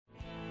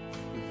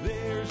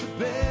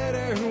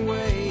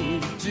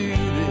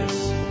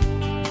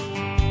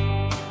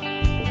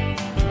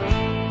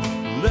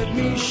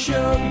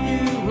show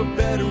you a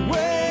better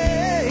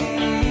way.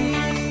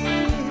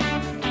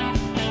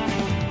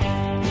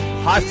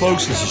 Hi,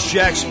 folks. This is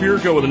Jack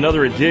Spirko with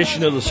another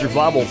edition of the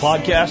Survival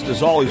Podcast.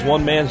 As always,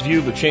 one man's view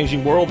of the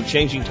changing world, the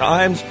changing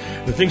times,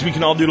 the things we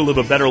can all do to live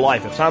a better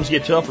life if times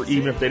get tough or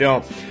even if they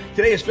don't.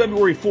 Today is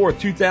February 4th,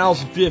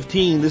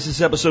 2015. This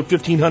is episode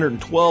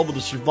 1512 of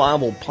the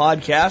Survival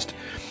Podcast.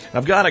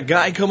 I've got a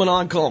guy coming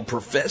on called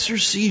Professor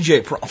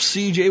CJ. Prof.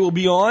 CJ will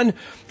be on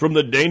from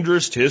the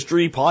Dangerous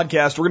History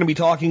Podcast. We're going to be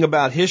talking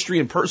about history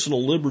and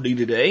personal liberty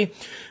today.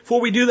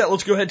 Before we do that,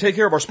 let's go ahead and take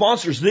care of our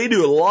sponsors. They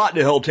do a lot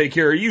to help take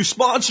care of you.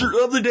 Sponsor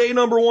of the day,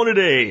 number one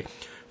today,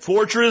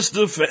 Fortress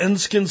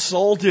Defense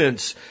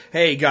Consultants.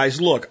 Hey, guys,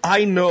 look,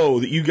 I know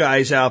that you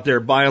guys out there,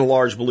 by and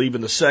large, believe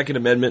in the Second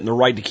Amendment and the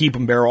right to keep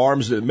and bear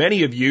arms. That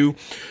many of you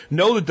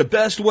know that the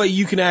best way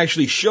you can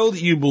actually show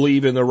that you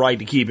believe in the right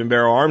to keep and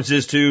bear arms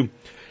is to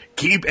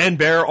keep and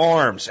bear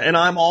arms, and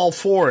I'm all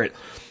for it.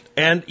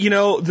 And, you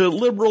know, the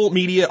liberal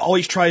media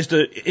always tries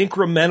to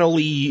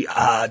incrementally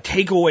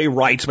take away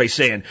rights by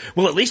saying,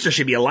 well, at least there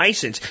should be a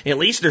license, at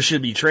least there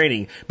should be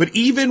training. But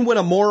even when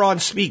a moron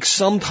speaks,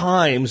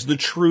 sometimes the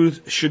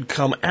truth should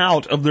come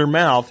out of their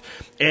mouth,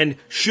 and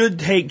should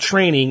take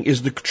training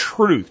is the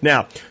truth.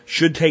 Now,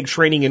 should take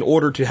training in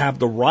order to have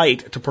the right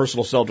to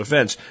personal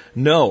self-defense?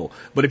 No.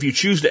 But if you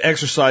choose to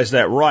exercise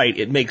that right,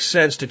 it makes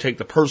sense to take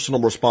the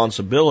personal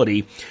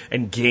responsibility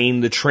and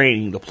gain the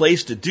training. The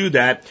place to do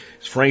that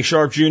is Frank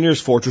Sharp Jr.'s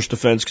Fortress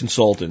Defense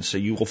Consultants. So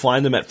you will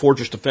find them at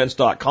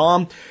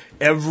fortressdefense.com.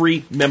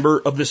 Every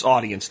member of this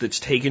audience that's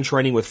taken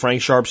training with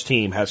Frank Sharp's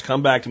team has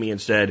come back to me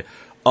and said,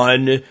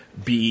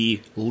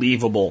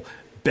 unbelievable.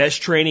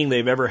 Best training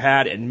they've ever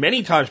had. And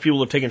many times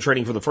people have taken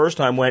training for the first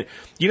time went,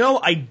 you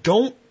know, I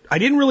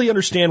didn't really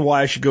understand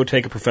why I should go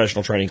take a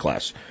professional training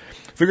class.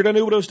 Figured I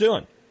knew what I was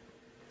doing.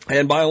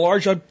 And by and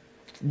large, I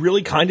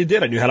really kind of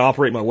did. I knew how to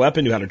operate my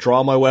weapon, knew how to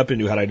draw my weapon,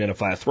 knew how to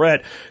identify a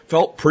threat,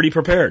 felt pretty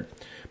prepared.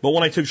 But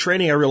when I took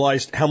training, I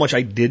realized how much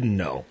I didn't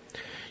know.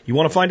 You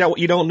want to find out what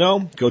you don't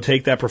know? Go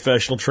take that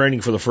professional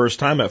training for the first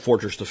time at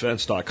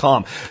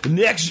fortressdefense.com.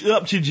 Next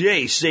up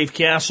today, Safe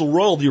Castle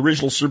Roll, the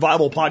original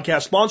Survival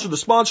Podcast sponsor, the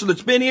sponsor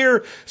that's been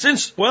here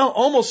since, well,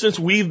 almost since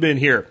we've been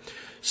here.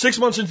 6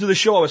 months into the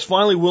show, I was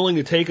finally willing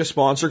to take a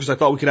sponsor because I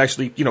thought we could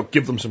actually, you know,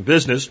 give them some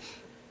business.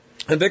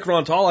 And Vic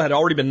Rantala had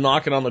already been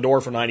knocking on the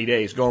door for 90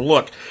 days going,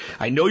 look,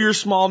 I know you're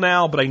small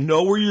now, but I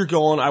know where you're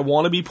going. I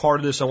want to be part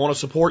of this. I want to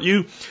support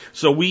you.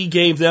 So we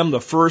gave them the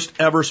first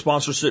ever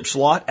sponsorship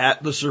slot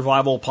at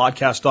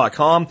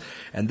thesurvivalpodcast.com,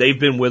 and they've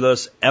been with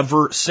us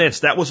ever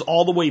since. That was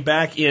all the way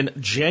back in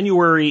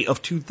January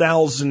of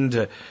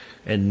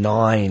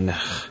 2009.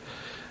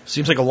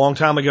 Seems like a long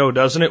time ago,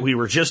 doesn't it? We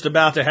were just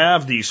about to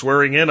have the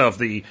swearing in of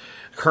the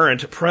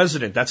current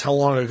president. That's how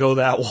long ago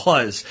that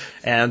was.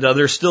 And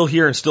they're still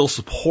here and still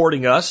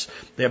supporting us.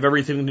 They have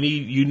everything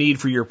you need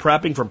for your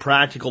prepping, from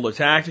practical to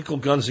tactical,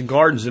 guns and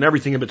gardens, and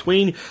everything in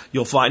between.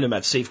 You'll find them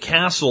at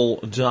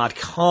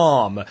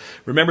safecastle.com.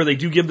 Remember, they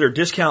do give their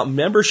discount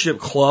membership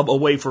club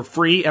away for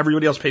free.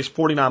 Everybody else pays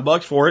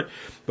 $49 for it.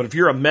 But if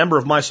you're a member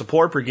of my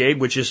support brigade,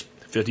 which is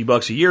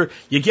 $50 a year,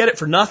 you get it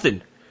for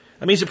nothing.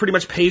 That means it pretty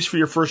much pays for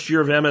your first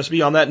year of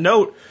MSB. On that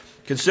note,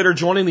 consider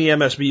joining the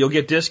MSB. You'll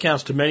get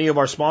discounts to many of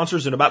our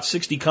sponsors and about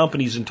 60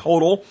 companies in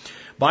total.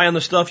 Buy on the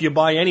stuff you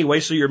buy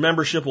anyway, so your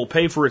membership will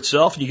pay for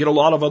itself. You get a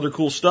lot of other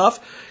cool stuff.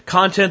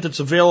 Content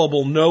that's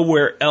available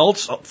nowhere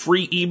else.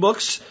 Free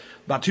ebooks,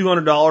 about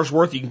 $200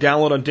 worth. You can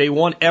download on day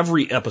one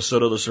every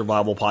episode of the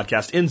Survival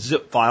Podcast in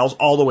zip files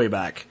all the way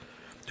back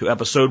to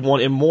episode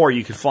 1 and more.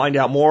 You can find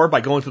out more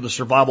by going to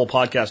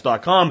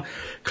thesurvivalpodcast.com,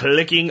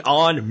 clicking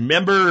on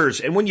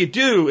members. And when you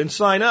do and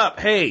sign up,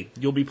 hey,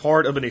 you'll be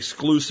part of an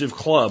exclusive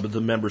club, the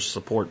Members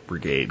Support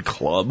Brigade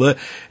Club.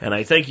 And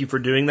I thank you for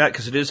doing that,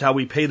 because it is how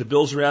we pay the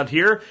bills around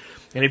here.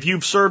 And if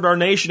you've served our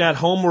nation at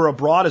home or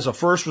abroad as a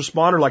first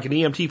responder, like an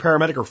EMT,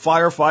 paramedic, or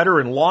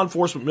firefighter in law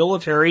enforcement,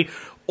 military,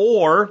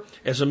 or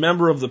as a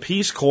member of the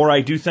Peace Corps,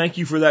 I do thank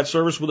you for that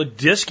service with a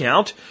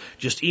discount.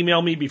 Just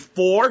email me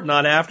before,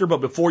 not after,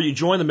 but before you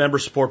join the Member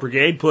Support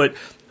Brigade. Put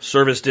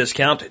service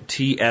discount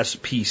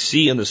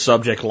TSPC in the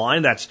subject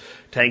line. That's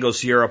Tango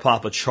Sierra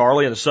Papa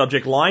Charlie in the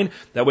subject line.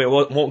 That way it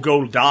won't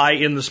go die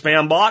in the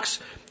spam box.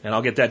 And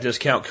I'll get that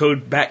discount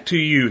code back to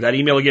you. That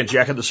email again,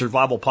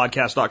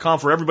 jack@thesurvivalpodcast.com.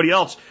 For everybody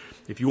else,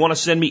 if you want to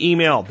send me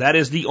email, that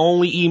is the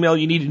only email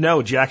you need to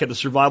know,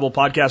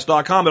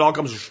 jack@thesurvivalpodcast.com. It all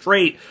comes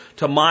straight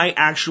to my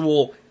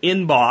actual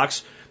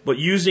inbox, but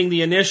using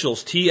the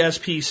initials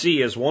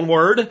TSPC as one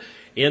word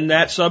in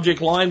that subject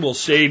line will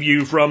save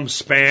you from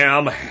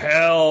spam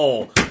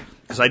hell.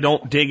 Because I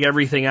don't dig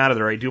everything out of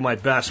there. I do my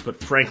best,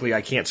 but frankly,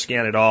 I can't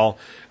scan it all.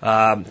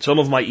 Some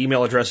of my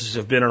email addresses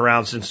have been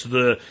around since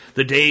the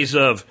days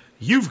of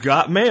You've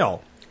Got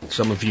Mail.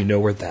 Some of you know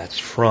where that's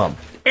from.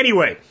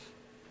 Anyway,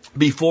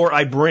 before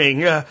I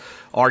bring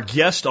our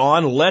guest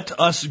on, let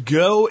us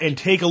go and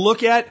take a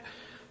look at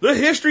the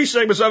history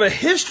segment. So I have a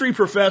history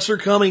professor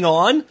coming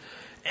on,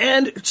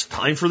 and it's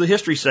time for the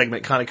history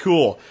segment. Kind of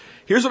cool.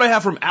 Here's what I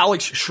have from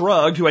Alex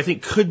Shrugged, who I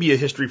think could be a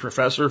history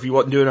professor if he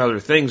wasn't doing other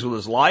things with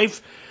his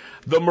life.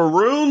 The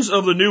Maroons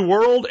of the New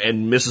World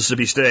and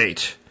Mississippi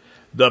State.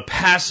 The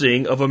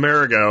Passing of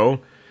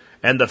Amerigo.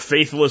 And The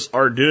Faithless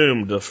Are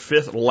Doomed. The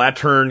Fifth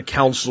Lateran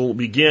Council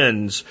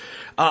begins.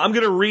 I'm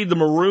going to read The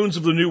Maroons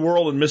of the New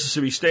World and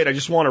Mississippi State. I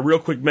just want to real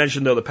quick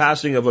mention, though, The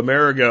Passing of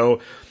Amerigo.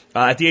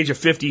 At the age of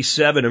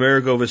 57,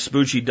 Amerigo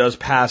Vespucci does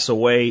pass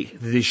away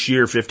this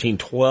year,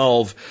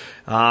 1512,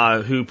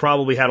 who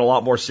probably had a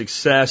lot more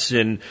success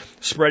in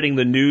spreading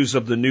the news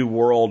of the New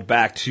World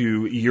back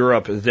to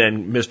Europe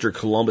than Mr.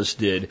 Columbus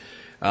did.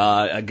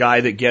 A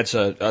guy that gets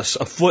a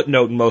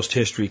footnote in most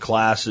history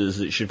classes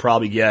that should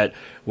probably get,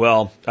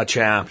 well, a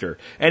chapter.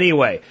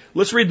 Anyway,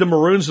 let's read The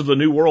Maroons of the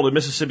New World in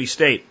Mississippi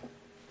State.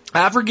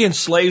 African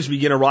slaves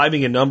begin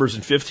arriving in numbers in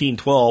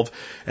 1512,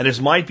 and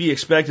as might be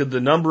expected, the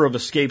number of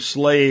escaped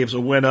slaves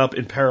went up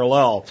in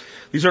parallel.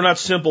 These are not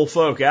simple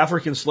folk.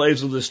 African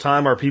slaves of this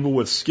time are people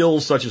with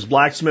skills such as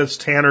blacksmiths,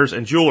 tanners,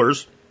 and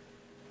jewelers.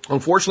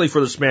 Unfortunately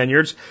for the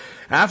Spaniards,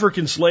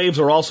 African slaves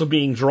are also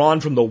being drawn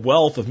from the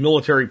wealth of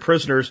military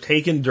prisoners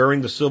taken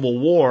during the Civil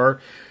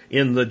War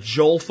in the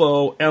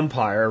Jolfo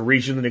Empire, a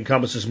region that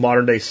encompasses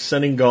modern-day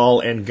Senegal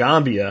and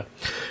Gambia.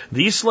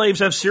 These slaves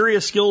have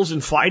serious skills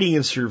in fighting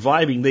and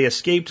surviving. They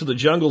escape to the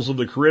jungles of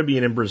the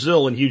Caribbean and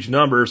Brazil in huge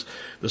numbers.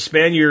 The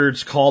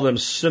Spaniards call them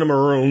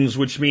Cinnamaroons,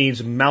 which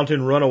means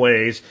mountain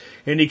runaways,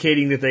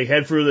 indicating that they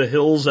head for the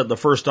hills at the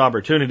first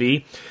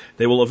opportunity.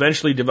 They will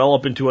eventually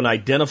develop into an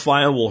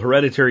identifiable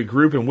hereditary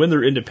group and win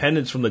their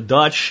independence from the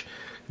Dutch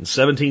in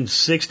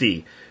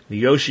 1760.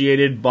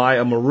 Negotiated by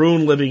a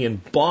Maroon living in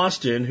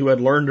Boston who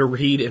had learned to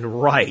read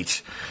and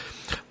write.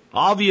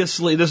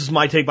 Obviously, this is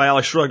my take by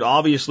Alex Shrugged.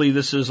 Obviously,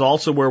 this is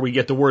also where we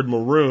get the word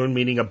maroon,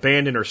 meaning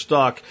abandoned or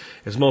stuck,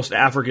 as most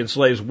African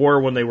slaves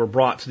were when they were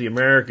brought to the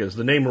Americas.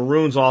 The name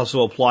Maroons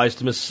also applies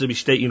to Mississippi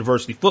State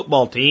University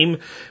football team.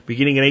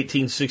 Beginning in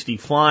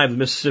 1865, the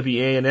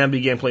Mississippi A&M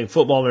began playing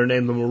football under the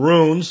name the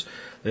Maroons.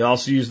 They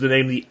also used the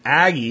name the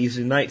Aggies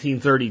in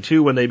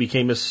 1932 when they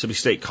became Mississippi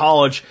State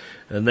College,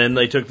 and then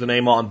they took the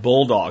name on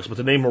Bulldogs. But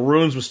the name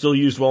Maroons was still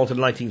used well into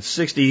the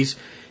 1960s,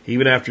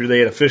 even after they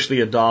had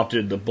officially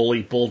adopted the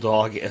Bully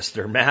Bulldog as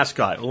their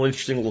mascot. A little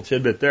interesting little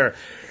tidbit there.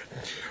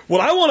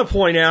 What I want to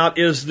point out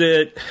is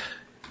that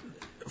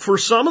for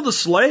some of the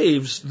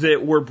slaves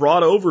that were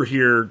brought over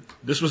here,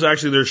 this was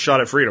actually their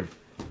shot at freedom,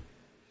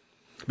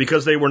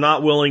 because they were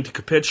not willing to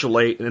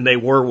capitulate and they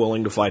were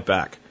willing to fight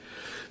back.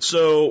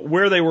 So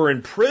where they were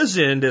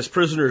imprisoned as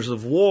prisoners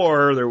of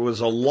war, there was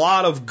a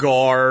lot of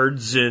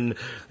guards and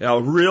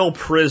real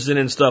prison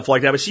and stuff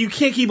like that. But so you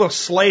can't keep a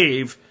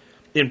slave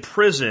in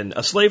prison.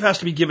 A slave has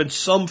to be given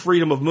some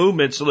freedom of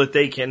movement so that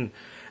they can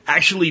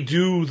actually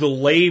do the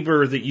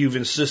labor that you've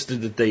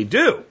insisted that they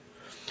do.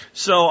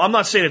 So I'm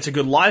not saying it's a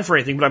good life or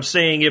anything, but I'm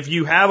saying if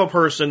you have a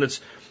person that's,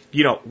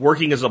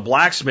 working as a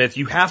blacksmith,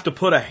 you have to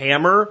put a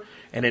hammer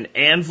and an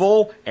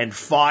anvil and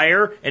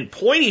fire and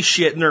pointy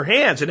shit in their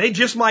hands. And they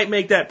just might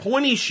make that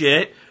pointy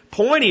shit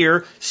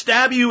pointier,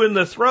 stab you in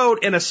the throat,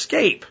 and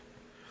escape.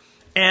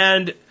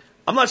 And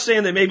I'm not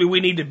saying that maybe we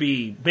need to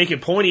be making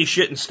pointy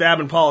shit and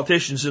stabbing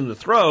politicians in the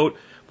throat.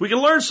 We can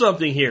learn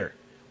something here.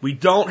 We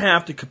don't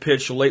have to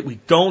capitulate. We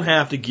don't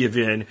have to give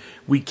in.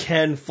 We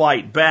can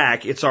fight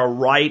back. It's our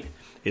right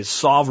as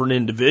sovereign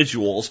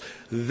individuals.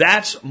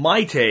 That's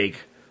my take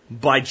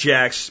by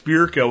Jack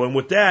Spirko. And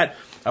with that,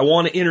 I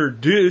want to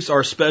introduce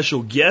our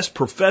special guest,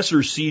 Professor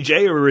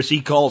CJ, or as he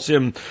calls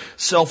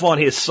himself on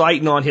his site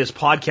and on his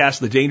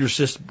podcast, the Dangerous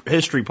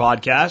History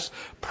Podcast,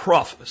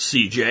 Prof.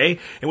 CJ.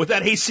 And with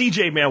that, hey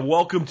CJ, man,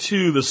 welcome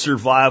to the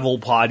Survival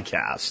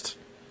Podcast.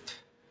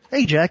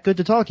 Hey Jack, good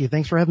to talk to you.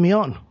 Thanks for having me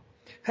on.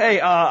 Hey,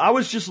 I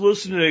was just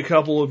listening to a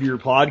couple of your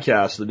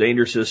podcasts, the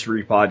Dangerous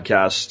History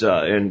Podcast,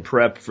 in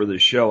prep for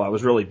this show. I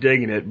was really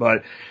digging it,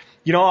 but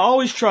I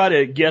always try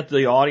to get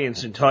the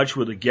audience in touch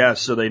with the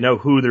guests so they know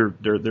who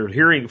they're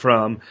hearing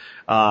from.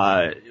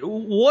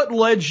 What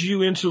led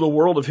you into the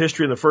world of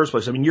history in the first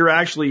place? I mean, you're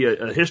actually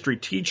a history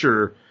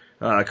teacher,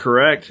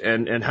 correct?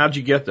 And how'd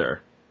you get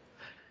there?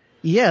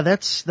 Yeah,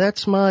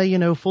 that's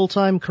my,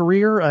 full-time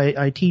career.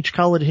 I teach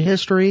college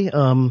history.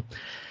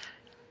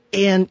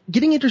 And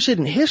getting interested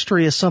in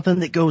history is something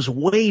that goes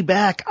way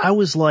back. I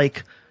was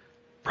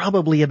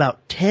probably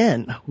about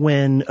 10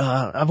 when,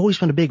 I've always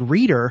been a big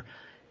reader.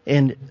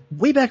 And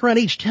way back around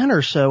age 10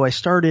 or so, I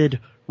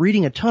started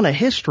reading a ton of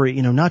history,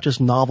 not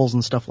just novels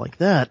and stuff like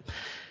that.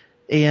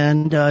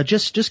 And,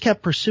 just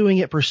kept pursuing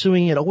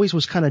it, always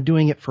was kind of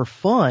doing it for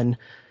fun.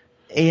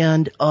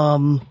 And,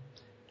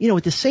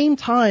 at the same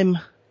time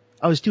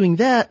I was doing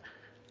that,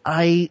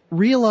 I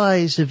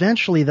realized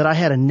eventually that I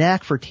had a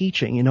knack for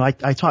teaching.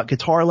 I taught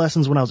guitar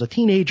lessons when I was a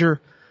teenager.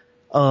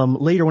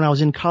 Later when I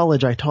was in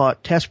college, I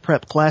taught test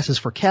prep classes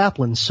for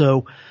Kaplan.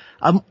 So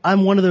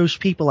I'm one of those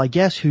people, I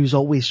guess, who's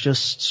always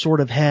just sort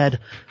of had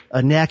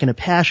a knack and a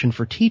passion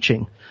for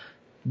teaching.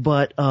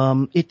 But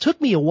it took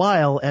me a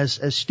while, as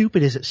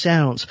stupid as it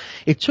sounds,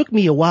 it took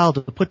me a while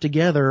to put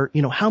together,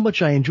 how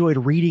much I enjoyed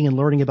reading and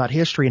learning about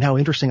history and how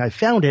interesting I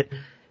found it,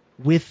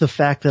 with the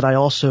fact that I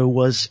also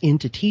was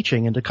into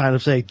teaching, and to kind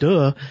of say,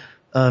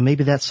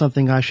 maybe that's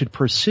something I should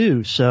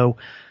pursue. So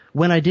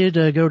when I did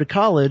go to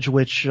college,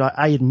 which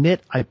I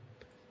admit I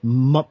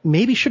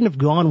maybe shouldn't have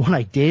gone when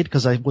I did,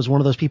 because I was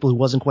one of those people who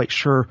wasn't quite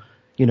sure,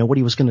 what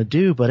he was going to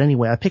do. But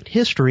anyway, I picked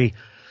history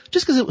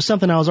just because it was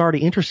something I was already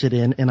interested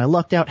in, and I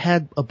lucked out,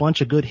 had a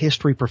bunch of good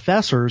history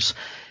professors,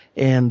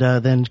 and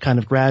then kind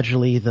of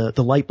gradually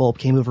the light bulb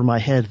came over my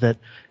head that,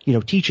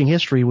 teaching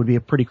history would be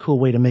a pretty cool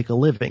way to make a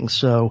living.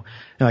 So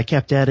I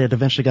kept at it,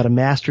 eventually got a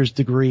master's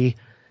degree,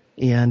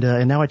 and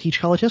now I teach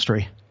college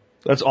history.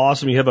 That's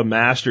awesome. You have a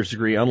master's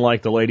degree,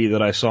 unlike the lady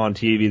that I saw on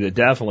TV that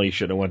definitely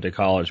should have went to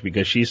college,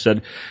 because she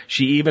said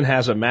she even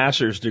has a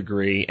master's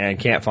degree and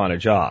can't find a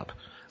job.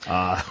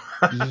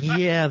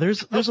 Yeah,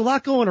 there's a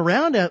lot going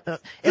around, and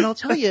I'll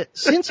tell you,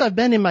 since I've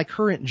been in my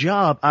current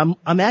job,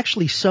 I'm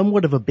actually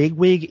somewhat of a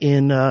bigwig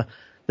in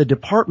the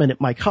department at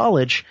my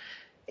college,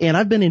 and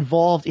I've been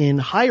involved in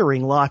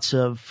hiring lots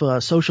of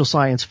social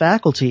science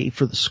faculty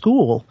for the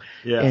school.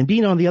 Yeah. And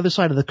being on the other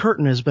side of the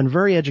curtain has been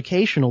very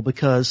educational,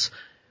 because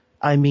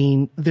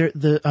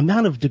the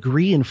amount of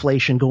degree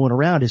inflation going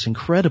around is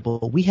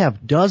incredible. We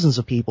have dozens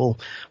of people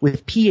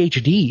with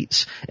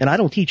PhDs, and I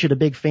don't teach at a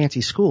big fancy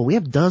school. We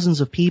have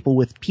dozens of people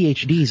with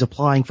PhDs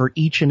applying for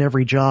each and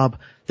every job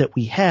that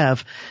we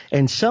have,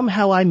 and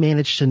somehow I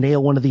managed to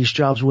nail one of these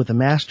jobs with a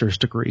master's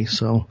degree.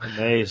 So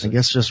amazing. I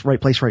guess just right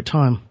place, right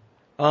time.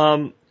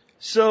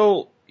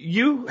 So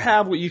you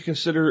have what you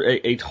consider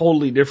a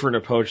totally different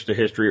approach to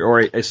history, or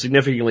a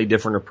significantly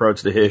different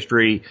approach to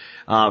history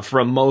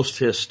from most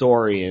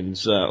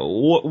historians.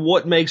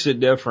 What makes it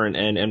different,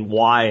 and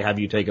why have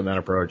you taken that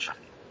approach?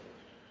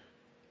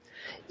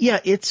 Yeah,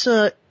 it's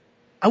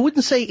I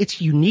wouldn't say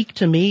it's unique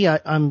to me.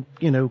 I'm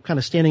kind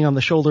of standing on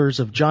the shoulders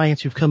of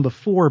giants who've come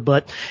before,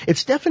 but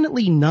it's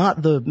definitely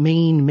not the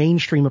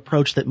mainstream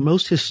approach that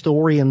most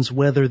historians,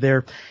 whether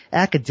they're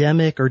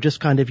academic or just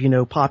kind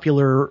of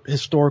popular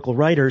historical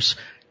writers,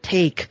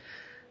 take.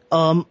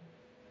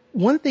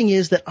 One thing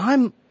is that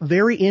I'm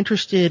very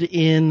interested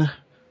in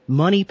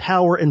money,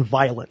 power, and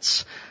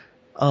violence.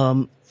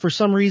 For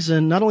some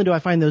reason, not only do I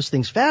find those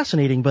things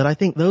fascinating, but I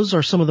think those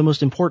are some of the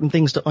most important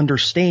things to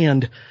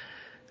understand,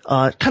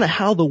 kind of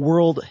how the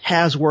world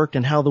has worked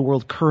and how the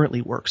world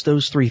currently works,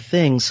 those three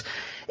things.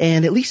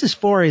 And at least as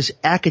far as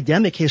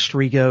academic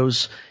history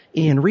goes,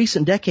 in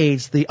recent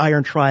decades, the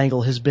Iron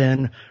Triangle has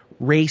been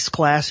race,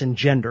 class, and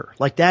gender.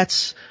 Like,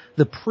 that's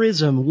the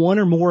prism. One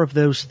or more of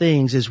those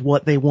things is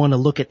what they want to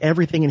look at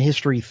everything in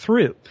history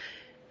through.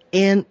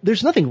 And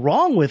there's nothing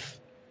wrong with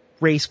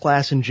race,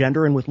 class, and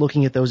gender and with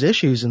looking at those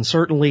issues. And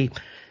certainly,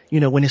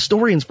 when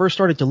historians first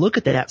started to look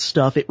at that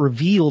stuff, it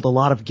revealed a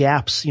lot of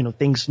gaps,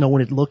 things no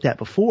one had looked at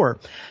before.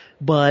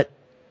 But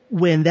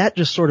when that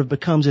just sort of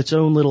becomes its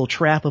own little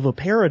trap of a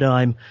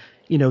paradigm,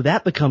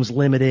 that becomes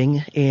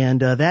limiting,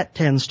 and that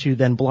tends to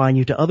then blind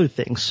you to other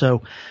things.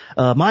 So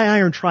my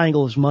Iron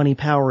Triangle is money,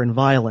 power, and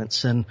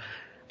violence. And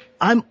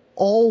I'm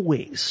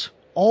always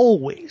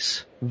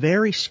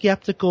very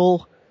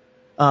skeptical,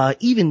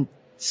 even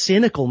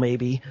cynical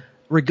maybe,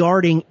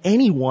 regarding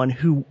anyone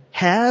who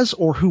has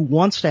or who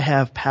wants to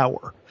have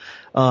power,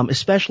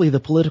 especially the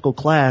political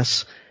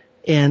class.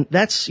 And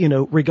that's,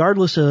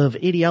 regardless of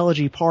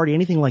ideology, party,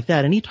 anything like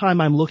that.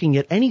 Anytime I'm looking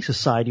at any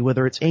society,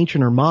 whether it's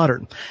ancient or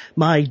modern,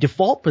 my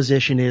default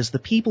position is the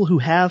people who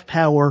have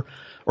power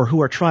or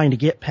who are trying to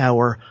get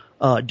power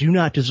do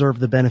not deserve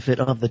the benefit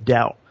of the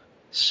doubt.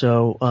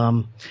 So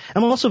I'm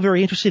also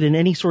very interested in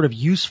any sort of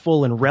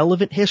useful and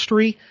relevant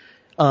history,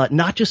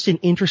 not just in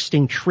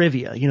interesting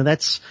trivia.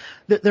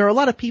 There are a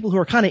lot of people who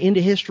are kind of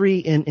into history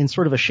in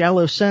sort of a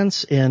shallow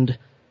sense, and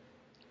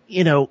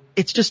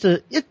it's just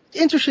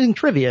interesting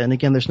trivia. And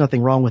again, there's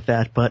nothing wrong with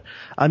that, but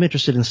I'm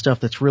interested in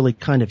stuff that's really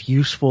kind of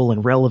useful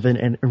and relevant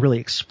and really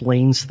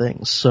explains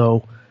things.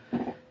 So,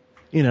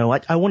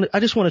 I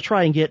just want to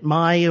try and get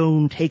my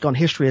own take on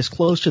history as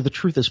close to the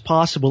truth as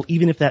possible,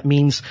 even if that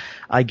means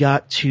I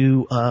got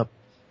to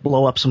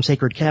blow up some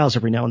sacred cows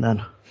every now and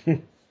then.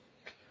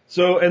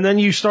 So, and then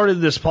you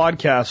started this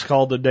podcast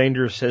called the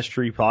Dangerous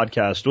History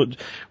Podcast.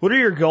 What are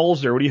your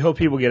goals there? What do you hope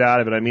people get out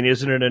of it? I mean,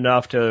 isn't it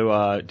enough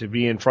to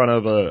be in front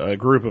of a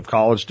group of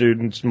college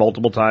students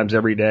multiple times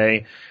every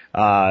day,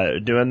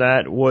 doing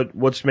that?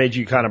 What's made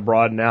you kind of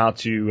broaden out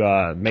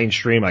to,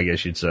 mainstream, I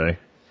guess you'd say?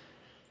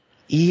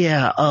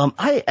 Yeah,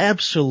 I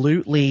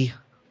absolutely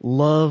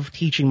love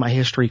teaching my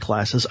history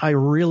classes. I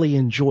really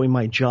enjoy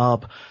my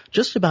job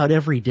just about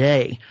every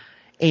day.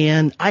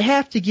 And I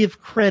have to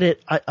give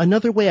credit.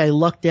 Another way I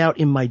lucked out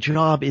in my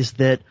job is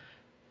that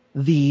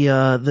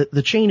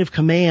the chain of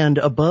command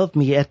above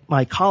me at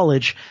my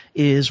college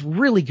is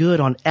really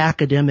good on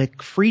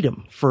academic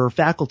freedom for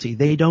faculty.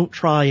 They don't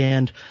try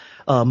and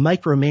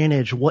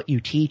micromanage what you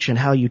teach and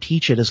how you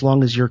teach it, as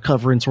long as you're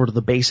covering sort of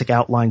the basic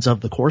outlines of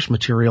the course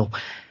material.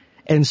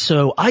 And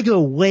so I go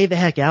way the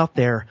heck out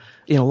there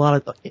in a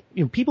lot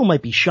of, people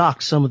might be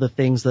shocked some of the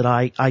things that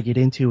I get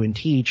into and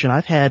teach. And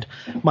I've had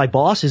my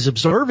bosses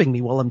observing me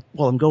while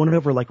I'm going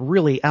over like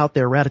really out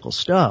there radical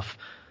stuff.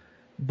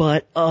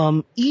 But,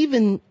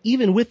 even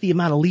with the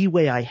amount of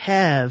leeway I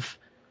have,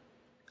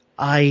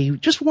 I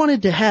just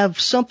wanted to have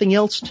something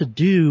else to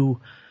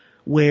do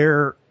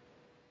where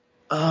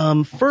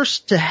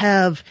first to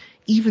have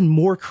even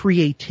more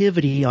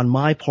creativity on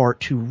my part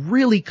to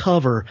really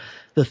cover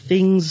the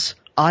things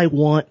I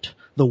want,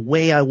 the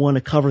way I want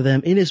to cover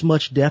them in as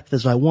much depth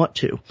as I want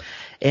to.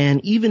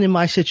 And even in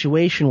my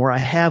situation where I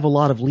have a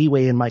lot of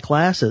leeway in my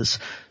classes,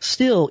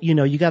 still,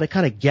 you got to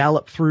kind of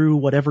gallop through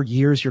whatever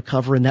years you're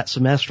covering that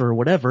semester or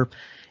whatever,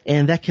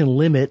 and that can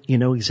limit,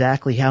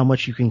 exactly how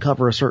much you can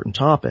cover a certain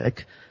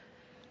topic.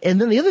 And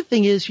then the other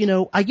thing is,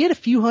 I get a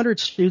few hundred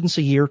students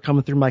a year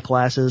coming through my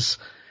classes,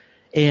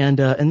 and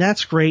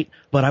that's great,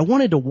 but I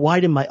wanted to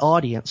widen my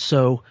audience.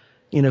 So,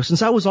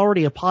 since I was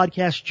already a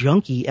podcast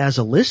junkie as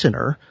a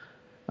listener,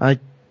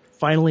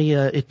 finally,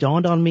 it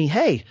dawned on me,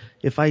 hey,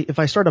 if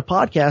I start a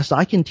podcast,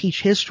 I can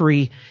teach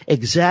history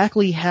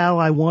exactly how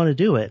I want to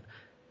do it.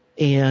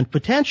 And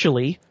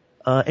potentially,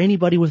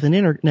 anybody with an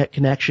internet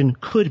connection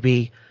could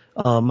be,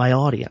 my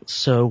audience.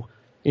 So,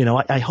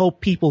 I hope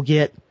people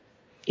get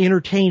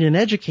entertained and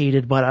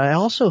educated, but I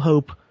also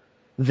hope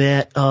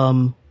that,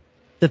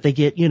 that they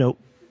get,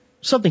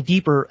 something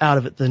deeper out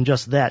of it than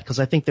just that, because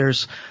I think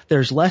there's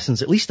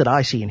lessons, at least that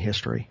I see in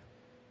history.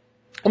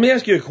 Let me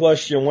ask you a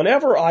question.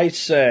 Whenever I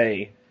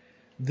say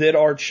that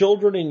our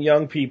children and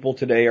young people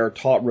today are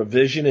taught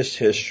revisionist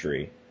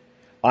history,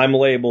 I'm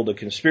labeled a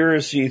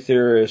conspiracy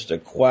theorist, a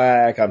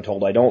quack. I'm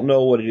told I don't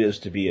know what it is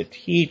to be a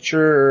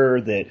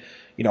teacher, that,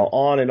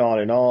 on and on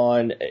and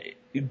on.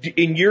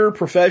 In your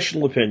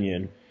professional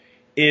opinion,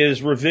 is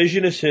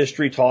revisionist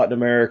history taught in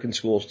American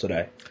schools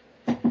today?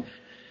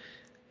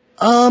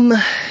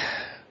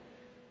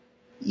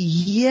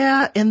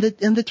 Yeah, and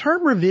the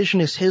term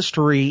revisionist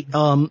history,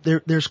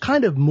 there's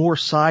kind of more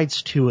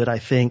sides to it, I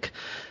think,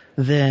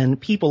 than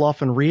people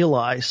often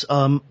realize.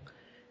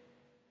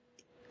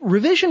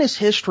 Revisionist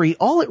history,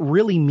 all it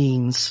really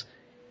means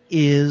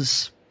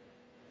is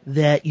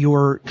that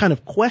you're kind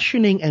of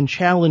questioning and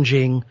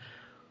challenging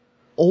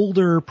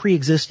older,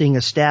 pre-existing,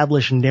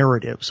 established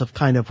narratives of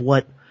kind of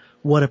what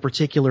a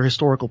particular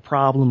historical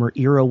problem or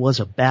era was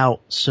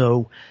about.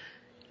 So,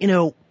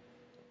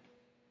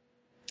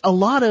 a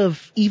lot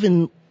of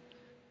even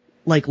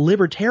like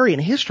libertarian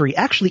history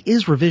actually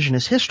is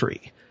revisionist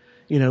history.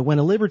 When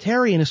a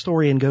libertarian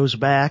historian goes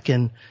back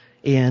and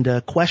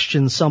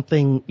questions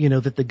something,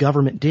 that the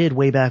government did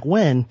way back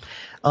when,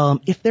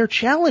 if they're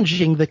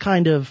challenging the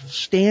kind of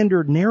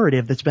standard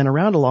narrative that's been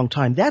around a long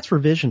time, that's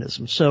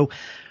revisionism. So,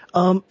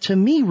 to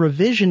me,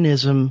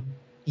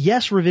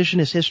 yes,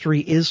 revisionist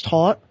history is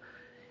taught,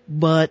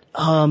 but,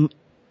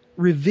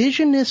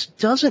 revisionist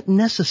doesn't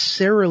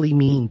necessarily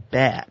mean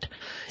bad.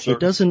 Sure. It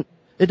doesn't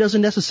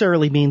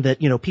necessarily mean that,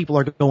 people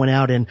are going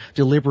out and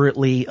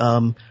deliberately,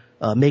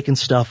 making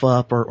stuff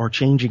up or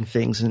changing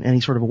things in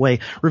any sort of a way.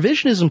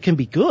 Revisionism can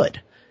be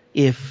good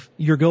if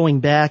you're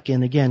going back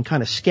and again,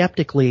 kind of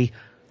skeptically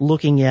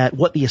looking at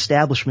what the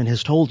establishment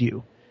has told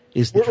you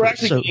is the truth. We're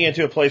actually getting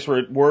into a place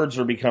where words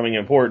are becoming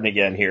important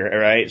again here, all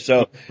right?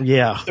 So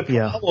yeah, the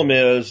problem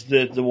is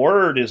that the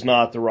word is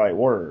not the right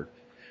word.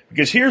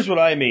 Because here's what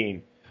I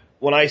mean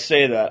when I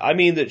say that. I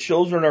mean that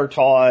children are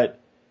taught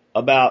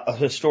about a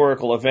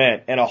historical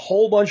event, and a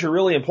whole bunch of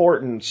really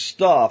important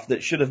stuff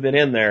that should have been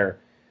in there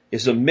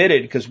is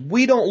omitted because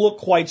we don't look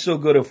quite so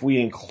good if we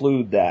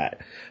include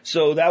that.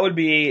 So that would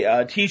be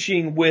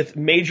teaching with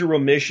major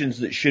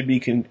omissions that should be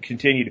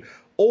continued.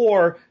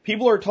 Or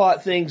people are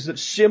taught things that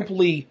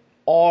simply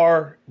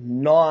are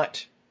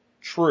not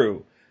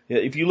true.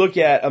 If you look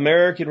at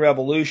American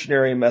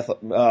Revolutionary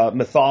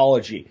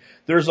mythology,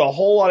 there's a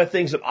whole lot of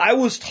things that I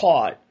was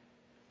taught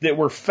that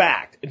were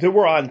fact, that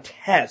were on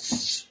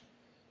tests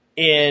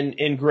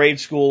in grade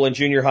school and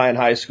junior high and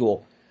high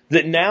school,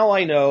 that now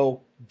I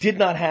know did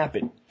not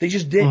happen. They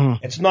just didn't.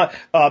 It's not,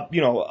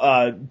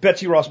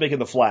 Betsy Ross making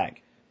the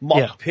flag,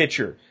 mock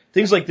pitcher,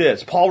 things like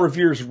this. Paul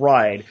Revere's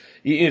ride.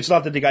 It's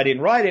not that the guy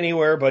didn't ride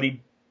anywhere, but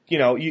he, we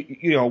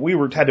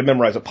had to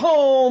memorize a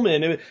poem,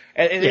 and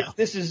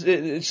this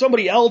is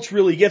somebody else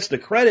really gets the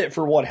credit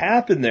for what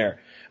happened there.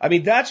 I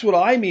mean, that's what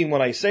I mean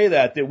when I say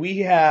that we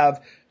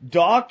have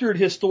doctored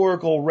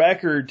historical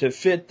record to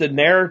fit the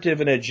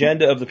narrative and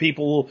agenda of the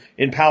people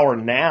in power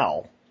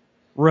now.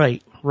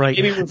 Right.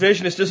 Maybe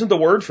revisionist isn't the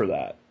word for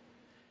that.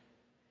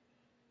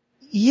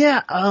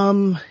 Yeah,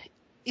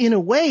 in a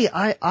way,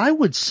 I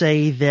would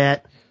say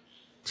that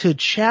to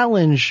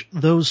challenge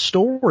those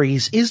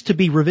stories is to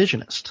be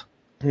revisionist.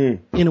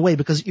 In a way,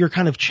 because you're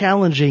kind of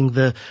challenging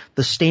the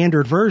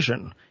standard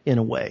version in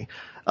a way.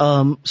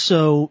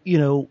 So,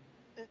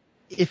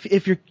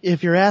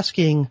 if you're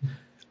asking,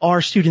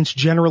 are students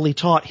generally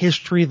taught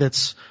history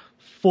that's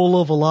full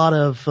of a lot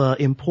of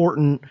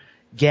important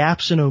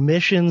gaps and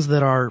omissions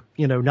that are,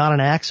 not an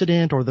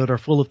accident, or that are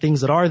full of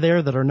things that are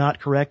there that are not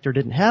correct or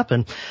didn't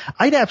happen?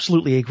 I'd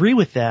absolutely agree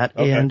with that.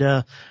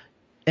 Okay.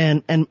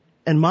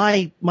 And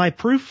my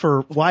proof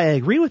for why I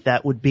agree with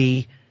that would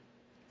be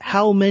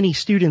how many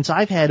students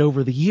I've had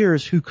over the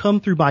years who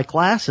come through my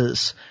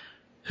classes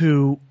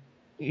who,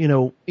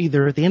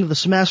 either at the end of the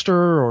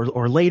semester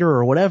or later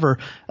or whatever,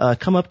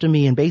 come up to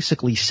me and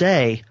basically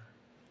say,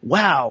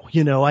 wow,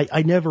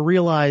 I never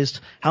realized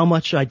how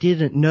much I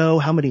didn't know,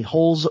 how many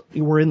holes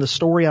were in the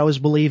story I was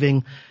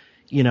believing,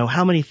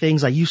 how many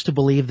things I used to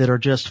believe that are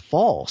just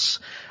false.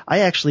 I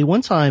actually,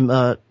 one time,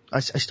 I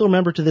still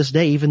remember to this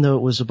day, even though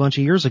it was a bunch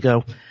of years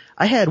ago,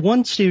 I had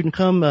one student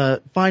come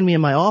find me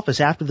in my office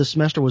after the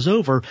semester was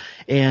over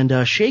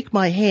and shake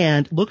my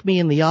hand, look me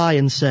in the eye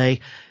and say,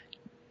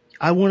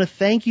 I want to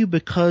thank you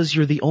because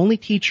you're the only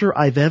teacher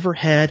I've ever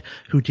had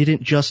who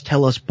didn't just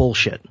tell us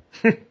bullshit.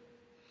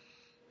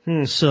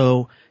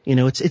 So,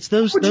 it's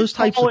those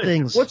types of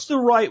things. What's the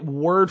right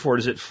word for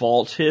it? Is it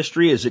false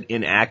history? Is it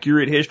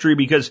inaccurate history?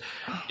 Because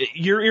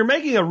you're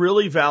making a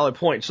really valid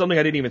point, something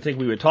I didn't even think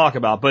we would talk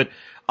about, but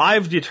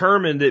I've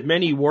determined that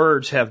many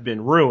words have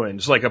been ruined.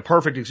 It's like a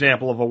perfect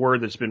example of a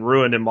word that's been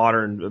ruined in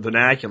modern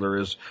vernacular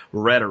is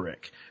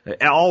rhetoric.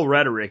 All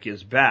rhetoric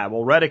is bad.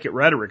 Well,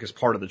 rhetoric is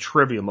part of the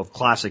trivium of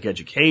classic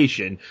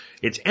education.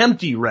 It's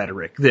empty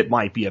rhetoric that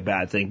might be a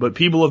bad thing, but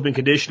people have been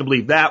conditioned to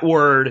believe that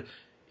word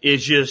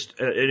is just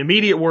an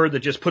immediate word that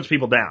just puts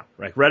people down,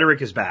 right?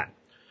 Rhetoric is bad.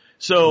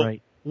 So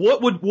right.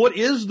 What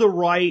is the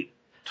right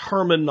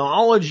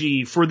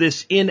terminology for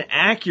this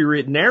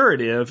inaccurate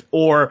narrative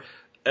or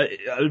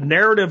a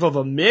narrative of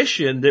a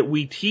mission that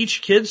we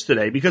teach kids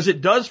today? Because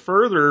it does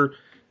further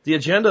the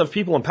agenda of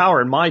people in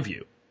power, in my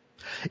view.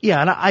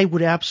 Yeah, and I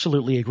would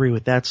absolutely agree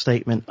with that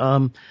statement.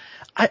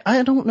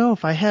 I don't know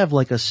if I have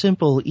like a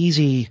simple,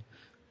 easy,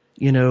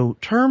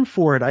 term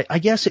for it. I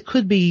guess it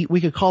could be,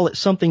 we could call it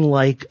something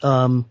like,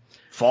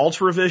 false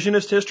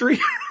revisionist history?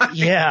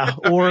 Yeah,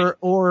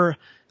 or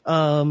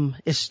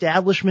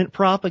establishment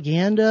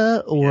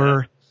propaganda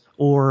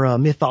or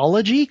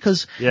mythology,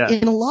 because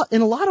in a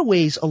lot of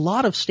ways, a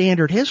lot of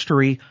standard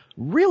history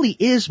really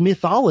is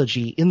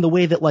mythology in the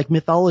way that like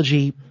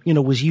mythology,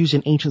 was used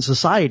in ancient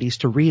societies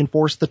to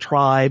reinforce the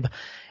tribe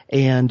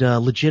and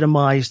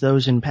legitimize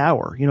those in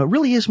power. It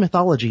really is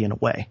mythology in a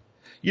way.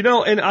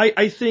 And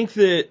I think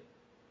that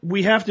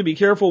we have to be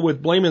careful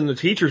with blaming the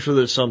teachers for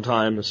this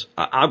sometimes.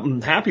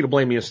 I'm happy to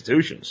blame the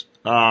institutions.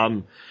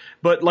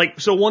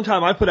 But so one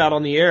time I put out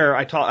on the air,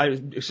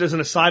 as an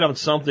aside on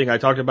something, I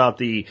talked about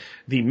the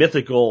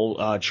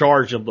mythical,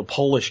 charge of the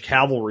Polish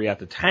cavalry at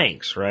the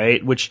tanks,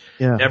 right? Which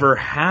never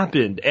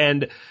happened.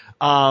 And,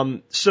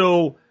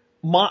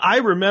 I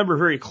remember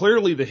very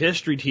clearly the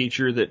history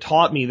teacher that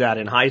taught me that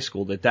in high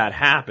school, that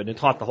happened, and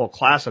taught the whole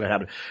class that it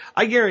happened.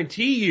 I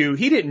guarantee you,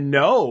 he didn't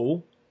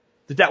know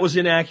that was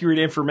inaccurate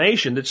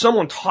information, that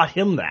someone taught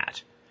him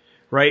that.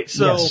 Right?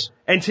 So, yes.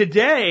 And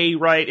today,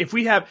 right, if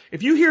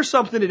you hear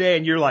something today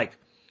and you're like,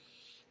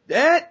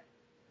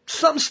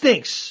 something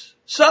stinks,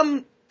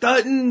 something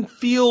doesn't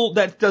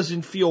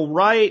feel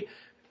right,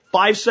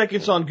 5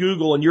 seconds on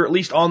Google and you're at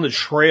least on the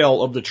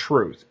trail of the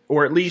truth,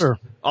 or at least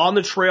on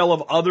the trail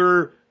of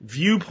other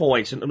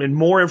viewpoints and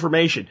more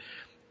information.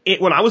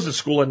 When I was in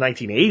school in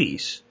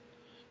 1980s,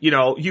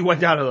 you went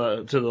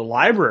down to the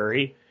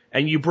library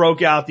and you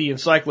broke out the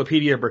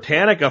Encyclopedia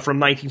Britannica from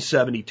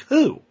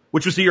 1972.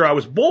 Which was the year I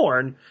was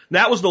born.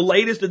 That was the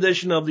latest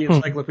edition of the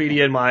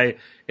encyclopedia in my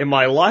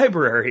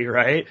library,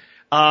 right?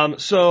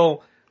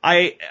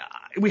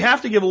 We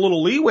have to give a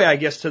little leeway, I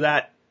guess,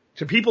 to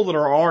people that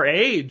are our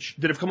age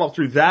that have come up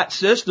through that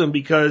system,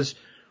 because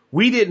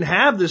we didn't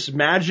have this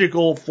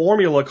magical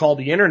formula called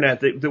the internet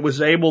that was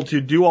able to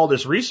do all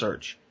this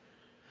research.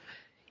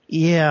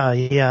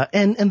 Yeah.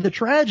 And the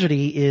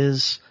tragedy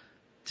is,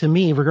 to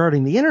me,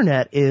 regarding the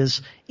internet,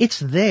 is it's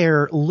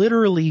there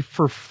literally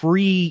for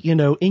free,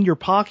 in your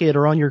pocket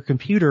or on your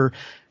computer,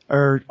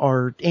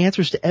 are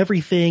answers to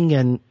everything,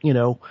 and,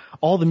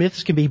 all the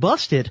myths can be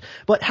busted.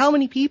 But how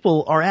many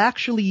people are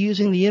actually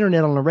using the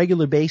internet on a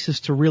regular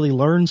basis to really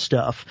learn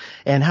stuff?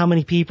 And how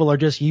many people are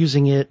just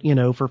using it,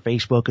 for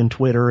Facebook and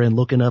Twitter and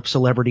looking up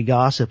celebrity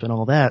gossip and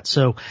all that?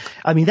 So,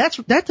 I mean,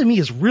 that to me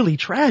is really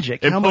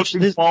tragic. And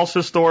posting false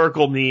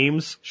historical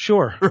memes.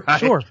 Sure, right?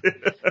 Sure.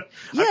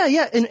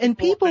 Yeah. And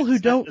people who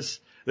don't.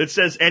 That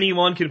says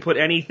anyone can put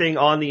anything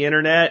on the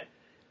internet.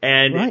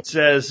 And It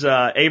says,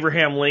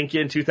 Abraham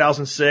Lincoln,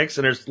 2006,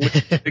 and there's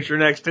a picture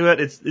next to it.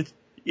 It's,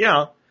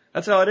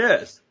 that's how it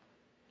is.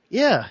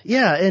 Yeah.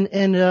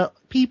 And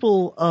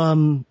people,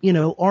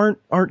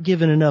 aren't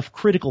given enough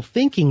critical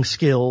thinking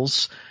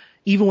skills,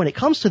 even when it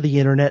comes to the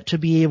internet, to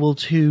be able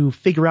to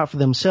figure out for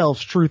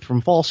themselves truth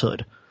from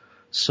falsehood.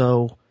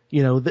 So,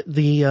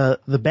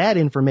 the bad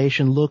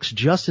information looks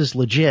just as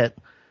legit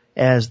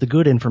as the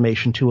good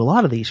information to a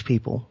lot of these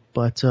people.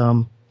 But,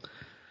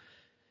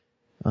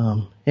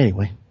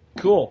 anyway.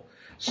 Cool.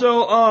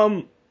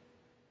 So,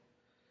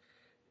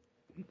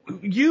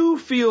 you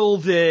feel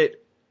that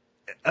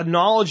a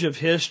knowledge of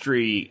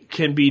history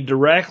can be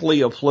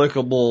directly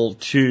applicable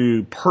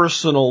to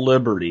personal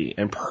liberty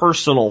and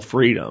personal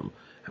freedom.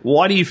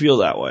 Why do you feel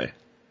that way?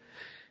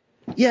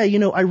 Yeah,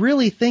 I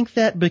really think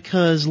that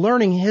because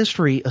learning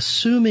history,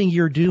 assuming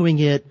you're doing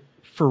it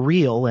for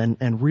real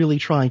and really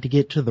trying to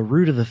get to the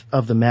root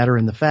of the matter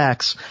and the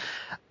facts,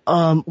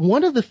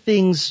 one of the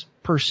things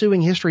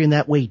pursuing history in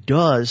that way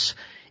does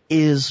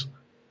is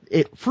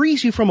it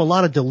frees you from a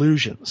lot of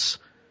delusions.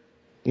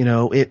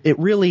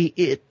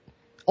 It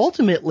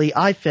ultimately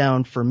I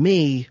found for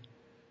me,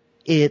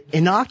 it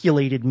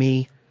inoculated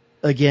me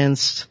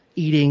against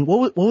eating,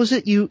 what was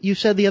it you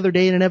said the other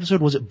day in an episode?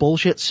 Was it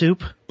bullshit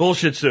soup?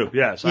 Bullshit soup,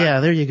 yes.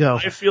 Yeah, there you go.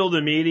 I feel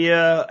the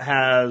media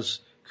has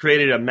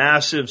created a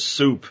massive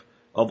soup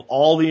of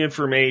all the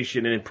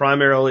information, and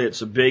primarily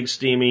it's a big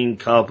steaming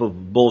cup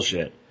of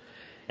bullshit.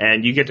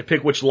 And you get to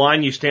pick which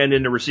line you stand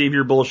in to receive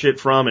your bullshit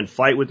from and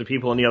fight with the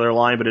people on the other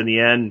line, but in the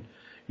end,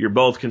 you're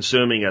both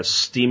consuming a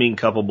steaming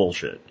cup of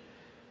bullshit.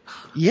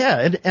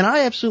 Yeah, and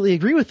I absolutely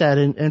agree with that.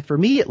 And for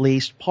me, at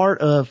least,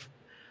 part of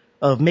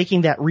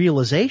making that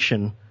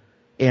realization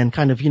and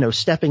kind of,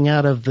 stepping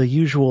out of the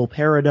usual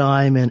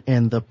paradigm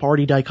and the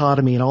party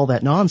dichotomy and all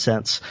that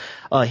nonsense,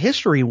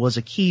 history was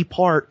a key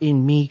part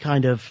in me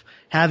kind of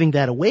having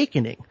that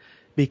awakening,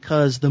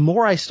 because the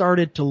more I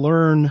started to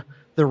learn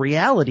the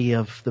reality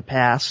of the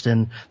past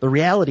and the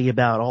reality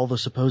about all the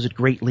supposed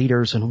great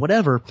leaders and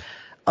whatever,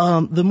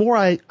 the more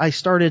I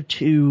started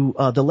to,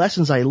 the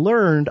lessons I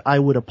learned, I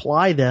would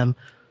apply them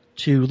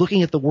to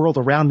looking at the world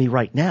around me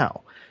right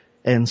now.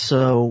 And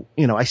so,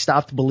 I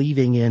stopped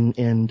believing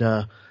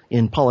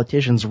in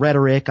politicians'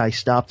 rhetoric. I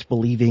stopped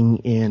believing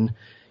in,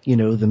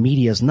 the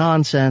media's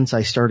nonsense.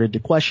 I started to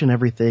question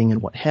everything and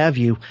what have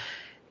you.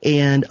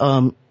 And,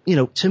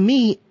 to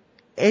me,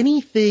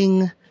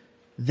 anything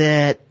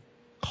that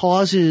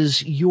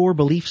causes your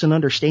beliefs and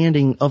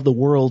understanding of the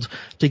world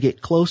to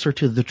get closer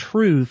to the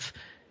truth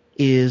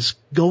is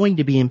going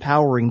to be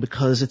empowering,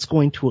 because it's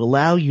going to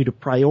allow you to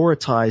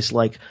prioritize,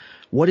 like,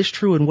 what is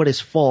true and what is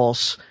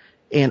false,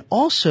 and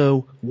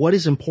also what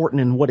is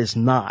important and what is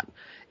not.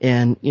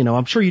 And,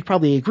 I'm sure you'd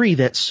probably agree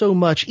that so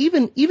much,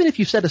 even if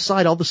you set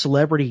aside all the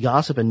celebrity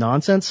gossip and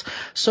nonsense,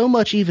 so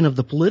much even of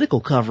the political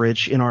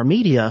coverage in our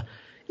media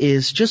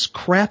is just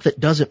crap that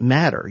doesn't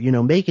matter,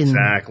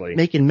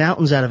 making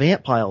mountains out of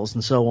ant piles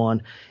and so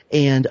on.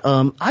 And,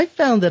 I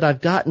found that I've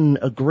gotten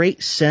a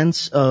great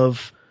sense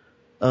of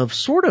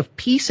sort of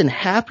peace and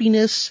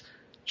happiness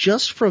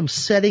just from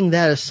setting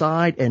that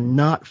aside and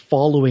not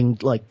following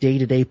like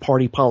day-to-day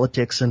party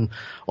politics and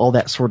all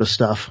that sort of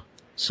stuff.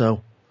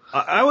 So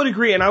I would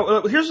agree. And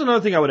here's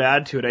another thing I would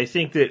add to it. I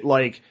think that,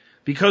 like,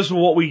 because of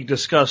what we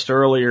discussed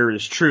earlier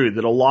is true,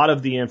 that a lot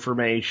of the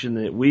information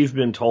that we've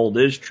been told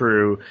is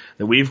true,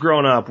 that we've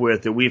grown up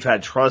with, that we've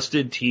had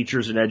trusted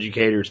teachers and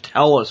educators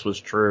tell us was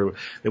true,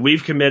 that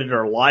we've committed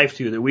our life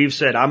to, that we've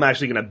said, I'm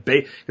actually going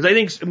to because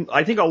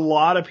I think a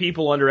lot of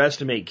people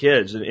underestimate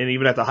kids, and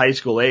even at the high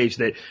school age,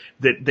 that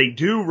they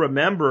do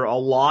remember a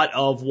lot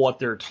of what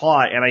they're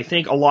taught. And I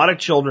think a lot of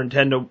children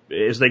tend to,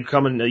 as they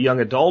come into young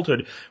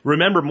adulthood,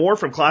 remember more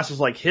from classes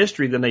like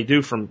history than they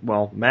do from,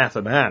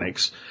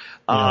 mathematics.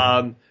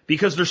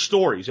 Because they're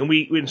stories, and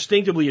we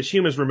instinctively as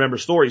humans remember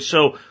stories.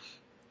 So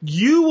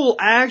you will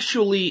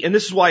actually, and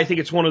this is why I think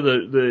it's one of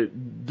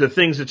the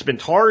things that's been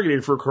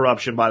targeted for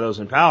corruption by those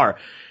in power,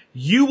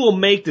 you will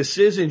make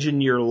decisions in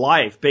your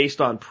life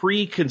based on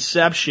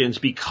preconceptions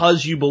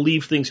because you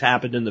believe things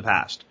happened in the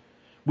past.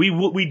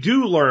 We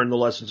do learn the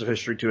lessons of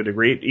history to a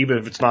degree, even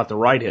if it's not the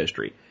right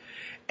history.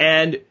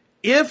 And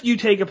if you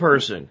take a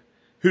person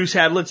who's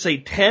had, let's say,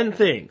 10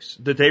 things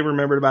that they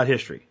remembered about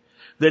history,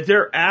 that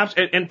they're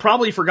and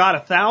probably forgot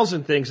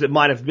 1,000 things that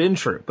might have been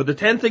true, but the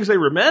 10 things they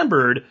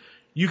remembered,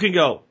 you can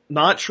go,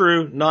 not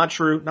true, not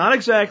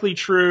exactly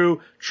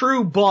true,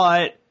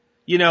 but,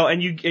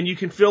 and you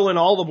can fill in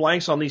all the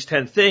blanks on these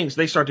 10 things.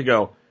 They start to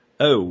go,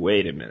 oh,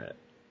 wait a minute.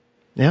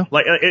 Yeah.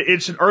 Like,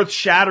 it's an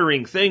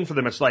earth-shattering thing for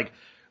them. It's like,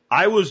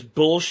 I was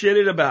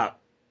bullshitted about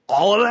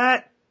all of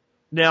that?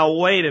 Now,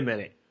 wait a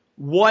minute.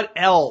 What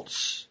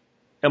else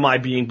am I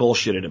being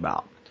bullshitted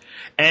about?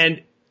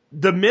 And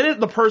the minute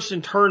the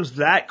person turns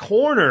that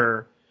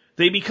corner,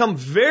 they become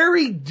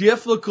very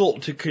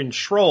difficult to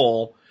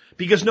control,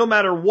 because no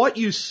matter what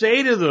you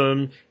say to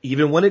them,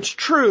 even when it's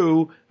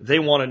true, they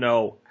want to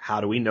know,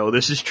 how do we know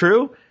this is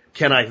true?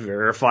 Can I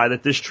verify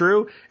that this is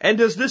true? And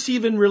does this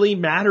even really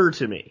matter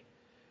to me?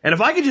 And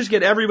if I could just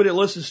get everybody that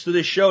listens to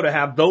this show to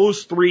have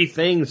those 3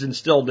 things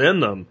instilled in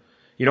them,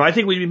 I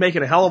think we'd be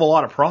making a hell of a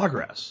lot of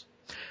progress.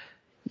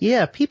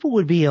 Yeah, people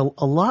would be a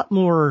lot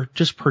more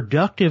just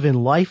productive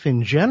in life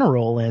in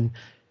general, and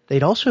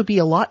they'd also be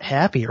a lot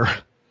happier.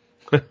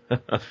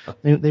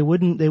 They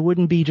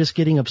wouldn't be just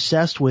getting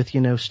obsessed with,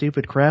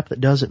 stupid crap that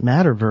doesn't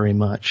matter very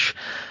much.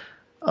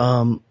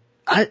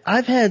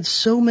 I've had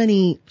so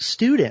many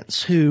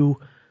students who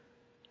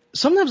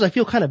sometimes I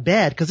feel kind of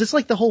bad, because it's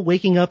like the whole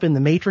waking up in the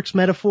Matrix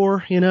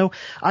metaphor,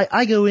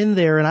 I go in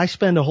there and I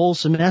spend a whole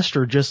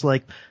semester just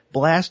like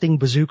blasting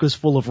bazookas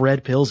full of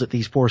red pills at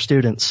these poor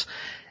students.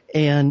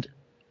 And,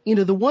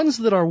 the ones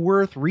that are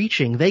worth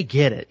reaching, they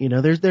get it.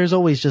 There's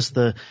always just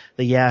the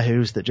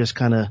yahoos that just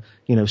kind of,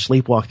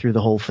 sleepwalk through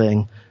the whole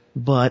thing.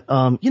 But,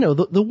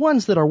 the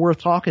ones that are worth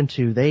talking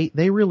to,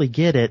 they really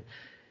get it.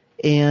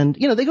 And,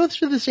 they go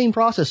through the same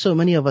process so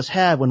many of us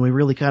have when we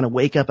really kind of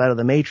wake up out of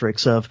the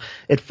matrix of,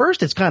 at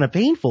first it's kind of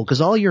painful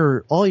because all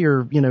your,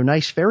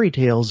 nice fairy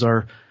tales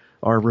are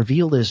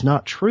revealed as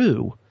not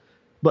true.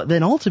 But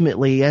then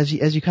ultimately, as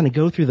you kind of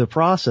go through the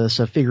process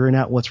of figuring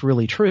out what's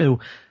really true,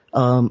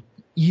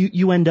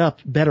 you end up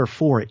better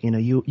for it.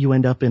 You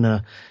end up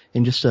in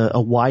just a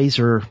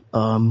wiser,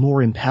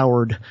 more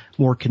empowered,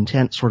 more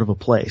content sort of a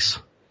place.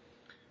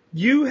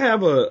 You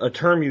have a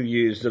term you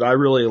used that I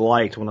really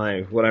liked when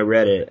I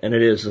read it, and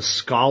it is a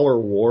scholar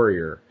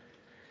warrior.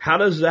 How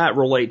does that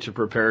relate to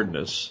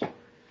preparedness?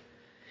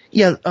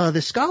 Yeah,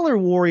 the scholar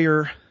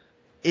warrior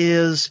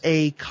is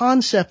a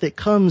concept that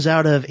comes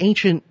out of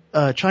ancient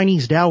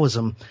Chinese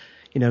Taoism,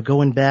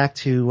 going back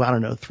to,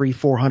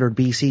 300-400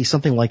 BC,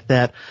 something like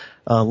that,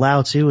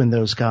 Lao Tzu and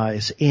those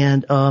guys.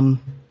 And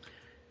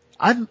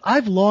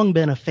I've long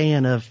been a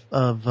fan of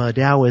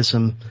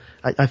Taoism.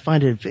 I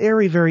find it a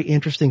very, very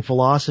interesting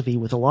philosophy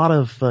with a lot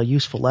of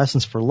useful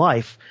lessons for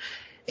life.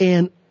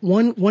 And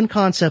one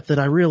concept that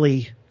I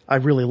really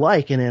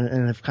like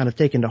and have kind of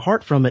taken to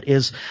heart from it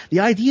is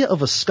the idea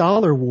of a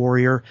scholar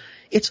warrior.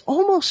 It's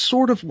almost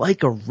sort of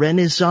like a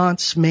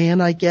Renaissance man,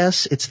 I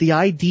guess. It's the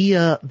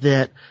idea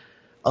that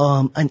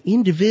an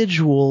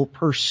individual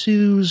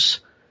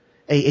pursues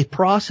a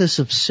process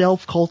of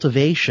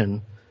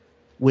self-cultivation,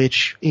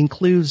 which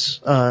includes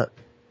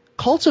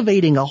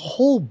cultivating a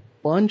whole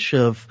bunch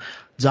of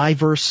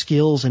diverse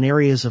skills and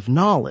areas of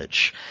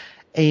knowledge.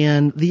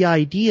 And the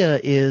idea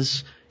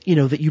is,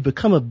 that you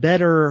become a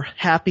better,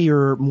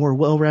 happier, more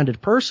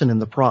well-rounded person in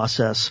the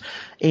process.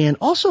 And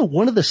also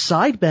one of the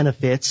side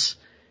benefits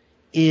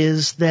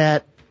is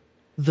that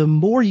the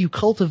more you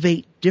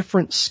cultivate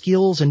different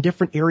skills and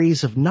different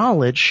areas of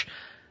knowledge,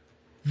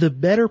 the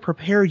better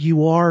prepared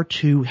you are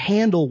to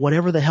handle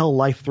whatever the hell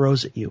life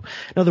throws at you.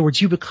 In other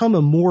words, you become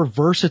a more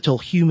versatile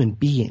human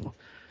being.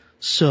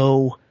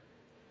 So,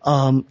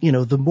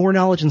 the more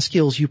knowledge and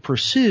skills you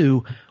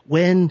pursue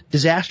when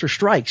disaster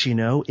strikes,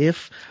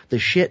 if the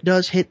shit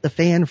does hit the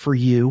fan for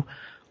you,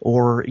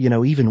 or,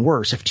 even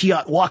worse, if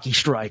Teotwalki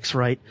strikes,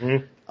 right?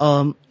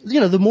 Mm-hmm.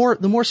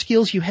 The more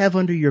skills you have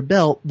under your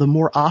belt, the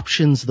more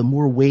options, the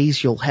more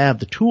ways you'll have,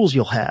 the tools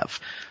you'll have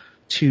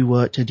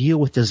to deal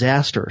with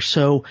disaster.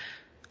 So,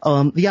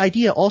 the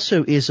idea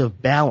also is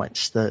of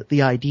balance,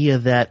 the idea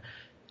that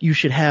you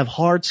should have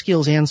hard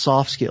skills and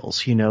soft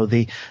skills.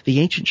 The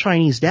ancient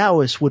Chinese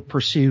Taoists would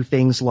pursue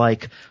things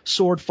like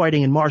sword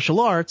fighting and martial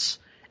arts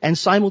and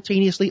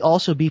simultaneously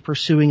also be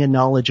pursuing a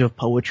knowledge of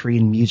poetry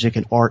and music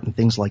and art and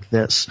things like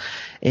this.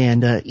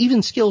 And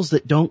even skills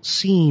that don't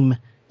seem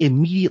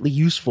immediately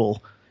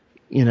useful,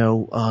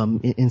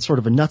 in sort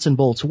of a nuts and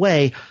bolts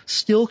way,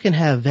 still can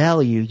have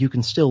value. You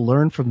can still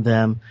learn from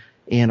them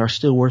and are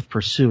still worth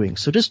pursuing.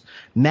 So just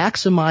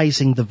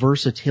maximizing the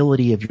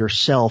versatility of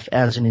yourself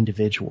as an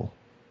individual.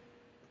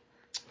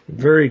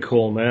 Very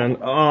cool,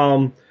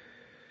 man.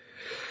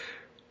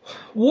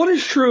 What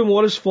is true and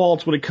what is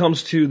false when it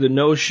comes to the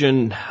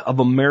notion of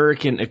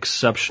American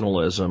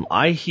exceptionalism?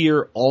 I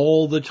hear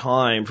all the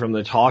time from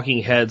the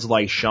talking heads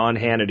like Sean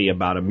Hannity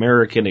about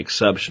American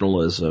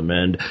exceptionalism,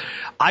 and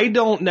I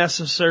don't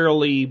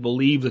necessarily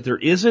believe that there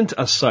isn't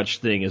a such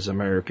thing as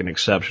American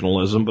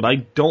exceptionalism, but I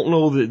don't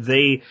know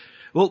that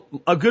well,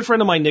 a good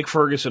friend of mine, Nick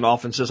Ferguson,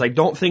 often says, I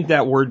don't think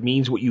that word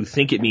means what you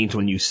think it means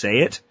when you say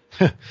it.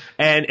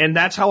 and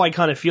that's how I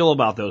kind of feel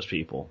about those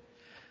people.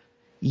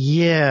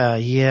 Yeah.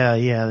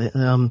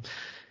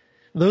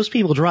 Those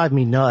people drive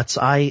me nuts.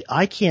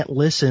 I can't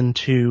listen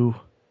to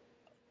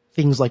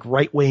things like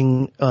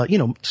right-wing,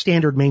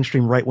 standard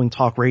mainstream right-wing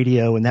talk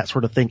radio and that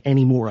sort of thing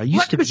anymore. I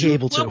used to be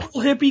able to.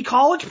 Hippie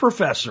college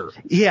professor.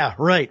 Yeah,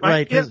 right.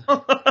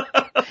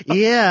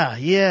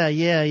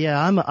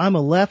 Yeah. I'm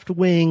a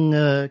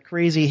left-wing,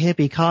 crazy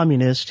hippie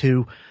communist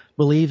who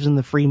believes in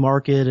the free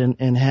market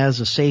and has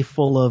a safe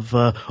full of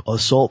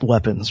assault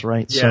weapons,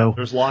 right? Yeah, so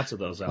there's lots of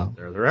those out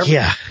there. They're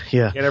everywhere.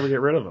 Yeah. You can't ever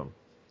get rid of them.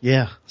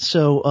 Yeah.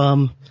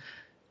 So,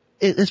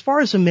 as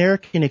far as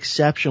American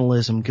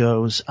exceptionalism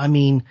goes, I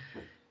mean,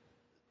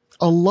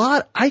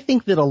 I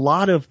think that a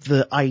lot of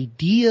the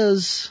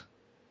ideas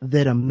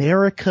that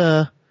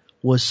America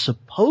was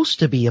supposed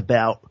to be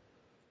about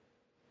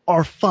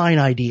are fine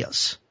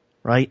ideas,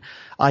 right?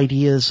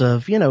 Ideas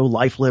of,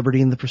 life,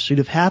 liberty, and the pursuit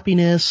of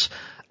happiness,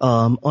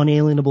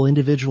 unalienable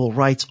individual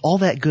rights, all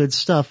that good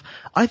stuff.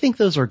 I think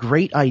those are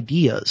great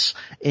ideas.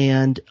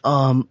 And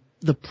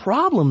the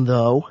problem,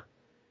 though,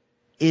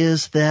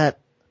 is that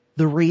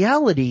the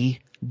reality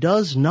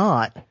does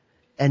not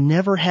and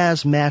never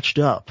has matched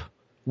up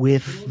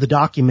with the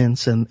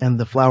documents and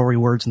the flowery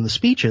words and the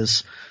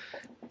speeches.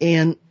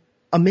 And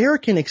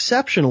American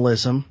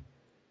exceptionalism,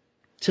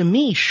 to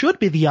me, should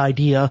be the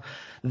idea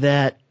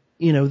that,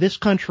 this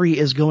country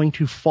is going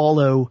to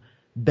follow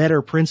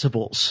better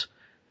principles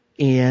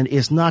and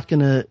is not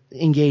going to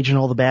engage in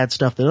all the bad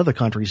stuff that other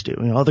countries do,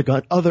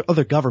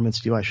 other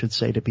governments do, I should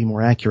say, to be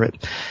more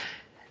accurate.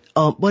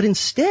 But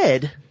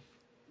instead,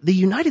 the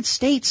United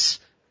States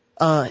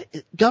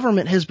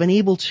government has been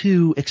able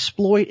to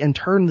exploit and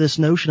turn this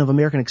notion of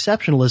American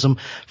exceptionalism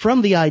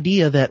from the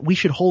idea that we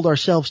should hold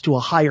ourselves to a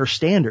higher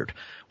standard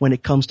when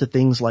it comes to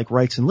things like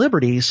rights and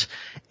liberties.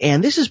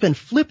 And this has been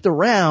flipped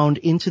around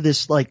into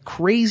this like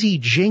crazy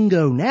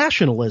jingo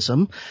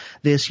nationalism,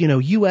 this,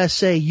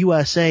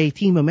 USA,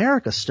 Team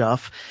America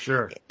stuff.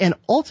 Sure. And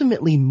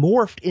ultimately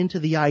morphed into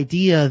the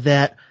idea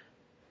that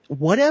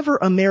whatever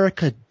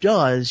America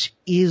does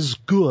is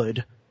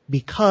good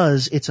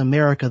because it's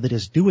America that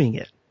is doing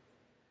it.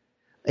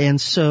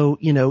 And so,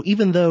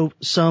 even though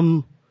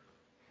some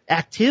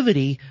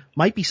activity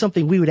might be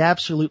something we would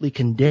absolutely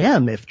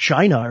condemn if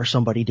China or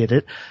somebody did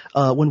it,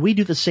 when we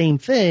do the same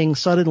thing,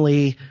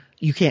 suddenly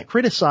you can't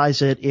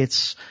criticize it.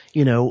 It's,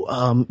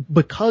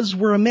 because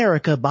we're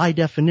America, by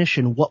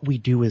definition, what we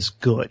do is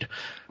good.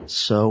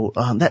 So,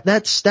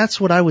 that's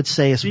what I would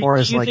say as far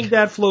as Do you think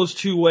that flows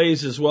two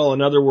ways as well?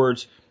 In other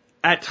words,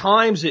 at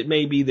times it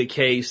may be the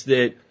case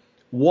that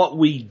what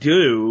we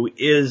do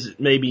is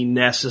maybe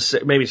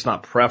necessary, maybe it's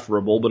not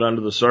preferable, but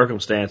under the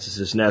circumstances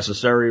it's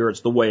necessary or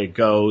it's the way it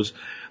goes.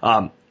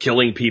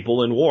 Killing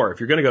people in war. If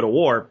you're going to go to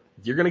war,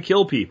 you're going to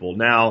kill people.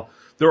 Now,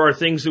 there are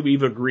things that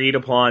we've agreed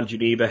upon,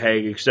 Geneva,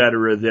 Hague, et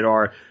cetera, that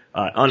are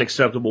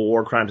unacceptable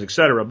war crimes, et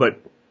cetera.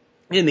 But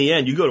in the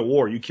end, you go to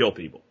war, you kill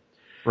people.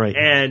 Right.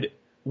 And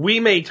we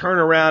may turn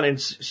around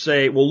and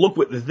say, well, look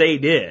what they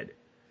did.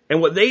 And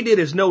what they did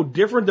is no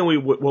different than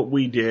what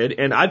we did.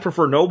 And I'd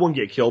prefer no one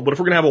get killed. But if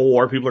we're going to have a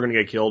war, people are going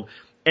to get killed.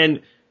 And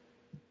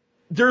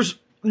there's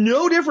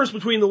no difference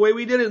between the way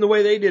we did it and the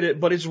way they did it.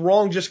 But it's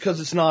wrong just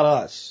because it's not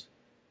us.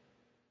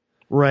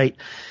 Right.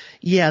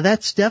 Yeah,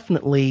 that's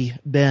definitely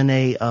been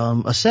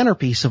a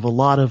centerpiece of a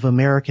lot of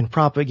American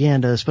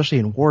propaganda, especially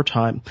in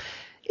wartime.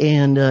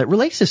 And it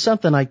relates to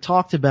something I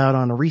talked about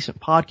on a recent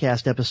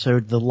podcast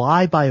episode, the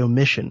lie by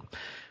omission,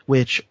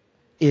 which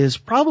is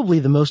probably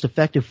the most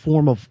effective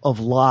form of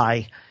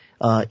lie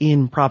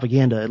in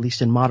propaganda, at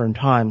least in modern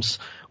times,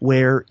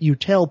 where you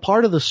tell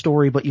part of the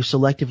story but you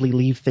selectively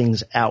leave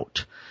things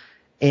out.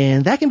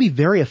 And that can be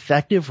very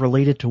effective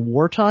related to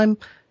wartime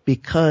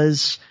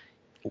because,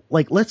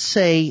 let's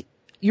say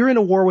you're in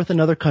a war with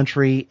another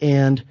country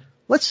and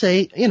let's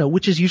say,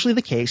 which is usually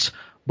the case,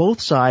 both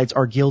sides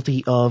are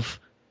guilty of,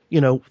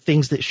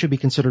 things that should be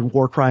considered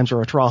war crimes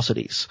or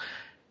atrocities.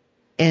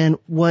 And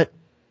what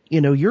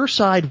your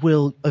side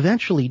will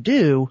eventually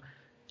do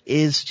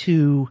is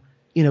to,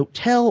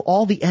 tell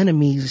all the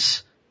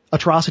enemy's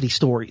atrocity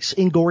stories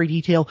in gory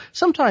detail,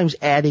 sometimes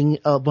adding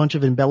a bunch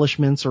of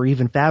embellishments or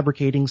even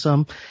fabricating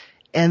some,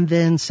 and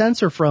then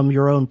censor from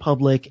your own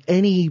public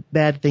any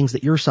bad things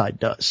that your side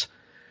does.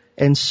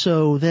 And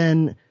so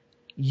then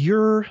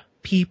your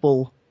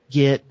people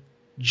get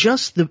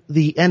just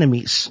the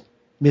enemy's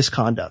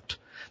misconduct.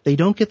 They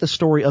don't get the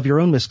story of your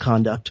own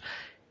misconduct.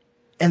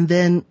 And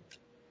then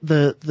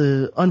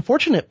the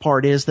unfortunate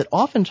part is that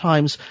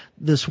oftentimes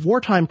this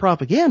wartime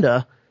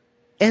propaganda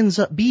ends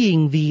up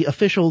being the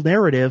official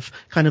narrative,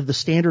 kind of the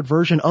standard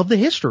version of the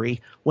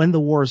history when the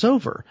war is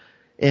over.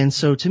 And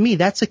so to me,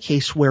 that's a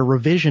case where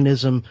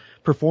revisionism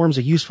performs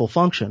a useful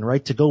function,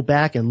 right? To go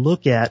back and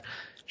look at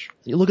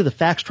the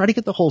facts, try to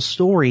get the whole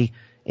story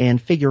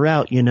and figure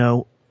out,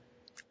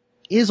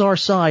 is our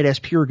side as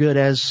pure good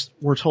as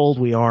we're told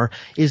we are?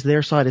 Is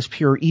their side as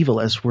pure evil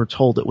as we're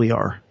told that we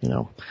are?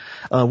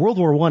 World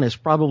War I is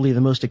probably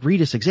the most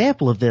egregious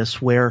example of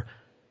this, where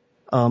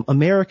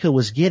America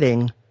was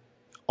getting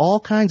all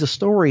kinds of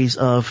stories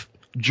of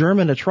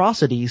German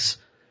atrocities,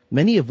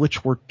 many of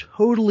which were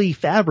totally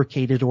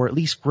fabricated or at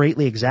least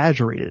greatly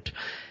exaggerated,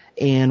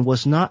 and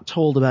was not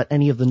told about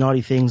any of the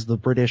naughty things the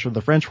British or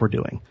the French were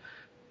doing.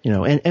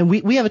 And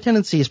we have a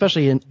tendency,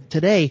 especially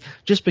today,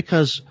 just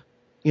because,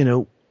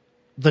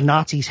 the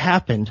Nazis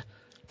happened,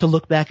 to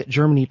look back at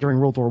Germany during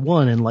World War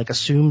I and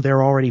assume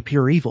they're already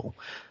pure evil.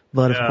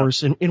 But of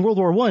course, in World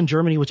War I,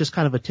 Germany was just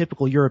kind of a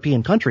typical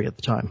European country at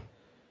the time.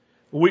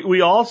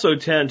 We also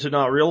tend to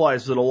not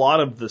realize that a lot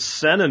of the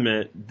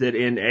sentiment that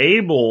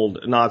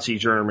enabled Nazi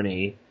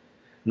Germany,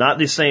 not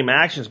the same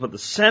actions, but the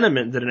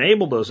sentiment that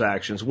enabled those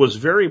actions was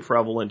very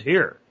prevalent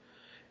here.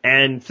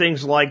 And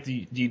things like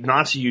the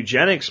Nazi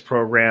eugenics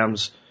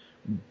programs,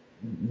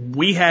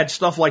 we had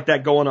stuff like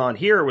that going on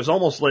here. It was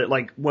almost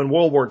like when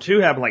World War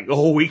II happened,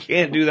 we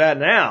can't do that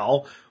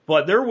now.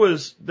 But there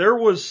was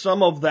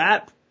some of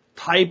that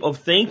type of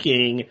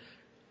thinking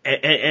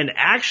and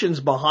actions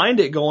behind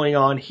it going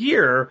on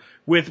here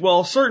with,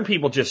 certain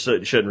people just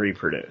shouldn't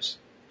reproduce,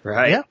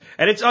 right? Yeah.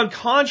 And it's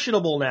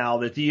unconscionable now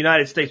that the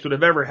United States would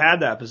have ever had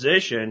that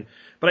position.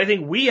 But I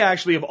think we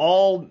actually, of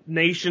all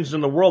nations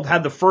in the world,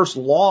 had the first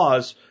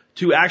laws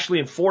to actually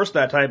enforce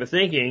that type of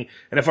thinking.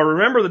 And if I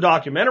remember the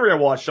documentary I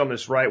watched on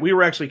this right, we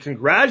were actually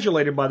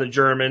congratulated by the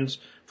Germans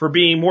for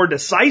being more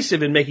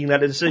decisive in making that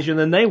decision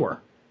than they were.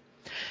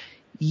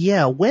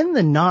 Yeah, when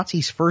the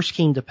Nazis first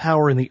came to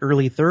power in the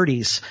early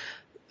 30s,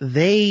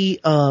 they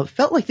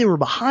felt like they were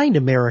behind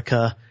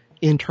America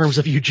in terms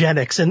of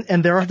eugenics.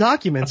 And there are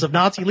documents of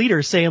Nazi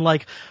leaders saying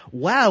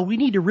wow, we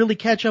need to really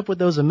catch up with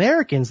those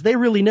Americans. They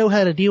really know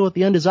how to deal with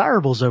the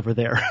undesirables over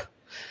there.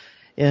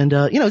 And,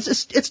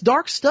 it's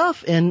dark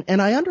stuff.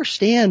 And I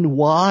understand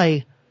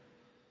why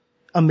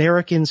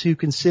Americans who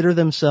consider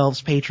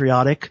themselves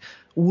patriotic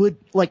would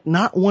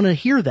not want to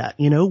hear that,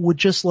 would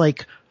just la,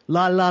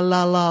 la,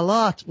 la, la,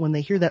 la when they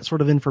hear that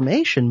sort of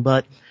information.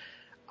 But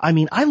I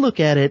mean, I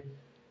look at it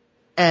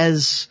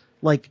as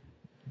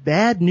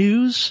bad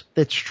news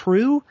that's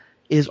true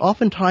is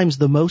oftentimes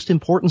the most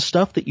important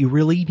stuff that you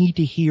really need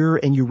to hear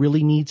and you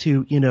really need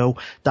to,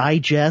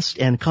 digest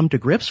and come to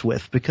grips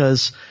with.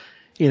 Because,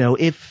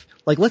 if,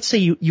 like, let's say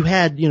you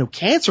had,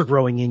 cancer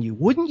growing in you,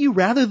 wouldn't you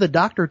rather the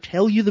doctor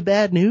tell you the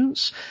bad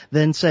news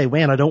than say,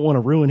 man, I don't want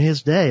to ruin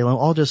his day.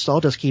 I'll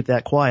just keep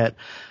that quiet.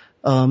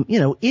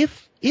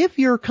 If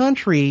your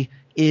country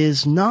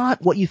is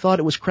not what you thought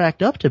it was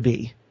cracked up to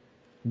be,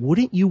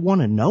 wouldn't you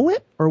want to know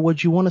it? Or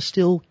would you want to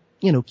still,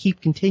 keep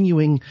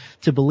continuing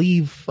to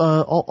believe,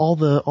 all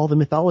the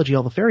mythology,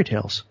 all the fairy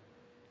tales?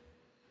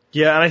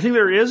 Yeah, and I think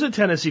there is a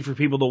tendency for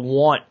people to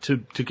want to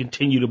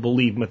continue to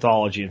believe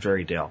mythology and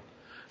fairy tale.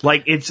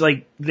 Like, it's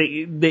like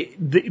they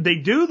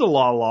do the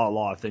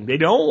law thing. They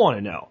don't want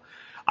to know.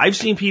 I've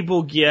seen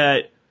people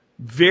get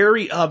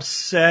very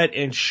upset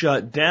and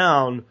shut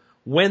down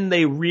when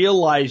they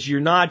realize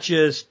you're not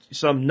just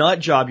some nut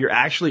job. You're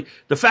actually,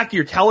 the fact that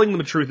you're telling them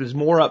the truth is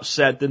more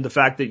upset than the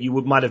fact that you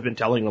might have been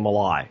telling them a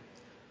lie.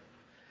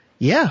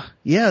 Yeah.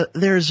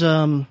 There's,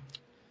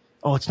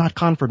 it's not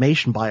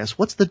confirmation bias.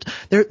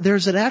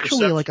 There's an actually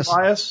perception like a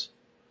bias?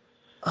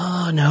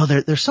 Oh, no,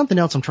 there's something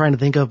else I'm trying to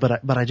think of,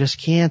 but I just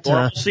can't.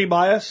 Normalcy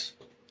bias?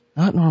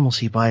 Not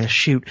normalcy bias.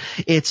 Shoot.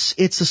 It's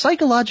a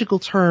psychological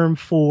term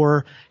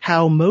for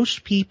how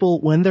most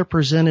people, when they're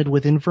presented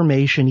with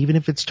information, even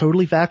if it's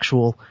totally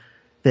factual,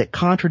 that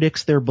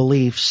contradicts their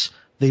beliefs,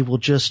 they will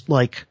just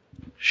like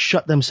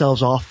shut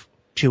themselves off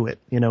to it.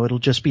 It'll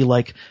just be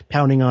like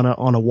pounding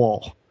on a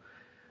wall.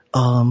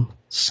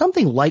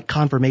 Something like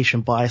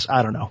confirmation bias.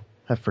 I don't know.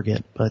 I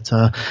forget. But,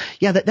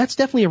 that's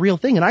definitely a real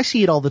thing. And I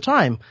see it all the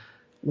time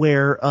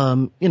where,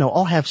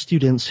 I'll have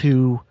students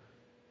who,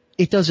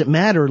 it doesn't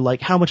matter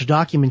like how much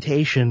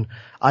documentation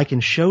I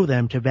can show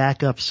them to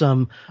back up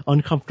some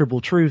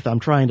uncomfortable truth I'm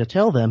trying to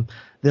tell them.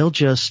 They'll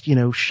just,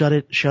 shut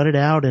it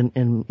out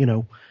and,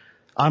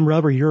 I'm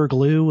rubber, you're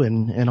glue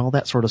and all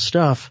that sort of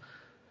stuff.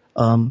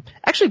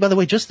 Actually, by the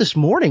way, just this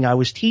morning I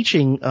was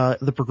teaching,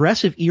 the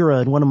progressive era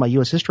in one of my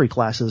U.S. history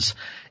classes,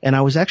 and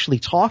I was actually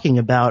talking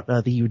about,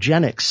 the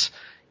eugenics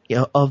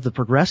of the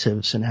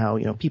progressives and how,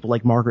 people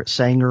like Margaret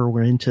Sanger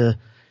were into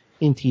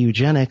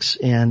eugenics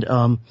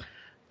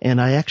and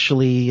I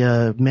actually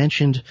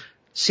mentioned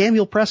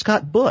Samuel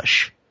Prescott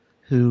Bush,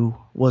 who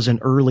was an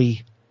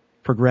early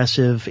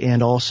progressive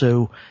and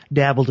also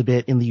dabbled a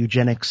bit in the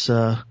eugenics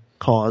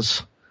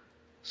cause.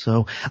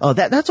 So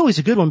that's always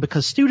a good one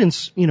because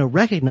students,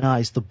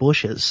 recognize the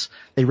Bushes.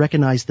 They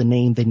recognize the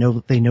name. They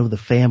know the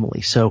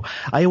family. So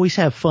I always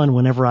have fun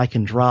whenever I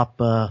can drop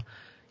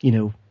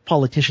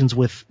politicians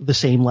with the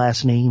same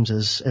last names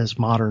as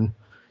modern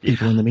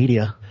people in the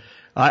media.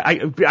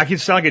 I can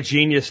sound like a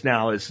genius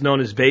now. It's known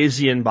as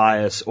Bayesian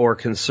bias or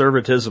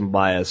conservatism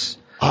bias.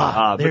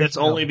 But it's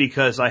only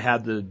because I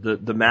had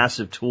the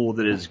massive tool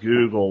that is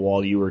Google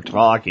while you were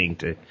talking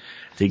to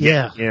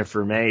get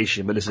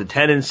information. But it's a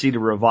tendency to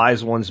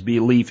revise one's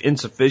belief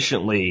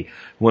insufficiently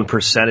when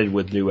presented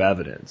with new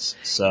evidence.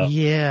 So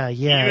even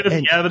if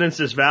the evidence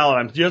is valid,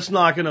 I'm just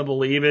not going to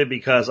believe it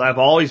because I've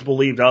always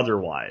believed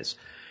otherwise.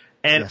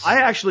 And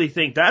I actually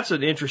think that's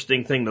an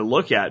interesting thing to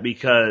look at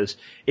because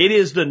it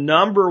is the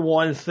number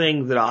one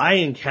thing that I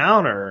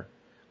encounter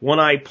when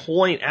I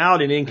point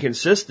out an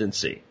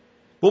inconsistency.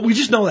 Well, we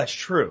just know that's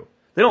true.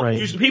 They don't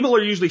usually, people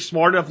are usually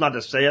smart enough not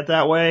to say it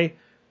that way,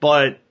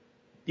 but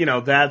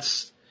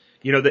that's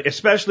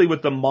especially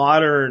with the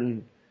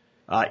modern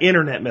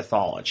internet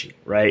mythology,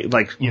 right?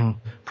 Like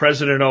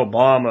President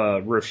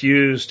Obama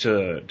refused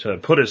to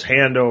put his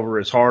hand over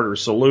his heart or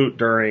salute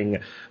during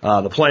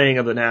the playing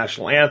of the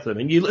national anthem.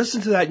 And you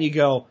listen to that and you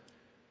go,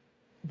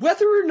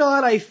 whether or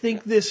not I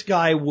think this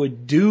guy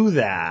would do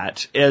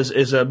that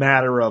as a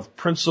matter of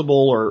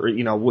principle or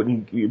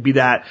wouldn't be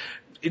that.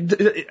 When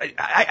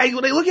I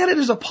look at it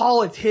as a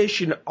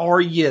politician, are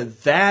you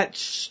that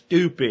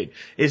stupid?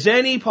 Is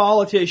any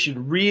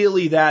politician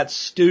really that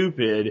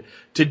stupid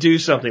to do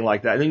something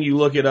like that? And then you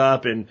look it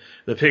up and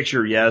the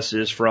picture,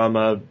 is from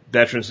a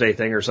Veterans Day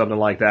thing or something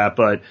like that.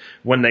 But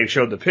when they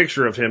showed the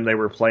picture of him, they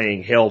were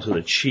playing Hail to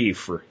the Chief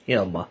for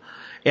him.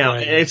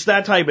 And it's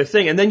that type of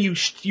thing. And then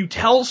you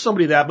tell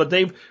somebody that, but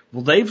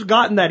they've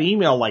gotten that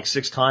email like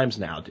 6 times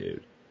now,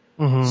 dude.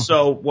 Mm-hmm.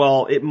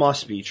 So, it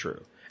must be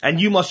true. And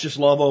you must just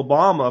love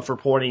Obama for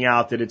pointing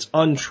out that it's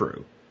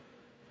untrue.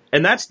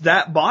 And that's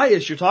that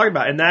bias you're talking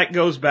about. And that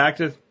goes back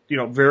to,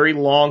 very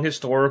long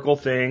historical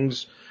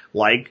things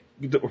like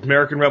the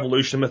American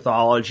Revolution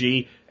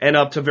mythology and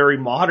up to very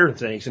modern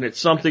things. And it's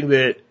something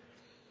that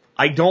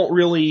I don't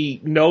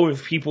really know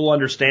if people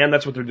understand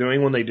that's what they're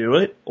doing when they do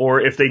it or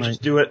if they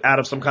just do it out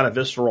of some kind of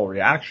visceral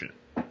reaction.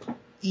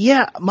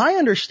 Yeah, my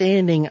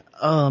understanding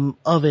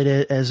of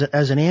it as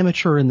an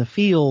amateur in the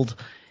field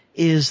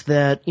is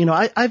that,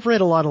 I've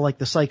read a lot of like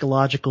the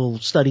psychological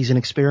studies and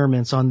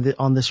experiments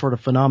on this sort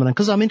of phenomenon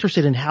because I'm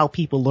interested in how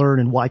people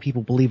learn and why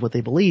people believe what they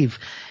believe.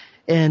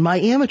 And my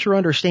amateur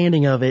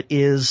understanding of it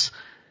is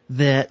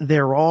that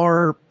there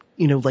are,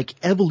 like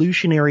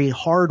evolutionary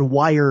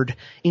hardwired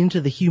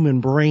into the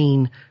human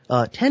brain,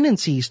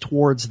 tendencies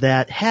towards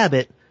that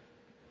habit.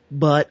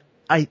 But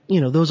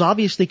those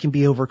obviously can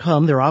be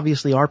overcome. There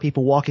obviously are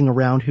people walking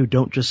around who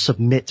don't just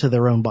submit to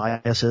their own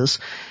biases.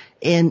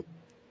 And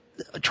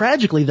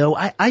tragically, though,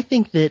 I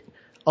think that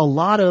a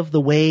lot of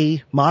the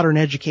way modern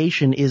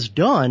education is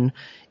done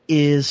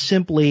is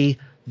simply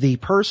the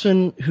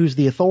person who's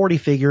the authority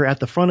figure at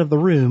the front of the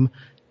room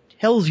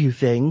tells you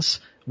things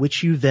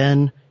which you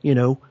then,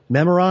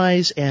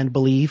 memorize and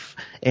believe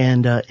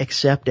and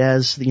accept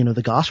as,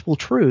 the gospel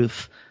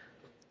truth.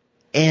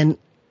 And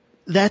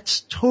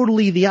that's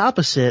totally the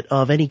opposite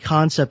of any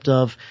concept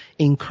of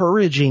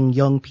encouraging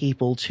young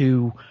people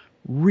to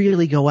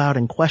really go out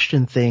and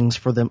question things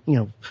for them,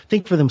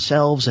 think for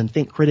themselves and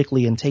think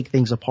critically and take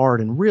things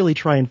apart and really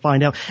try and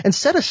find out and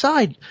set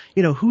aside,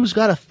 who's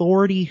got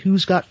authority,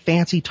 who's got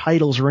fancy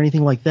titles or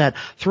anything like that.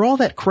 Throw all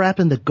that crap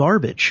in the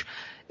garbage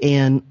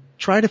and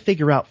try to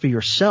figure out for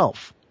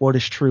yourself what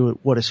is true,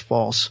 what is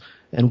false,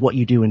 and what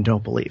you do and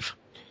don't believe.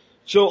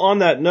 So on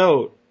that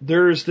note,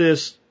 there's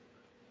this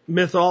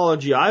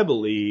mythology, I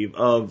believe,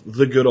 of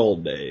the good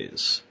old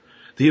days,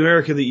 the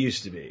America that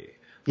used to be,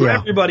 where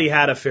everybody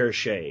had a fair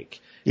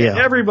shake. Yeah.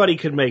 Everybody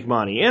could make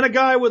money. And a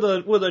guy with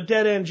a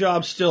dead-end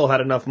job still had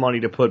enough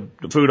money to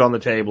put food on the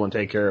table and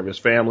take care of his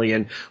family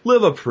and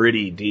live a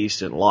pretty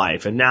decent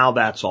life. And now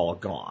that's all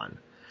gone.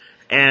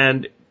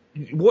 And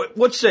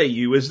what say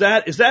you? Is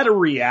that a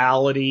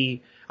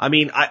reality? I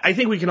mean, I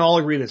think we can all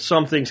agree that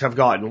some things have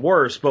gotten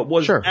worse, but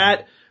was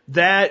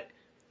that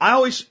I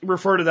always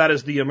refer to that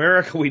as the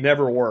America we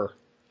never were.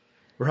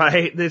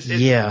 Right? This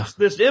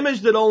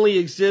image that only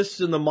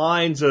exists in the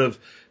minds of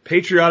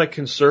patriotic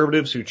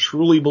conservatives who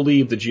truly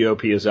believe the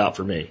GOP is out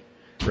for me.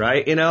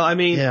 Right?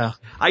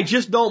 I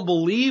just don't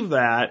believe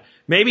that.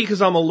 Maybe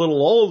because I'm a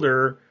little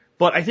older,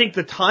 but I think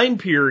the time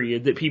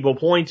period that people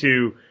point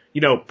to,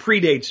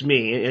 predates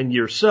me and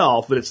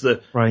yourself, but it's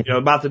about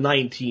the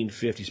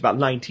 1950s, about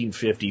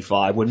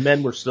 1955, when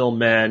men were still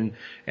men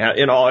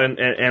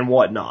and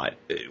whatnot.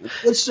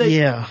 Let's say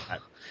that.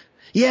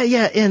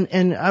 Yeah,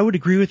 and I would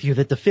agree with you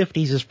that the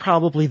 50s is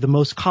probably the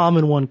most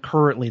common one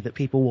currently that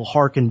people will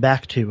hearken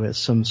back to as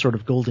some sort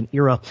of golden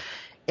era.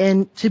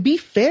 And to be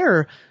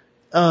fair,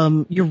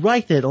 you're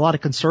right that a lot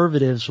of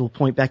conservatives will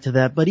point back to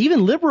that, but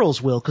even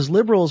liberals will, because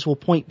liberals will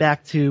point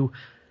back to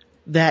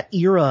that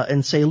era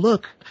and say,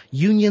 look,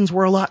 unions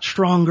were a lot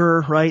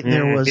stronger, right?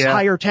 There was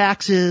higher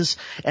taxes,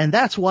 and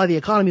that's why the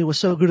economy was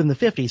so good in the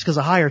 50s, because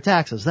of higher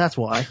taxes. That's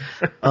why.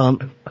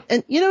 And,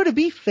 to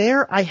be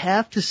fair, I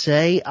have to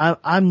say,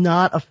 I'm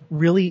not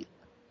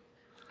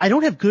I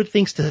don't have good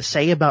things to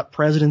say about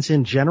presidents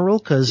in general,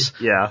 because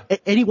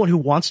anyone who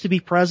wants to be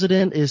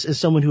president is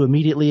someone who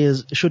immediately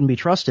shouldn't be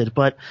trusted.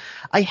 But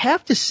I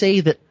have to say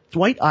that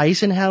Dwight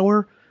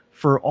Eisenhower,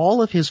 for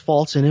all of his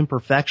faults and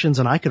imperfections,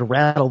 and I could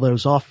rattle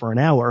those off for an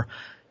hour,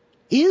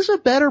 is a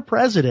better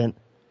president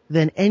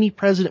than any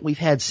president we've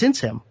had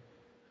since him.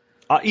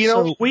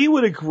 We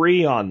would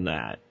agree on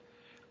that.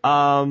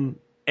 And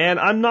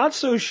I'm not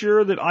so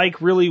sure that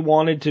Ike really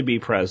wanted to be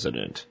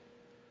president.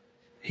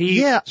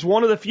 He's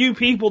one of the few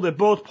people that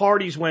both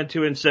parties went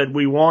to and said,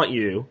 we want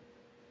you,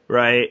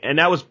 right? And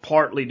that was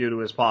partly due to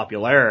his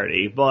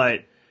popularity,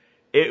 but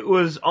it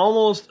was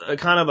almost a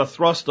kind of a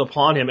thrust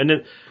upon him. And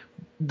then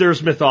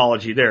there's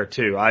mythology there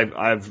too.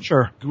 I've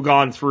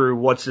gone through,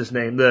 what's his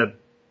name, the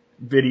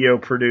video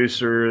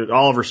producer,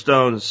 Oliver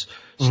Stone's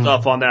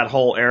stuff on that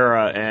whole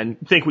era, and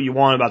think what you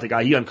want about the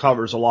guy. He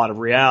uncovers a lot of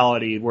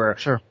reality where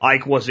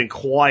Ike wasn't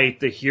quite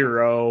the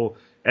hero,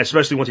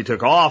 especially once he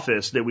took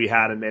office, that we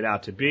had him made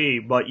out to be.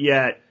 But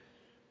yet,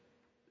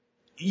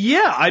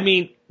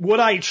 would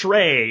I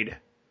trade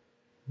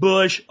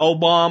Bush,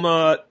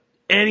 Obama,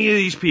 any of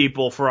these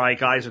people for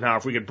Ike Eisenhower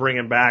if we could bring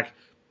him back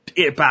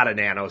about a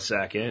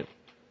nanosecond?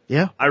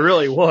 Yeah. I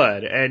really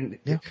would. And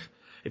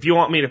if you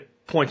want me to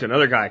point to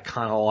another guy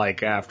kind of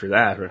like after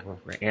that,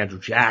 Andrew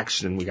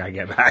Jackson, we got to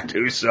get back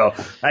to. So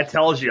that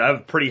tells you I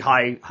have pretty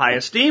high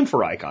esteem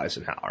for Ike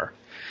Eisenhower.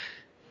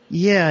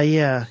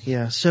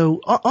 Yeah. So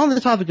on the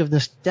topic of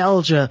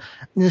nostalgia,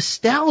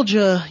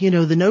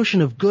 the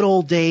notion of good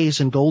old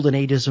days and golden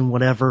ages and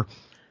whatever,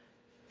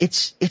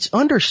 it's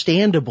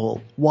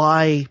understandable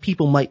why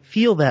people might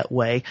feel that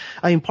way.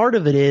 I mean, part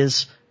of it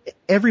is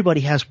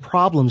everybody has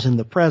problems in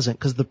the present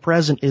because the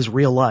present is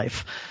real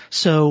life.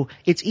 So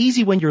it's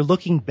easy when you're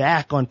looking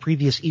back on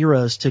previous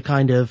eras to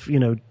kind of,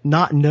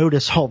 not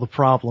notice all the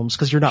problems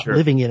because you're not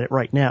living in it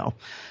right now.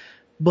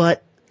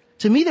 But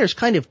to me, there's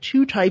kind of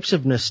two types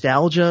of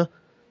nostalgia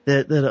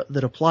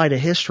that apply to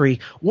history.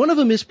 One of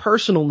them is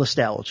personal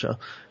nostalgia,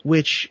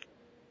 which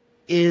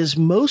is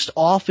most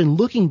often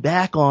looking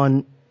back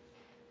on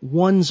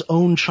one's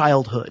own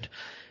childhood.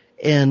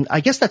 And I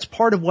guess that's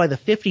part of why the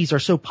 50s are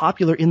so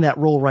popular in that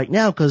role right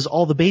now, because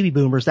all the baby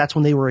boomers, that's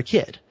when they were a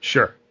kid.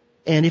 Sure.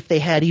 And if they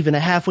had even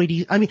a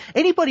halfway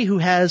anybody who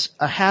has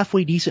a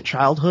halfway decent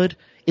childhood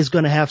is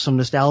going to have some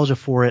nostalgia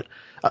for it,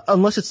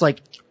 unless it's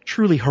like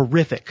truly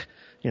horrific,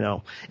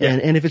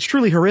 And if it's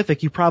truly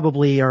horrific, you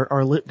probably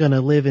are going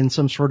to live in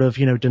some sort of,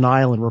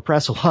 denial and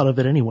repress a lot of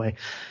it anyway.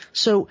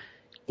 So,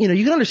 you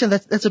can understand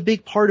that's a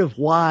big part of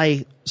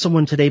why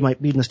someone today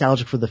might be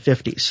nostalgic for the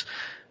 50s.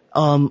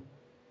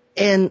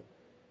 And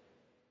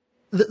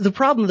the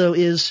problem though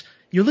is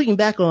you're looking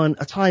back on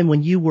a time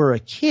when you were a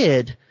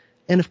kid.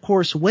 And of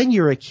course, when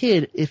you're a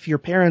kid, if your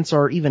parents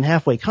are even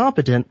halfway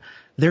competent,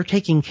 they're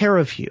taking care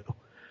of you,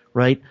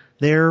 right?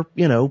 They're,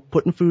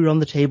 putting food on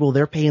the table.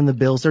 They're paying the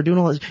bills. They're doing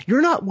all this.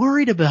 You're not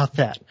worried about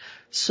that.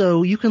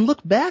 So you can look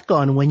back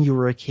on when you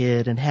were a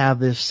kid and have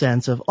this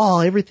sense of,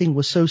 oh, everything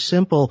was so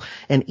simple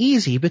and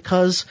easy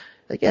because,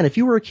 again, if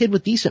you were a kid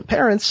with decent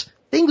parents,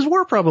 things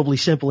were probably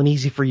simple and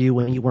easy for you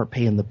when you weren't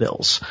paying the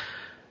bills.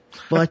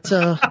 But,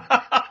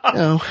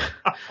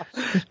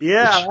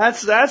 Yeah,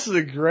 that's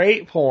a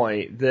great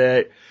point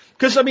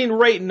because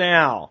right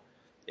now,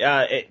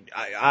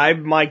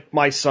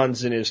 my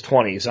son's in his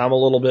 20s. I'm a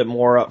little bit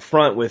more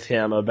upfront with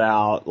him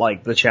about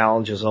like the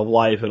challenges of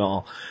life and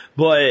all,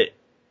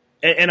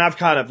 and I've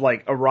kind of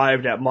like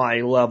arrived at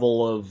my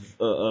level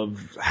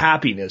of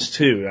happiness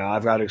too. Now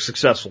I've got a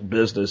successful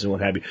business and what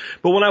have you.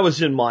 But when I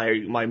was in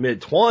my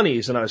mid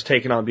 20s and I was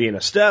taking on being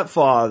a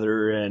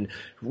stepfather and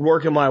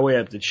working my way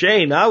up the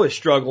chain, I was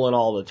struggling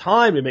all the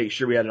time to make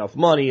sure we had enough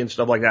money and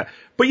stuff like that.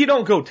 But you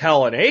don't go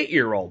tell an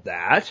 8-year-old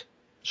that.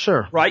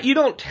 Sure. Right? You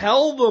don't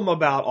tell them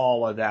about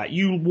all of that.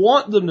 You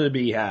want them to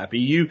be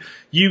happy.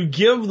 You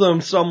give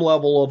them some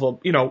level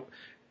of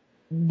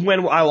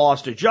when I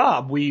lost a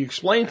job, we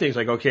explained things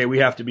like, okay, we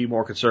have to be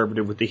more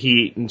conservative with the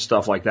heat and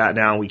stuff like that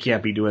now. We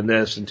can't be doing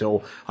this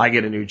until I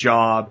get a new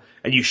job.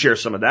 And you share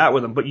some of that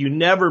with them, but you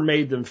never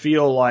made them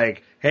feel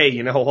like, hey,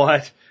 you know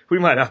what? We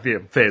might not be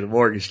able to pay the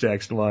mortgage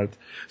next month.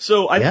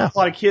 So I think a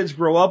lot of kids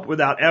grow up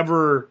without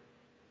ever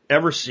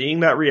seeing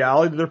that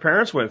reality that their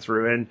parents went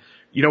through. And,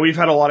 we've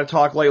had a lot of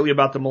talk lately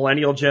about the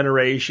millennial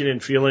generation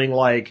and feeling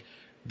like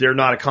they're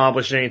not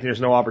accomplishing anything, there's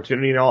no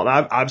opportunity and all.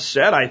 And I've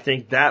said I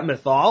think that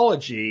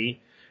mythology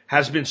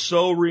has been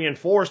so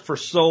reinforced for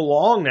so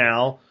long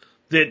now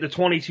that the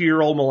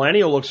 22-year-old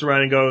millennial looks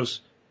around and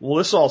goes, well,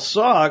 this all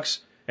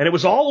sucks. And it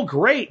was all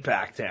great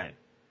back then.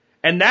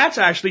 And that's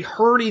actually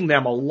hurting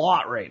them a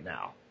lot right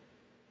now.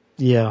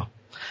 Yeah.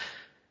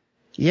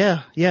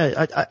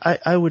 Yeah.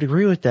 I would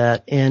agree with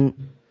that.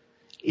 And,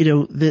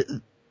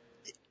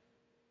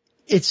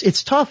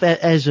 it's tough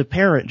as a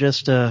parent,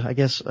 just, I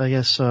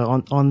guess,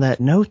 on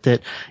that note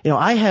that,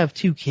 I have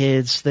 2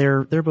 kids.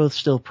 They're both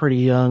still pretty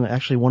young.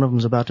 Actually, one of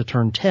them's about to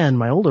turn 10,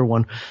 my older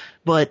one.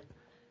 But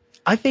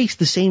I face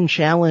the same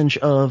challenge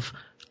of,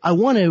 I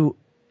want to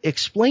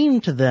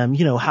explain to them,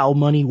 how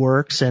money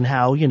works and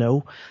how,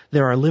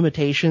 there are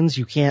limitations.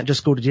 You can't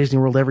just go to Disney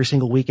World every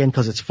single weekend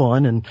because it's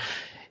fun and,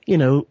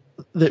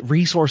 that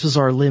resources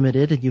are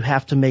limited and you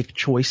have to make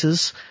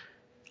choices.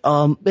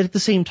 But at the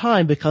same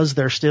time, because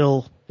they're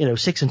still,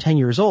 6 and 10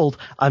 years old,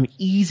 I'm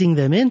easing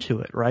them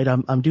into it, right?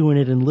 I'm doing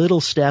it in little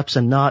steps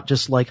and not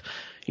just like,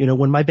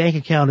 when my bank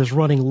account is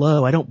running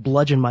low, I don't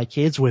bludgeon my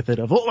kids with it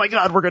of, oh my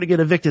God, we're going to get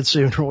evicted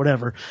soon or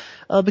whatever,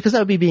 because that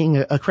would be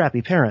being a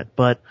crappy parent.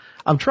 But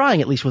I'm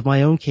trying, at least with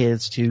my own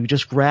kids, to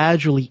just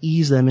gradually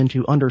ease them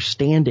into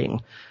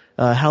understanding,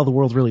 how the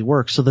world really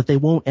works so that they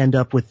won't end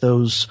up with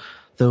those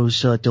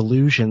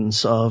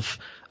delusions of,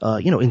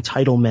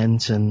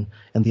 entitlement and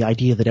the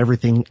idea that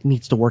everything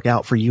needs to work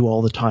out for you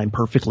all the time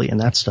perfectly and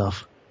that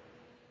stuff.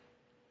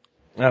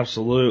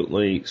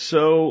 Absolutely.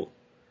 So,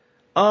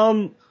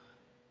 how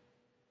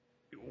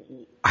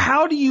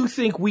do you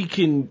think we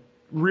can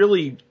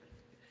really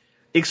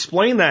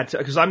explain that?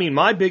 Because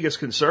my biggest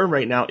concern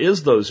right now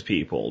is those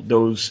people,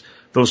 those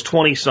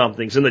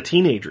 20-somethings and the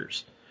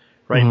teenagers,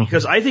 right? Mm-hmm.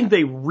 Because I think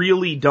they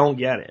really don't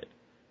get it.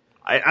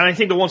 And I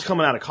think the ones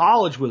coming out of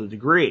college with a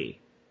degree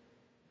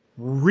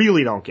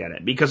really don't get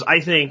it, because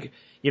I think,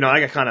 I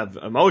got kind of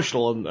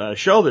emotional in the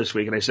show this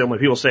week, and I said, when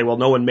people say, well,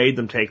 no one made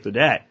them take the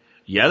debt.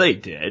 Yeah, they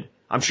did.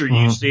 I'm sure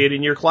you see it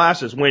in your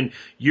classes. When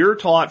you're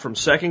taught from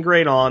second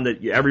grade on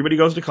that everybody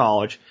goes to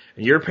college,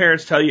 and your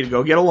parents tell you to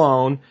go get a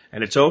loan,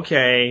 and it's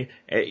okay,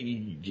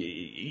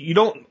 you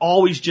don't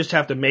always just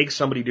have to make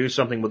somebody do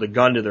something with a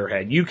gun to their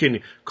head. You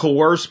can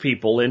coerce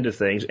people into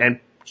things, and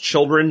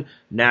children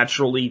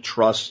naturally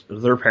trust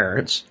their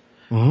parents.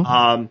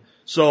 Mm-hmm.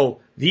 So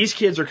these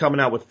kids are coming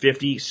out with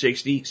 $50,000,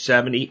 $60,000,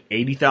 $70,000,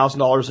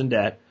 $80,000 in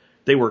debt.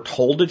 They were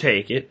told to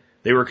take it.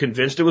 They were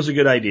convinced it was a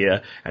good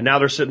idea. And now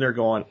they're sitting there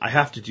going, I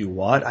have to do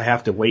what? I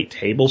have to wait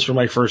tables for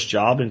my first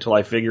job until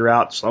I figure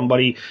out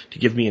somebody to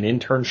give me an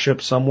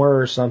internship somewhere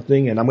or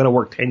something. And I'm going to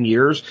work 10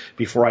 years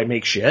before I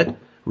make shit.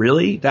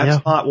 Really?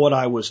 That's not what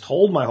I was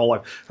told my whole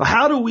life. So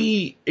how do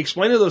we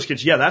explain to those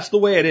kids? Yeah, that's the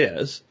way it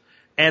is.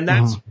 And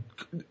that's,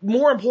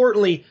 more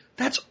importantly,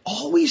 that's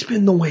always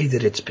been the way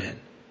that it's been.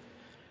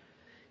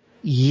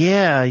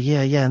 Yeah.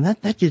 And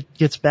that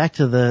gets back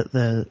to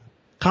the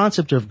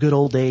concept of good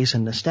old days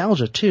and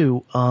nostalgia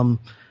too.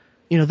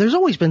 There's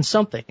always been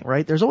something,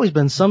 right? There's always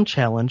been some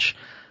challenge.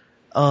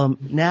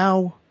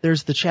 Now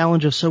there's the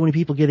challenge of so many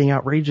people getting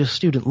outrageous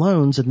student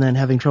loans and then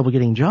having trouble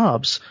getting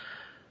jobs.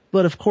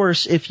 But of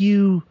course, if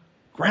you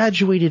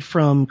graduated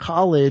from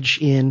college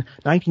in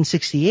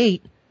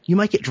 1968, you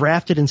might get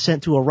drafted and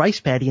sent to a rice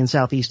paddy in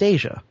Southeast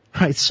Asia,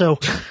 right? So,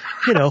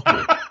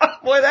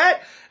 Boy,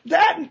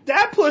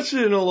 that puts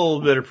it in a little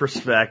bit of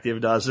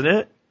perspective, doesn't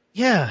it?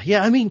 Yeah.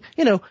 I mean,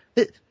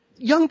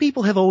 young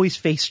people have always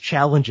faced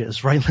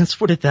challenges, right? Let's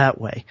put it that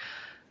way.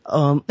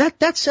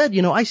 That said,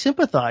 I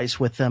sympathize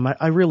with them.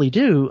 I really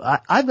do.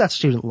 I've got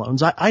student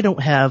loans. I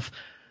don't have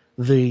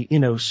the,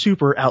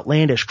 super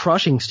outlandish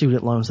crushing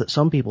student loans that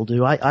some people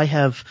do. I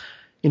have,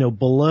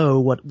 below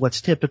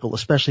what's typical,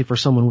 especially for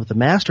someone with a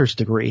master's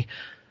degree.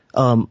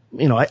 I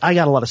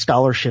got a lot of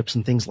scholarships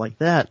and things like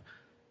that.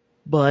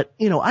 But,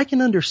 I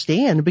can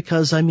understand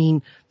because, I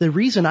mean, the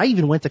reason I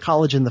even went to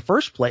college in the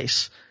first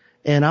place,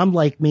 and I'm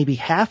like maybe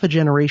half a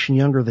generation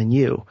younger than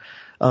you.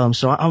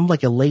 So I'm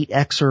like a late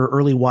Xer,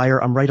 early Yer.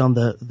 I'm right on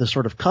the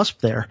sort of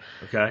cusp there.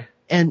 Okay.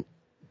 And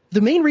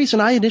the main reason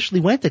I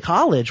initially went to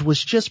college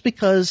was just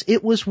because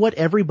it was what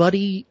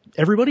everybody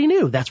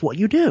knew. That's what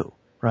you do,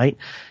 right?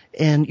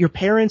 And your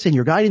parents and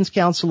your guidance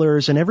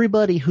counselors and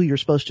everybody who you're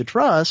supposed to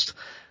trust,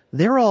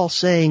 they're all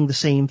saying the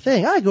same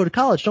thing. Go to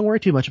college. Don't worry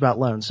too much about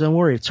loans. Don't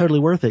worry. It's totally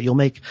worth it. You'll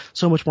make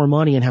so much more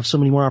money and have so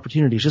many more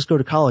opportunities. Just go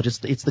to college.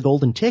 It's the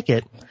golden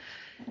ticket.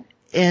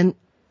 And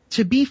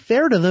to be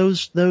fair to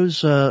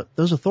those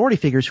authority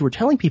figures who were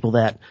telling people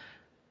that,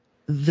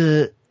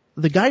 the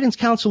guidance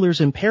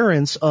counselors and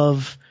parents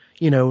of,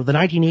 the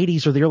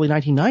 1980s or the early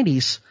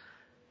 1990s,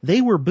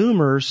 they were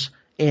boomers.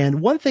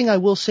 And one thing I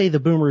will say the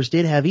boomers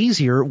did have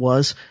easier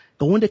was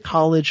going to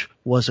college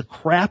was a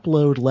crap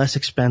load less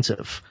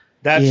expensive.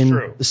 That's in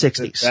true. The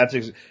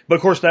 60s. But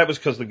of course that was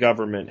because the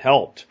government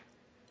helped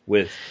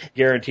with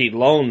guaranteed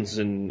loans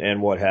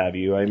and what have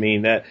you. I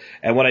mean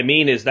and what I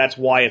mean is that's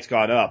why it's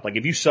gone up. Like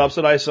if you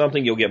subsidize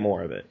something, you'll get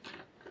more of it,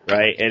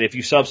 right? And if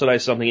you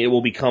subsidize something, it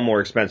will become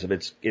more expensive.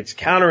 It's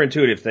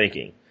counterintuitive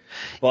thinking.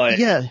 But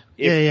if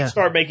you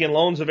start making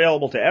loans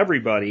available to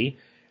everybody,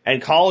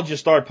 and colleges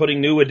start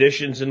putting new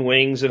additions and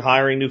wings and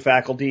hiring new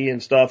faculty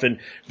and stuff, and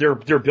they're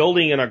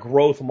building in a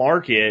growth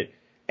market,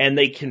 and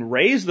they can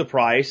raise the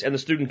price and the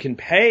student can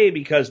pay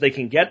because they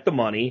can get the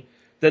money,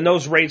 then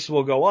those rates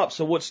will go up.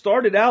 So what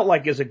started out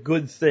like as a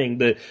good thing,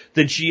 the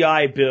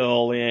GI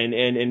Bill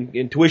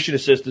and tuition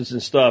assistance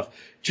and stuff,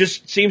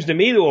 just seems to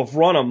me to have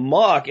run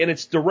amok, and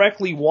it's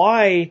directly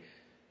why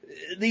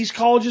these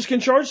colleges can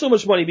charge so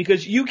much money,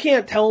 because you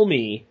can't tell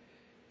me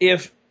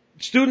if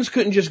students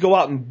couldn't just go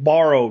out and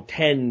borrow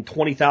 $10,000,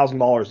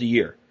 $20,000 a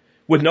year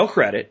with no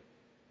credit,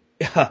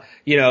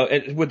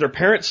 with their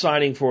parents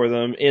signing for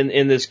them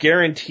in this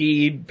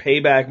guaranteed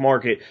payback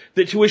market,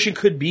 that tuition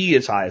could be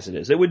as high as it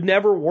is. It would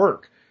never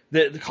work.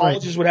 The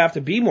colleges would have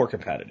to be more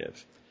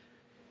competitive.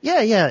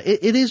 Yeah.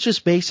 It is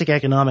just basic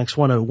economics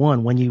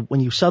 101. When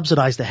you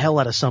subsidize the hell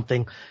out of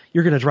something,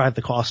 you're going to drive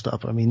the cost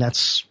up. I mean,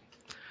 that's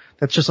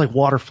just like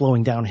water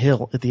flowing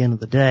downhill at the end of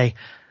the day.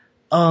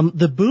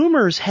 The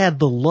boomers had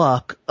the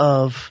luck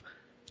of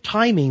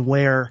timing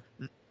where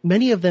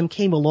many of them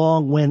came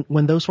along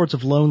when those sorts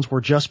of loans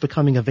were just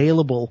becoming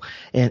available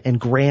and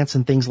grants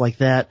and things like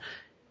that.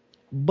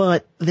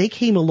 But they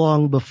came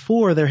along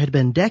before there had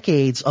been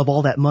decades of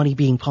all that money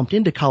being pumped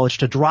into college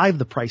to drive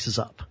the prices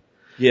up.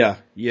 Yeah.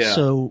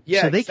 So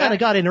they kind of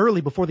got in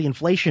early before the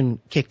inflation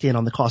kicked in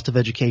on the cost of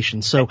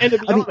education. So, and to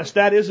be honest,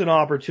 that is an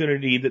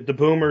opportunity that the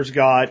boomers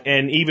got,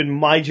 and even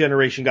my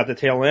generation got the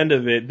tail end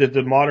of it, that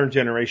the modern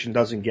generation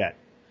doesn't get.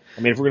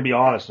 I mean, if we're going to be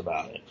honest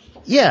about it.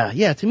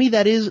 Yeah. To me,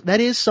 that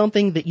is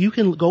something that you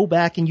can go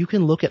back and you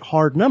can look at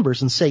hard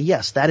numbers and say,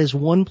 yes, that is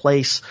one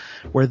place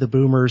where the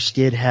boomers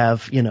did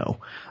have,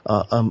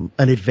 an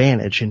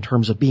advantage in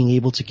terms of being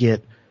able to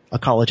get a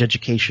college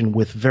education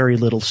with very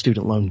little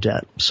student loan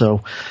debt.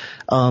 So,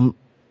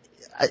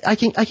 I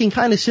can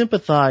kind of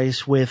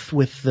sympathize with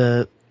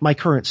my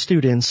current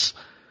students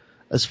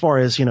as far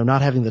as,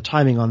 not having the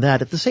timing on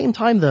that. At the same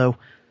time, though,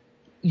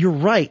 you're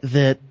right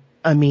that,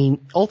 I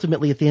mean,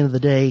 ultimately at the end of the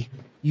day,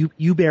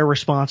 you bear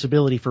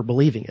responsibility for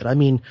believing it. I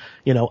mean,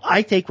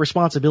 I take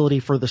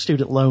responsibility for the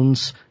student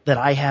loans that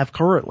I have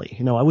currently.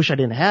 I wish I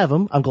didn't have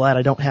them. I'm glad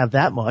I don't have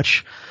that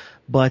much.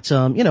 But,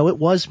 it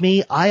was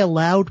me. I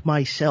allowed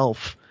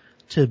myself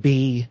to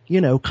be,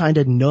 kind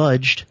of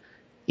nudged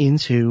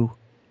into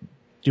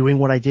doing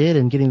what I did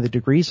and getting the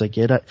degrees I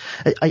get.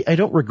 I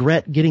don't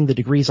regret getting the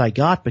degrees I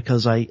got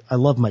because I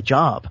love my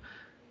job.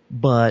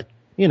 But,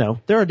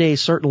 there are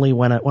days certainly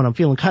when I'm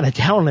feeling kind of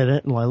down in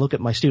it and I look at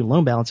my student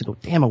loan balance and go,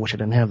 damn, I wish I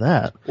didn't have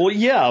that. Well,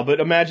 yeah,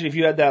 but imagine if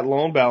you had that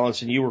loan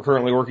balance and you were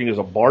currently working as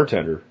a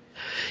bartender.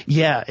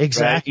 Yeah,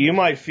 exactly. Right? You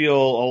might feel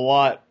a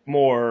lot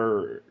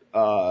more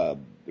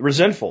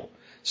resentful.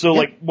 So,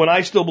 like, when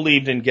I still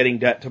believed in getting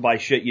debt to buy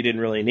shit you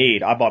didn't really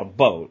need, I bought a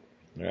boat,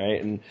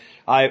 right? And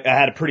I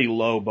had a pretty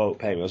low boat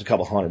payment. It was a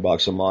couple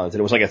 $100 a month, and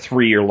it was like a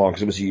 3-year loan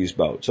because it was a used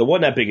boat. So it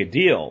wasn't that big a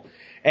deal.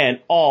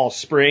 And all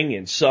spring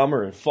and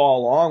summer and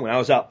fall long, when I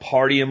was out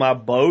partying my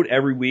boat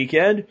every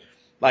weekend,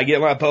 I get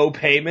my boat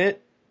payment,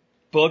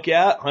 book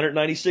out,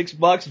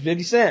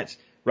 $196.50.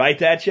 Write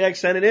that check,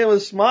 send it in with a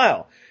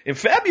smile. In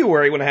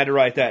February, when I had to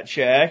write that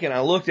check, and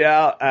I looked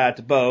out at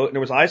the boat, and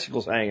there was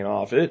icicles hanging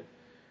off it,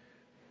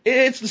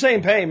 it's the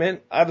same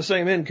payment, I have the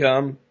same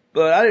income,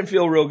 but I didn't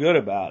feel real good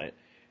about it.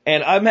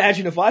 And I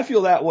imagine if I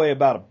feel that way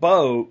about a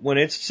boat when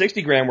it's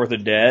 60 grand worth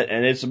of debt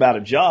and it's about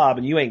a job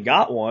and you ain't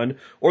got one,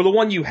 or the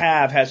one you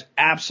have has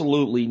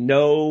absolutely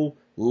no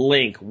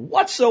link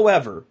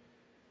whatsoever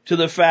to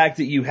the fact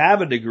that you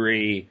have a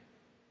degree,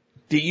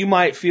 that you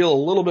might feel a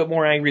little bit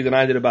more angry than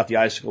I did about the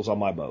icicles on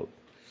my boat.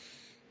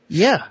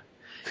 Yeah.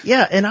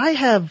 Yeah, and I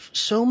have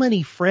so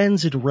many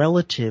friends and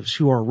relatives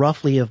who are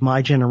roughly of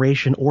my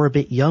generation or a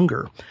bit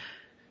younger.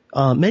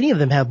 Many of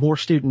them have more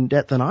student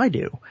debt than I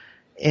do.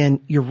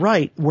 And you're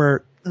right,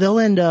 where they'll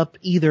end up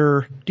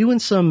either doing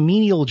some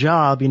menial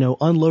job,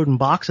 unloading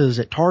boxes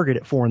at Target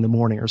at 4 a.m.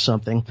 or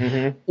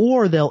something,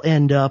 or they'll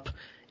end up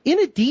in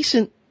a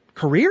decent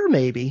career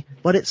maybe,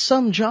 but it's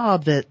some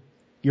job that,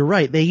 you're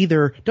right, they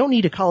either don't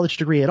need a college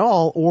degree at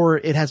all, or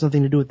it has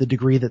nothing to do with the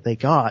degree that they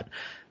got.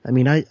 I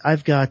mean,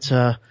 I've got,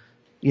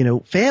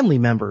 family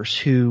members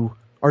who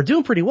are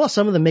doing pretty well,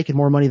 some of them making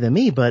more money than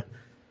me, but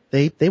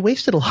they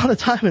wasted a lot of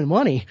time and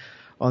money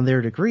on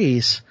their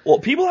degrees. Well,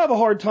 people have a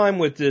hard time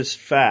with this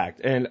fact.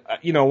 And,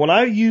 when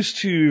I used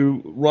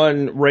to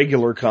run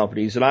regular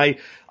companies, and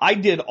I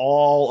did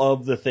all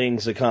of the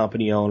things a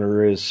company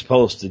owner is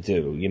supposed to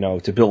do,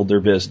 to build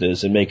their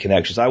business and make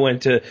connections. I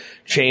went to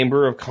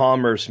Chamber of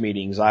Commerce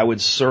meetings. I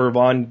would serve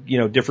on,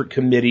 different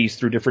committees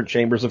through different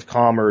chambers of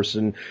commerce.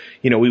 And,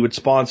 we would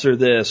sponsor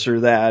this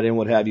or that and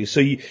what have you. So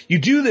you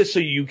do this so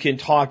you can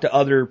talk to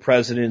other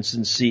presidents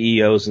and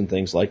CEOs and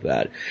things like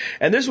that.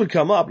 And this would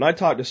come up, and I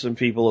talked to some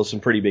people of some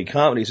pretty big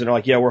companies, and they're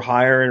like, yeah, we're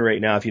hiring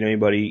right now. If you know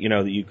anybody,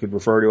 that you could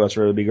refer to us,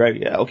 or it would be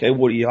great. Yeah, okay,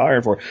 what are you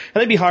hiring for?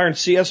 And they'd be hiring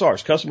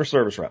CSRs, customer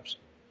service reps,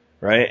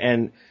 right?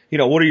 And,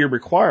 what are your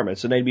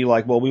requirements? And they'd be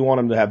like, well, we want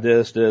them to have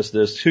this,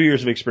 2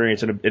 years of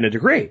experience and a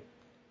degree.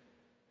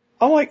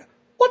 I'm like,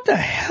 what the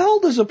hell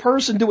does a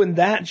person doing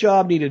that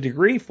job need a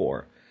degree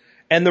for?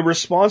 And the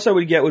response I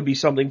would get would be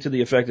something to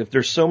the effect, if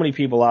there's so many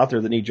people out there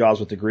that need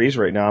jobs with degrees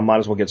right now, I might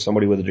as well get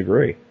somebody with a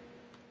degree.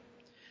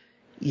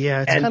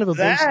 Yeah, it's kind of a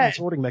basic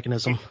sorting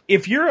mechanism.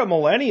 If you're a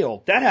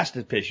millennial, that has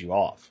to piss you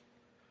off.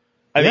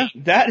 I mean,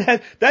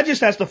 that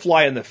just has to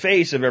fly in the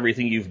face of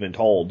everything you've been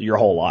told your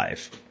whole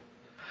life.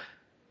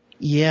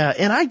 Yeah,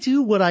 and I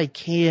do what I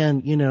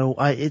can,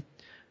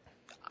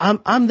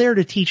 I'm there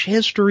to teach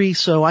history,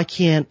 so I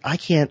can't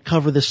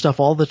cover this stuff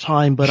all the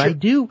time, but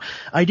sure.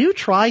 I do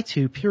try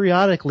to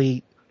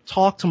periodically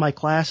talk to my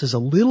classes a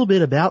little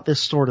bit about this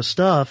sort of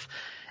stuff,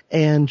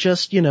 and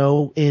just,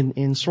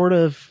 in sort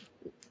of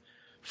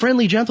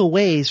friendly, gentle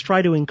ways,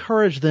 try to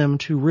encourage them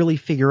to really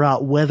figure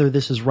out whether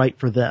this is right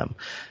for them.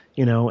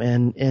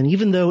 And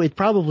even though it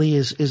probably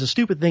is a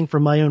stupid thing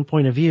from my own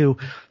point of view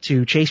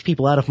to chase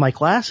people out of my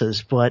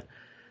classes, but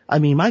I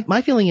mean,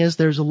 my feeling is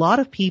there's a lot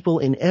of people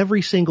in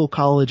every single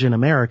college in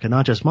America,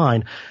 not just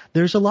mine.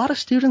 There's a lot of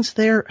students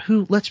there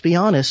who, let's be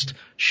honest,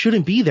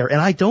 shouldn't be there.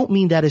 And I don't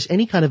mean that as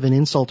any kind of an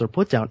insult or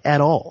put down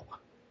at all.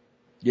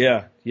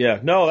 Yeah.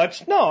 No,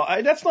 that's not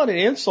an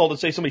insult to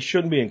say somebody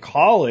shouldn't be in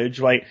college.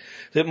 Like,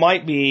 it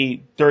might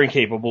be they're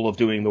incapable of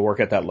doing the work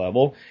at that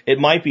level. It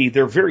might be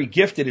they're very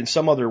gifted in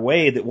some other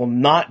way that will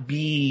not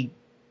be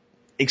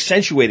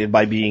accentuated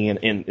by being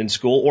in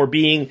school, or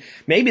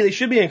maybe they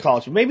should be in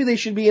college, but maybe they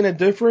should be in a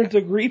different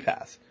degree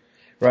path.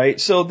 Right?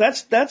 So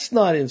that's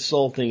not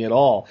insulting at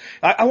all.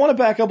 I want to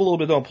back up a little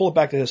bit though and pull it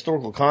back to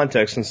historical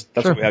context, since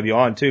that's Sure. what we have you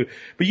on too.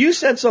 But you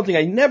said something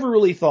I never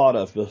really thought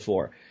of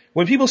before.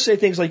 When people say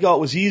things like, oh,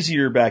 it was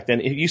easier back then,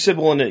 you said,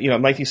 well, in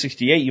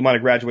 1968, you might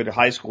have graduated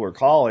high school or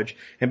college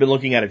and been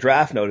looking at a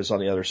draft notice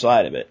on the other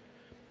side of it.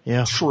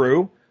 Yeah.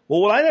 True.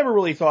 Well, what I never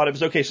really thought of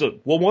is, okay, so,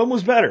 one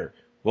was better.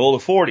 Well,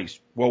 the 40s,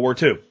 World War II,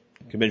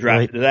 could have been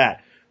drafted to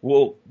that.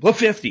 Well, the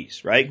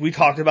 50s, right? We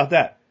talked about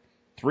that.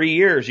 3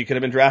 years, you could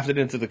have been drafted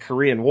into the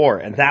Korean War,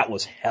 and that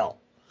was hell.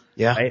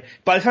 Yeah. Right?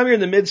 By the time you're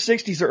in the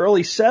mid-60s or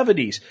early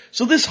 70s.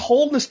 So this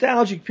whole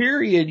nostalgic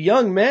period,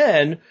 young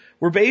men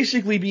were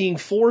basically being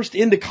forced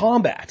into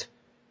combat.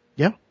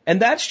 Yeah.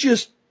 And that's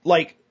just,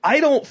 like,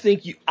 I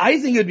think it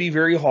would be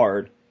very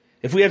hard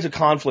if we had a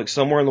conflict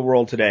somewhere in the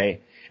world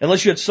today,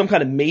 unless you had some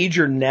kind of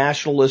major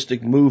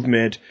nationalistic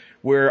movement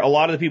where a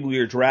lot of the people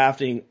you're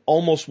drafting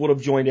almost would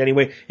have joined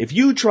anyway. If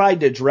you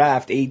tried to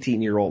draft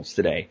 18-year-olds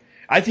today,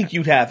 I think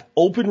you'd have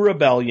open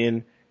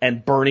rebellion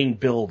and burning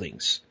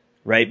buildings,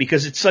 right?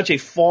 Because it's such a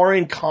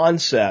foreign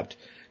concept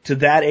to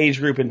that age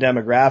group and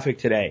demographic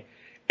today.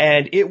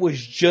 And it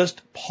was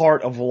just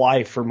part of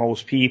life for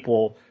most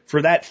people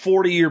for that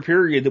 40-year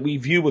period that we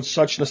view with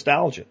such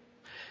nostalgia.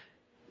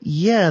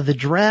 Yeah, the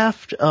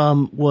draft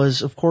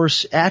was, of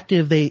course,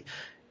 active.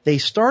 They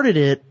started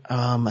it,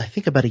 I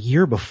think about a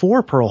year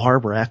before Pearl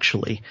Harbor,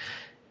 actually,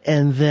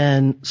 and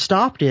then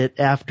stopped it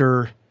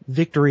after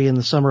victory in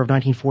the summer of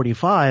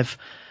 1945.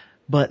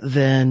 But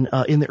then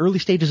in the early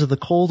stages of the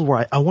Cold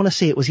War, I want to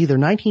say it was either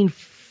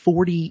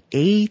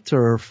 1948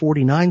 or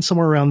 49,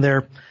 somewhere around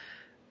there,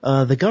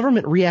 the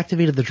government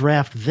reactivated the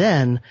draft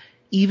then,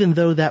 even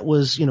though that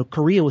was,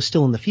 Korea was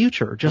still in the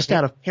future, just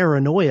out of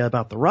paranoia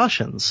about the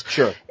Russians.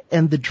 Sure.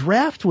 And the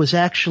draft was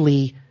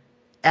actually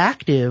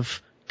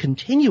active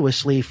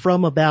continuously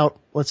from about,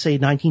 let's say,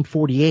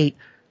 1948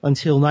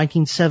 until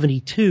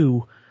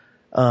 1972,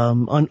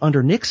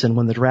 under Nixon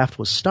when the draft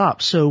was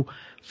stopped. So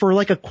for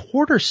like a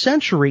quarter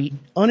century,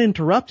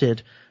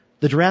 uninterrupted,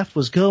 the draft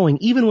was going,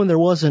 even when there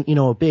wasn't,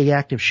 a big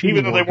active shooting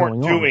Even though war they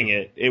weren't going on. doing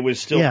it, it was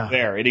still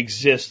there. It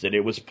existed.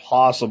 It was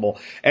possible.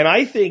 And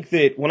I think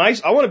that when I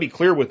want to be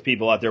clear with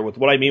people out there with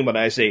what I mean when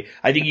I say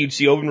I think you'd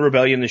see open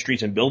rebellion in the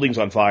streets and buildings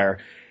on fire.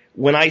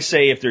 When I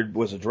say if there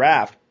was a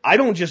draft, I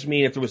don't just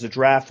mean if there was a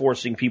draft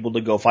forcing people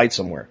to go fight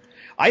somewhere.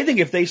 I think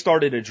if they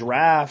started a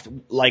draft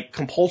like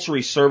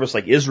compulsory service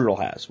like Israel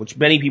has, which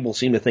many people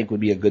seem to think would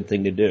be a good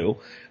thing to do,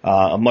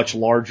 a much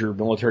larger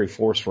military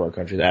force for our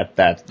country,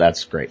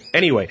 that's great.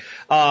 Anyway,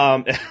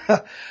 that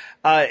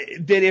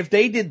if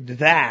they did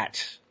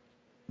that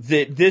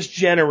this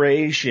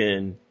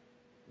generation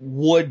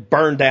would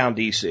burn down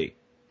DC.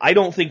 I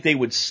don't think they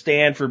would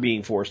stand for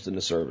being forced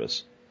into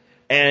service.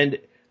 And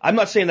I'm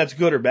not saying that's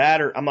good or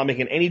bad, or I'm not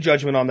making any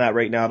judgment on that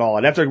right now at all.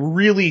 I'd have to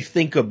really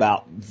think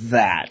about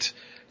that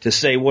to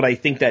say what I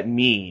think that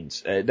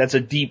means. That's a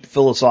deep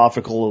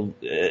philosophical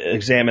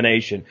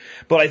examination.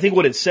 But I think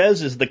what it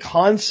says is the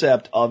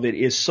concept of it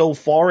is so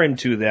foreign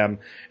to them,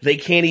 they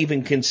can't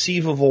even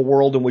conceive of a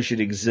world in which it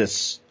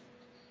exists.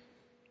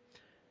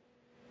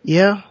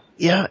 Yeah.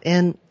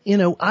 And,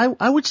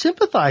 I would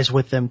sympathize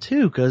with them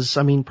too, because,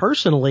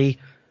 personally,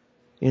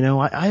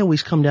 I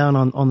always come down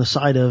on the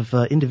side of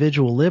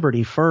individual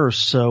liberty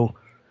first. So,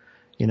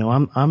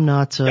 I'm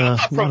not a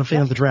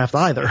fan of the draft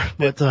either.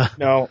 But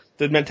no,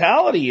 the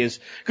mentality is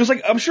because,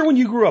 I'm sure when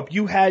you grew up,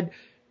 you had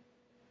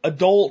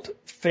adult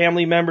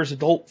family members,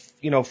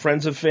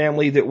 friends of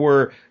family that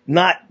were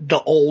not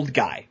the old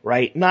guy,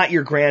 right? Not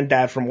your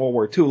granddad from World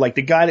War II, like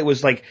the guy that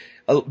was like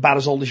about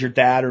as old as your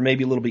dad or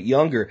maybe a little bit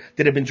younger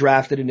that had been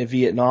drafted into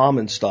Vietnam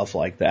and stuff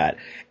like that.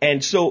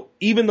 And so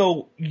even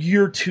though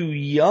you're too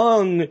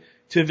young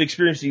to have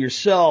experienced it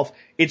yourself,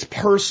 it's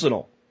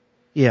personal.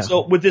 Yeah.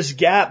 So with this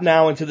gap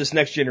now into this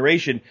next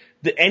generation,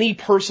 any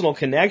personal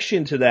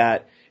connection to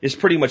that is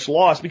pretty much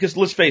lost because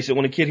let's face it,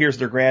 when a kid hears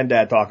their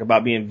granddad talk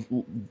about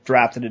being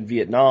drafted in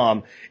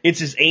Vietnam,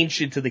 it's as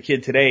ancient to the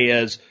kid today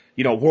as,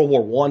 World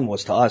War I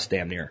was to us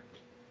damn near.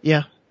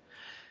 Yeah.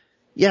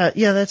 Yeah,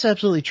 that's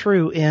absolutely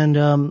true. And,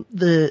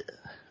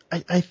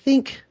 I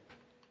think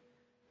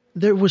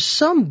there was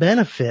some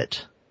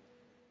benefit,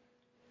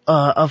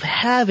 of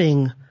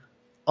having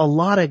a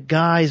lot of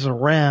guys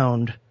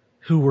around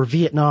who were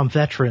Vietnam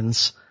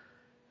veterans,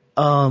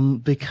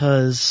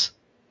 because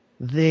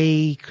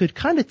they could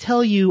kind of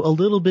tell you a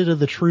little bit of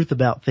the truth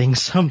about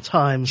things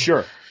sometimes.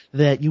 Sure.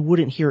 That you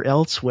wouldn't hear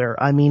elsewhere.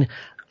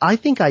 I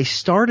think I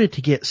started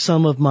to get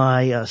some of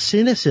my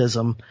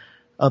cynicism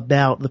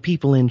about the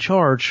people in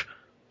charge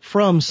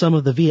from some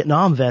of the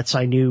Vietnam vets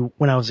I knew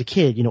when I was a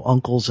kid,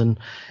 uncles and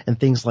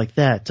things like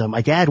that.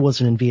 My dad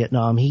wasn't in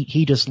Vietnam.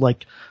 He just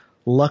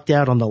lucked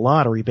out on the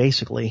lottery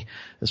basically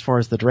as far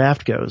as the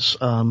draft goes.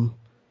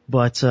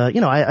 But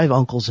I have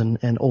uncles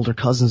and older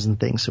cousins and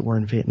things that were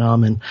in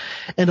Vietnam and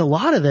a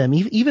lot of them,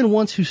 even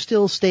ones who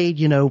still stayed,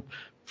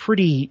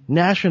 pretty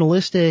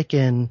nationalistic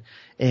and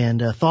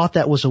thought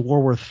that was a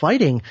war worth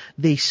fighting,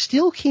 they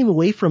still came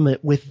away from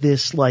it with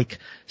this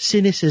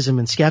cynicism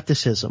and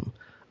skepticism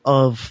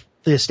of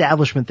the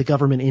establishment, the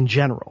government in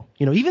general.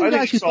 Even the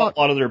guys who thought a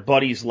lot of their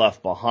buddies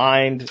left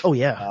behind. Oh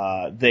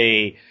yeah.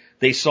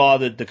 They saw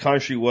that the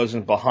country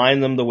wasn't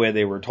behind them the way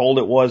they were told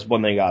it was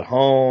when they got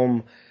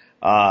home.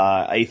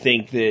 I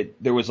think that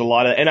there was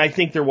and I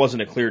think there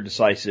wasn't a clear,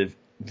 decisive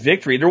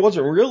victory. There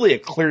wasn't really a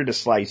clear,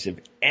 decisive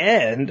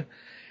end.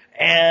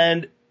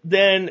 And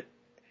then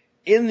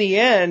in the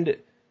end,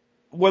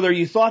 whether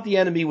you thought the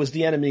enemy was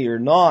the enemy or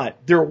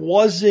not, there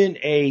wasn't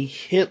a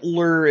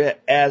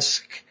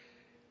Hitler-esque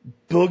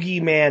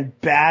boogeyman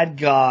bad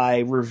guy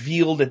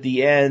revealed at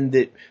the end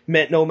that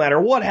meant no matter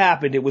what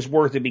happened, it was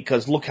worth it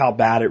because look how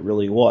bad it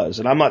really was.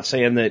 And I'm not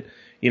saying that,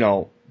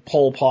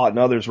 Pol Pot and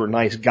others were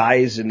nice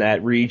guys in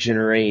that region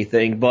or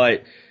anything,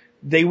 but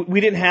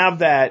we didn't have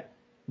that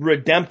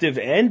redemptive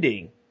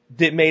ending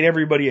that made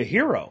everybody a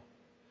hero.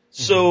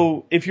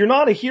 So if you're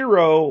not a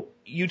hero,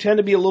 you tend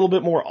to be a little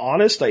bit more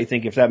honest, I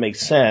think, if that makes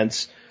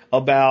sense,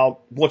 about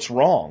what's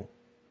wrong.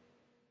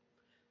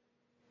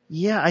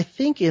 Yeah, I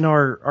think in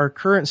our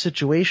current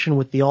situation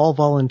with the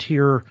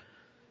all-volunteer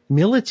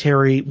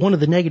military, one of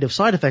the negative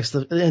side effects,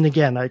 and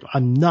again,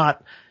 I'm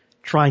not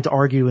trying to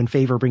argue in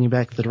favor of bringing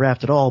back the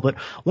draft at all, but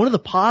one of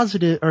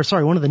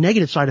the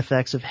negative side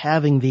effects of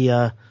having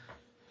the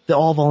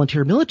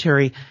all-volunteer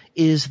military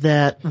is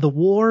that the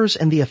wars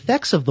and the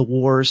effects of the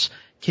wars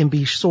can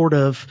be sort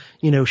of,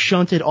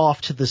 shunted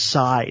off to the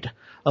side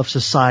of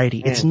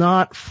society. It's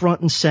not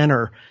front and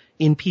center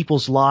in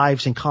people's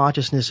lives and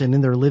consciousness and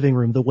in their living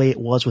room the way it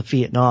was with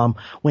Vietnam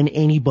when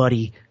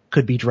anybody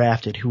could be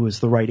drafted who was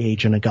the right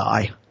age and a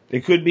guy.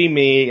 It could be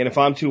me, and if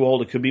I'm too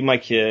old, it could be my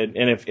kid,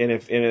 and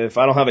if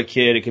I don't have a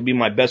kid, it could be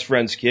my best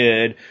friend's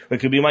kid, or it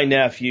could be my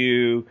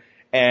nephew,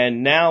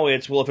 and now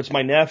if it's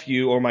my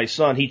nephew or my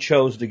son, he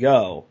chose to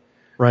go.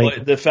 Right.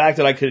 But the fact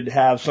that I could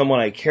have someone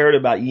I cared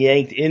about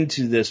yanked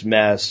into this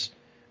mess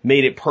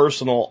made it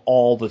personal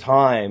all the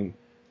time,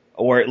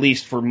 or at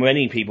least for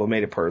many people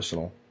made it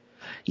personal.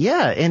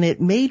 Yeah, and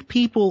it made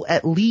people,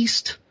 at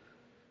least,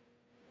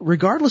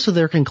 regardless of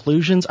their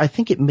conclusions, I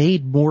think it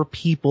made more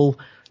people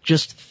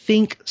just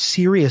think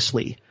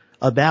seriously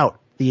about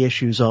the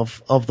issues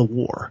of the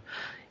war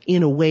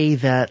in a way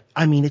that,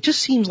 I mean, it just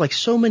seems like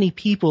so many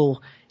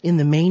people in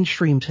the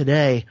mainstream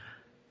today,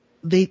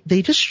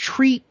 they just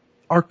treat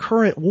our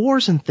current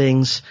wars and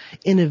things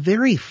in a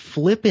very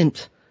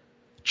flippant,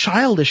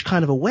 childish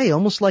kind of a way,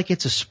 almost like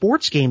it's a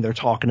sports game they're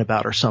talking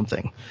about or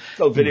something.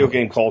 Oh, video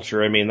game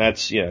culture. I mean,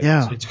 that's,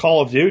 it's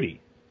Call of Duty.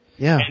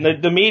 Yeah.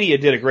 And the media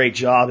did a great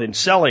job in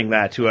selling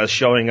that to us,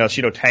 showing us,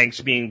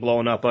 tanks being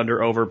blown up under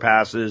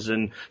overpasses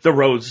and the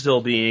roads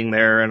still being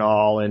there and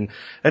all. And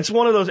it's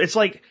one of those, it's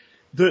like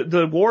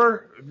the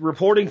war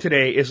reporting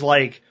today is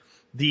like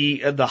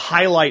the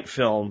highlight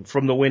film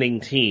from the winning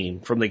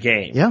team from the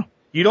game. Yeah.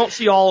 You don't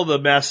see all of the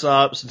mess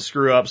ups and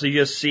screw ups. You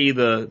just see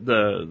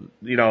the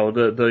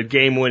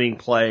game winning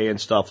play and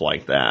stuff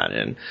like that.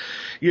 And,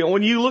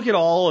 when you look at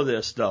all of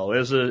this though,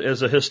 as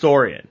a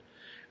historian,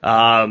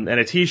 and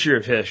a teacher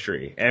of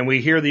history, and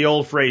we hear the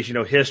old phrase,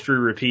 history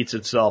repeats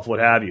itself,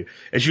 what have you.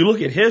 As you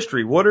look at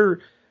history, what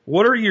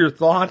are your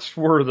thoughts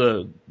for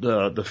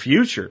the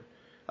future?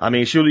 I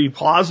mean, should we be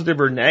positive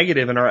or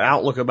negative in our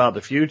outlook about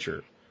the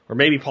future? Or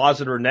maybe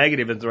positive or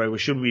negative in the way,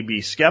 should we be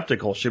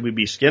skeptical? Should we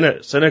be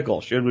cynical?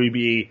 Should we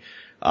be,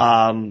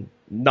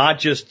 not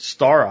just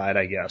star-eyed,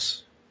 I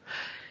guess?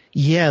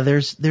 Yeah,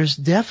 there's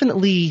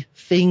definitely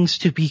things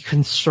to be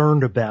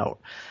concerned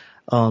about.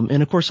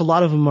 And of course, a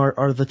lot of them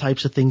are the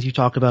types of things you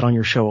talk about on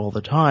your show all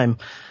the time.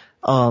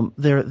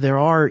 There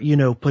are,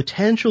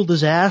 potential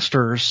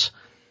disasters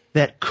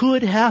that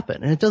could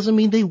happen, and it doesn't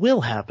mean they will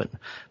happen,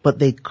 but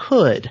they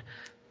could.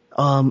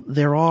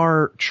 There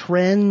are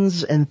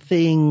trends and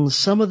things,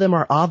 some of them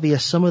are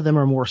obvious, some of them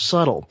are more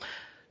subtle,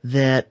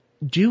 that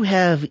do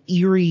have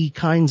eerie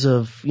kinds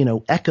of,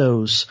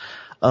 echoes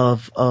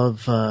of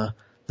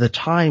the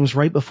times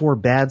right before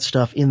bad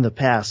stuff in the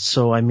past.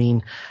 So, I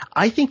mean,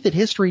 I think that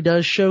history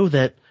does show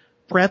that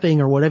prepping,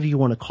 or whatever you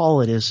want to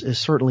call it, is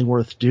certainly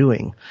worth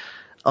doing.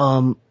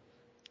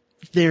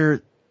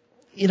 There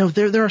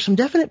are some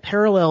definite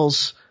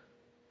parallels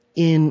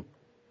in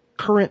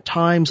current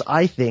times,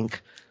 I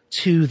think,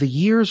 to the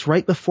years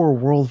right before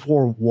World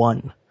War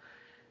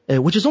I,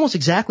 which is almost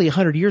exactly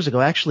 100 years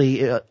ago.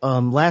 Actually,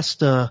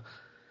 last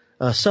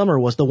summer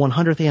was the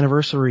 100th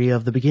anniversary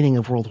of the beginning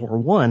of World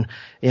War I,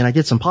 and I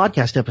did some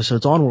podcast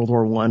episodes on World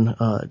War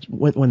I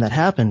when that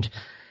happened.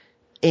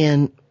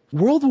 And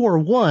World War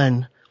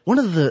I,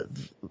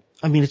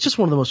 it's just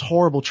one of the most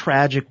horrible,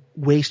 tragic,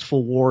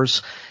 wasteful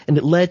wars, and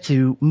it led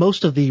to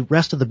most of the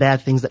rest of the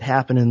bad things that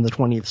happened in the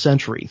 20th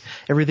century.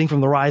 Everything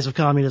from the rise of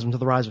communism to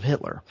the rise of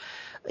Hitler.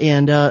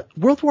 And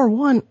World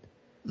War I,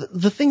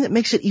 the thing that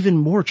makes it even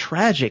more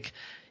tragic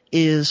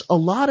is a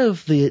lot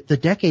of the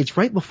decades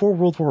right before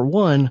World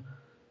War I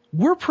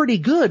were pretty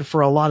good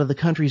for a lot of the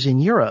countries in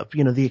Europe.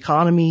 The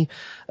economy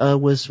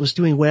was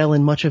doing well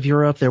in much of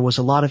Europe. There was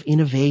a lot of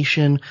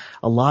innovation,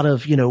 a lot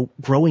of,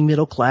 growing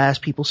middle class,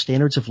 people's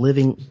standards of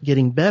living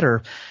getting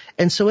better.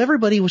 And so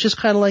everybody was just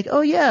kind of like,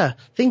 oh yeah,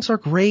 things are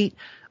great.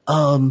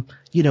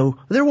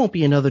 There won't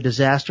be another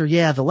disaster.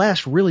 Yeah, the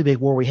last really big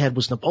war we had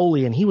was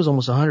Napoleon. He was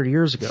almost 100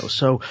 years ago.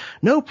 So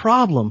no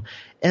problem.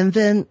 And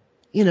then,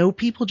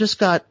 people just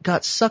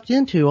got sucked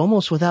into,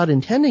 almost without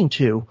intending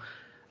to,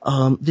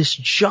 this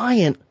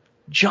giant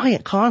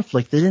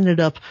conflict that ended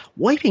up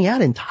wiping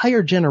out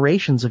entire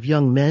generations of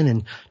young men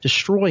and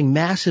destroying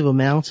massive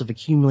amounts of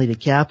accumulated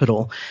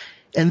capital.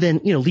 And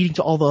then, leading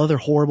to all the other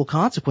horrible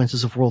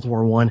consequences of World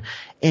War I.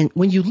 And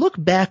when you look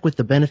back with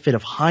the benefit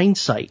of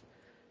hindsight,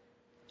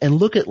 and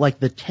look at like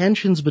the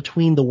tensions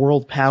between the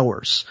world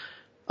powers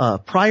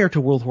prior to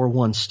World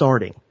War I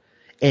starting,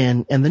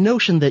 and the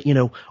notion that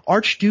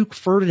Archduke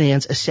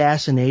Ferdinand's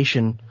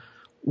assassination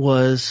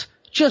was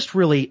just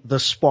really the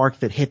spark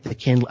that hit the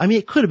kindle. I mean,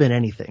 it could have been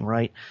anything,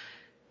 right?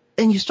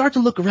 And you start to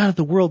look around at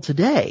the world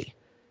today,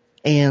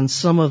 and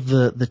some of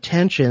the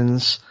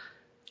tensions,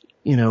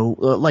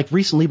 like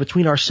recently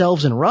between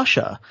ourselves and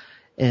Russia.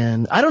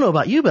 And I don't know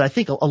about you, but I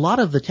think a lot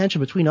of the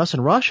tension between us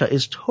and Russia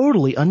is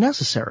totally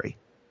unnecessary.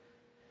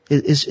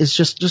 Is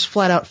just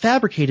flat out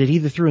fabricated,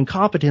 either through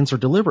incompetence or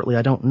deliberately.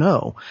 I don't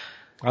know.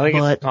 I think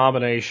it's a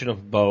combination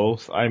of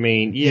both. I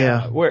mean,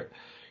 yeah.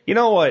 You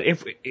know what?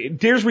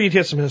 Here's where you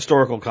get some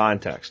historical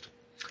context.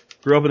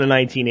 Grew up in the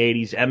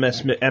 1980s,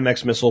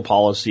 MX missile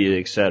policy,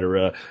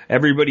 etc.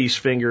 Everybody's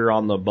finger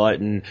on the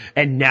button,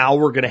 and now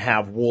we're going to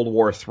have World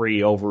War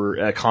III over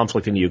a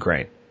conflict in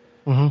Ukraine.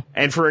 Mm-hmm.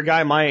 And for a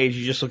guy my age,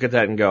 you just look at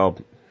that and go,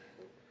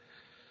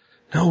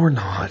 "No, we're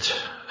not."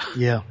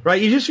 Yeah.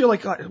 Right? You just feel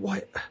like,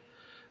 what?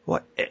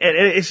 What? And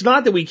it's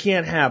not that we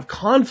can't have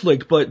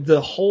conflict, but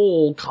the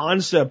whole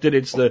concept that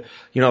it's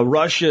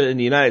Russia and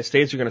the United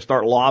States are going to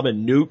start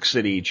lobbing nukes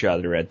at each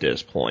other at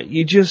this point.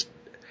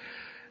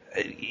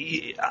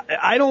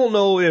 I don't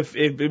know if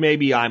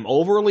maybe I'm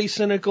overly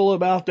cynical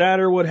about that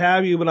or what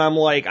have you, but I'm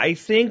like, I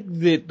think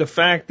that the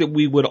fact that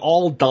we would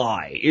all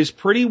die is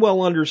pretty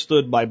well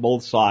understood by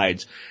both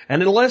sides.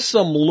 And unless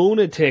some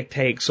lunatic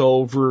takes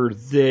over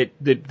that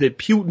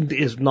Putin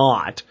is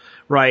not,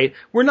 right,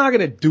 we're not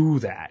going to do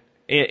that.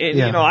 And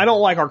you know, I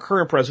don't like our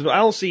current president. I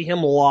don't see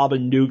him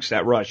lobbing nukes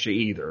at Russia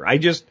either. I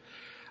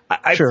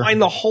find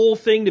the whole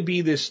thing to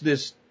be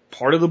this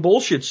part of the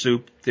bullshit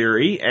soup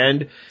theory.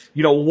 And,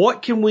 you know,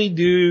 what can we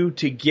do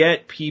to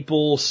get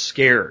people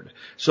scared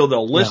so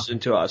they'll listen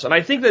to us? And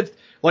I think that,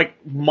 like,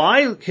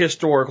 my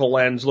historical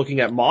lens looking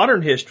at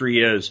modern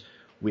history is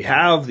we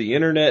have the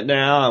internet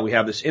now and we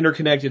have this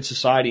interconnected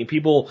society and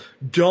people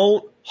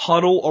don't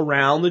huddle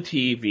around the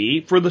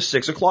TV for the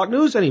 6 o'clock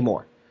news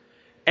anymore.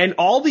 And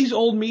all these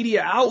old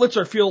media outlets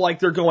feel like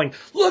they're going,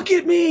 look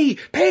at me,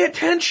 pay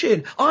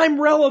attention, I'm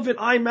relevant,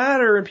 I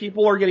matter, and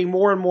people are getting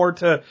more and more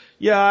to,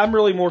 I'm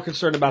really more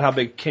concerned about how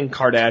big Kim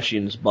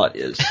Kardashian's butt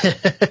is.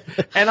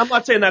 And I'm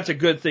not saying that's a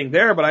good thing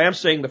there, but I am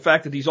saying the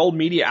fact that these old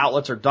media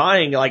outlets are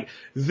dying, like,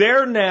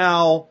 they're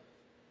now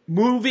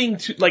moving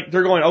to, like,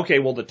 they're going, okay,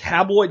 well, the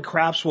tabloid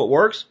crap's what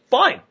works,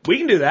 fine, we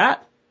can do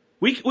that.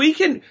 We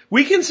can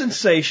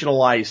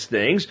sensationalize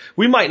things.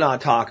 We might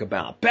not talk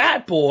about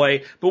Bat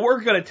Boy, but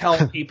we're going to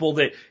tell people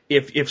that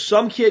if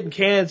some kid in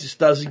Kansas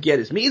doesn't get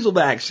his measles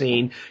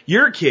vaccine,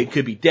 your kid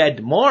could be dead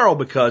tomorrow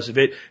because of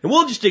it. And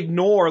we'll just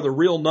ignore the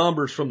real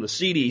numbers from the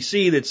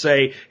CDC that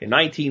say in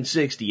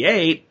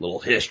 1968, little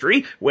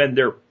history, when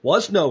there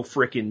was no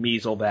frickin'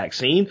 measles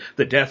vaccine,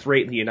 the death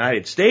rate in the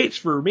United States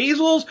for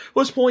measles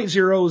was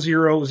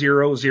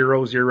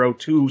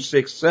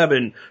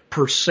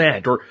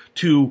 0.0000267% or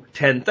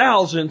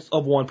 2/10,000th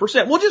of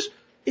 1%. We'll just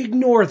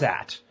ignore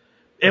that.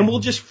 And we'll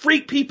just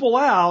freak people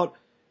out.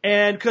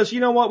 And because,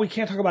 you know what, we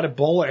can't talk about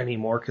Ebola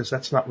anymore because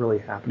that's not really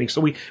happening. So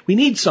we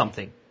need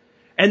something.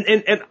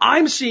 And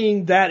I'm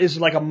seeing that as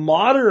like a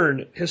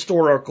modern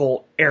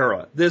historical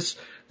era. This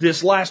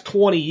last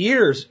 20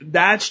 years,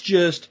 that's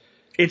just,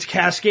 it's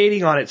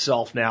cascading on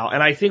itself now.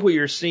 And I think what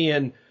you're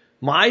seeing,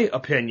 my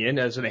opinion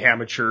as an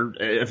amateur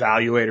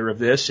evaluator of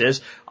this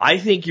is, I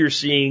think you're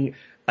seeing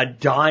a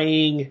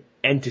dying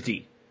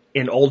entity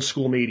in old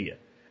school media.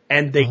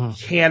 And they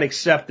can't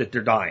accept that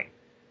they're dying.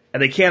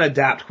 And they can't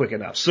adapt quick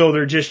enough. So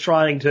they're just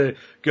trying to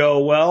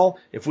go, well,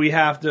 if we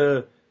have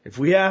to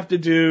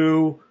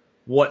do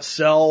what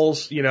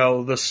sells, you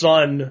know, the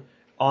Sun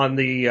on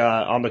the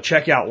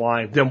checkout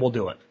line, then we'll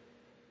do it.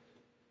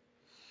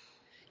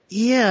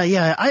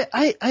 Yeah,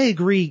 I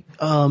agree,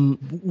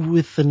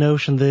 with the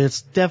notion that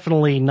it's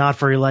definitely not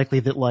very likely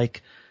that,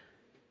 like,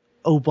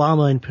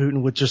 Obama and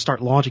Putin would just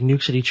start launching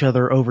nukes at each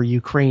other over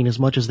Ukraine as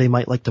much as they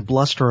might like to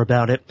bluster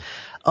about it.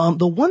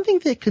 The one thing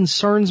that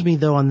concerns me,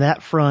 though, on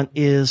that front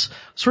is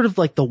sort of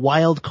like the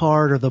wild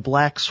card or the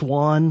black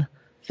swan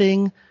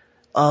thing.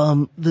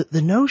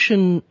 The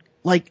notion,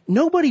 like,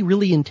 nobody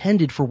really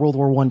intended for World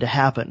War I to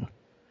happen.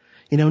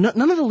 You know,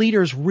 none of the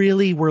leaders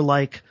really were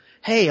like,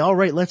 hey, all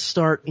right, let's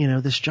start, you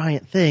know, this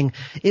giant thing.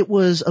 It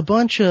was a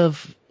bunch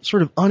of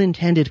sort of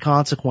unintended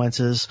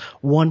consequences,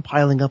 one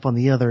piling up on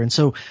the other. And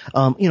so,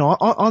 you know,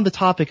 on the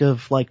topic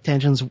of like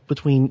tensions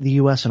between the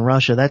U.S. and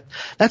Russia,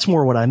 that's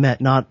more what I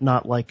meant,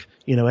 not like,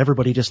 you know,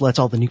 everybody just lets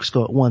all the nukes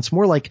go at once.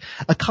 More like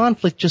a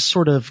conflict just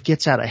sort of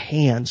gets out of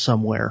hand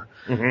somewhere.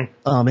 And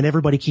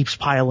everybody keeps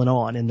piling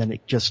on and then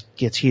it just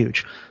gets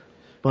huge.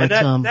 But,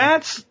 and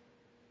that's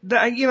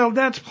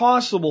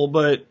possible,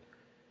 but,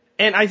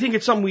 and I think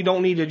it's something we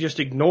don't need to just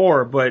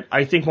ignore, but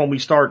I think when we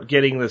start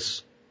getting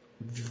this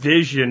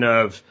vision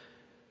of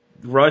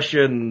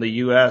Russia and the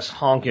U.S.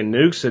 honking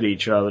nukes at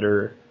each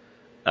other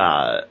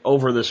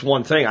over this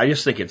one thing, I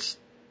just think it's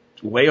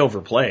way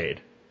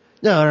overplayed.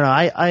 No,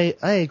 I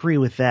agree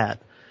with that.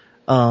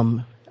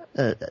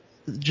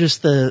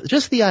 Just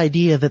the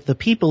idea that the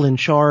people in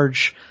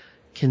charge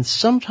can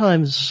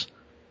sometimes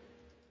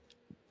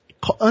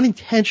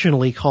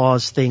unintentionally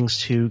cause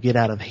things to get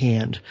out of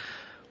hand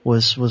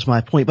was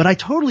my point. But I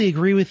totally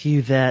agree with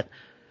you that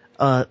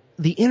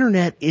the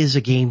internet is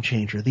a game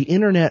changer. The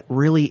internet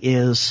really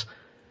is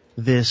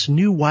this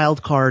new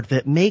wild card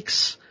that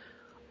makes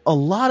a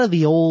lot of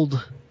the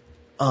old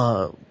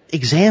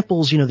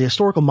examples, you know, the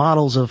historical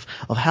models of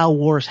how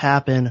wars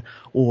happen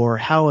or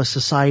how a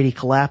society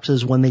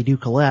collapses when they do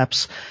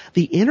collapse.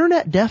 The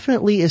internet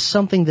definitely is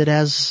something that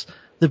has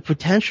the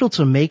potential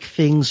to make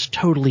things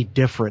totally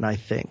different, I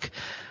think.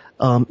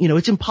 You know,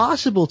 it's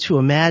impossible to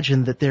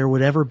imagine that there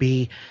would ever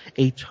be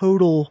a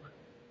total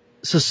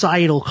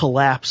societal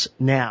collapse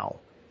now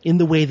in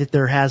the way that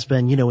there has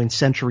been, you know, in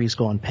centuries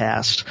gone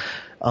past.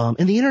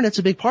 And the internet's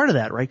a big part of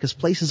that, right? Because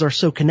places are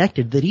so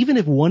connected that even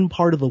if one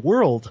part of the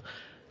world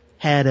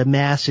had a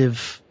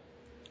massive,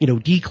 you know,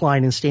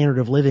 decline in standard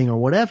of living or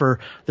whatever,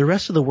 the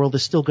rest of the world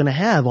is still going to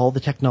have all the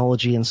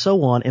technology and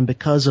so on. And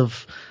because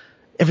of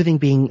everything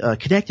being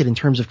connected in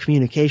terms of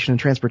communication and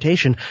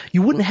transportation,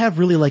 you wouldn't have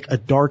really like a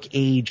dark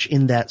age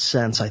in that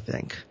sense, I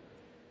think.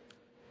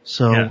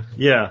 So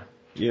yeah.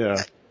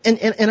 And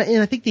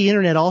I think the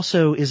internet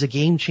also is a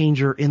game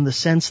changer in the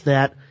sense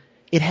that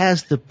it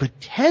has the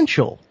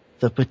potential,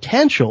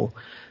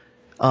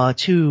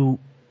 to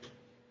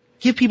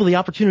give people the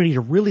opportunity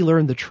to really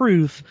learn the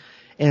truth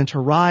and to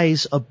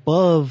rise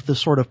above the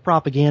sort of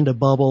propaganda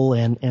bubble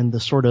and the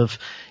sort of,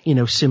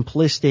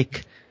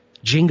 simplistic,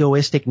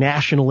 jingoistic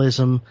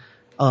nationalism,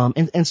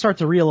 and start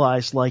to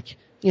realize, like,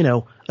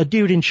 a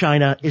dude in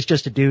China is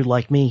just a dude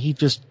like me. He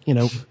just,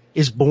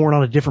 is born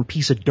on a different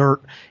piece of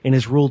dirt and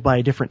is ruled by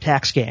a different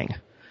tax gang.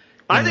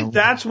 I think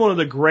that's one of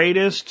the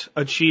greatest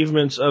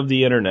achievements of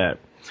the internet,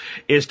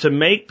 is to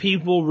make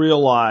people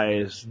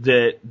realize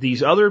that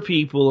these other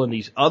people in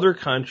these other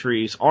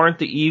countries aren't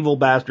the evil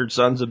bastard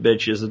sons of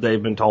bitches that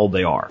they've been told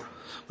they are.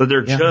 That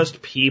they're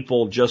just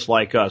people just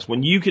like us.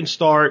 When you can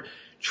start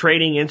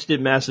trading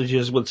instant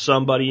messages with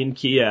somebody in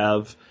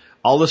Kiev,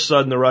 all of a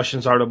sudden the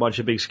Russians aren't a bunch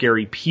of big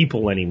scary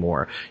people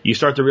anymore. You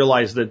start to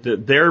realize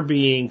that they're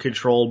being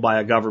controlled by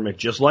a government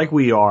just like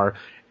we are,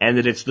 and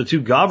that it's the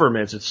two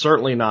governments, it's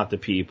certainly not the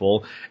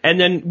people. And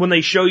then when they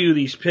show you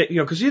these,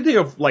 because you think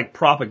of like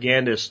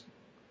propagandist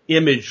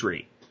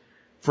imagery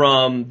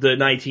from the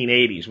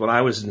 1980s when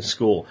I was in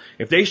school.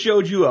 If they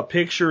showed you a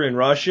picture in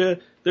Russia,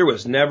 there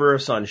was never a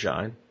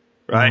sunshine,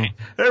 right?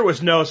 Mm-hmm. There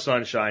was no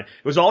sunshine.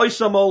 It was always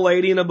some old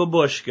lady in a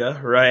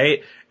babushka,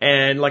 right?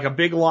 And like a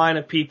big line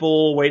of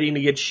people waiting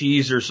to get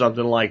cheese or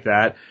something like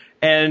that.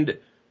 And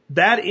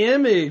that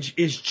image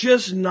is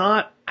just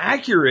not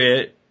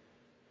accurate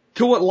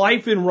to what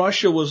life in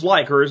Russia was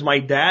like. Or as my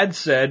dad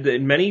said,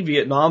 and many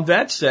Vietnam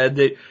vets said,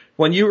 that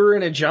when you were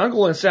in a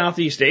jungle in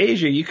Southeast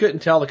Asia, you couldn't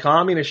tell the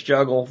communist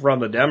jungle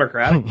from the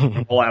Democratic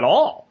jungle at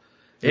all.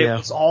 It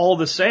was all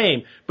the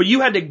same. But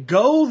you had to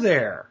go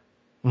there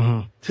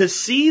to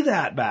see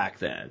that back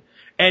then.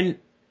 And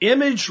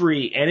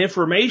imagery and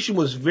information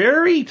was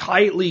very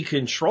tightly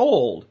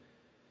controlled.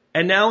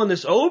 And now in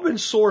this open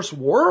source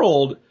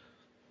world,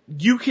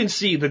 you can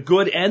see the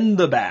good and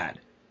the bad.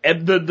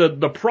 And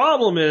the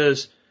problem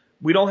is,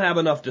 we don't have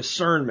enough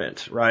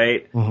discernment,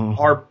 right?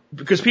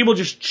 Because people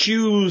just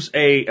choose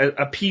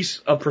a piece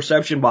of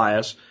perception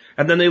bias,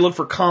 and then they look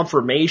for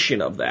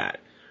confirmation of that.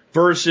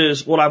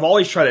 Versus what I've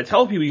always tried to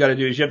tell people you got to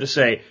do is you have to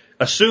say,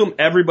 assume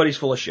everybody's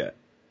full of shit,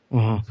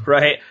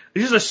 right?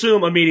 You just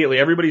assume immediately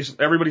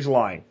everybody's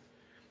lying,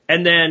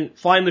 and then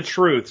find the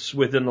truths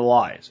within the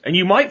lies. And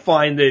you might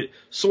find that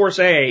source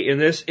A in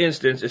this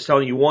instance is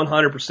telling you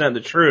 100% the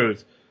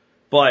truth,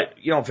 but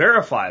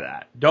verify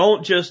that.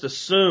 Don't just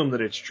assume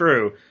that it's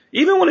true.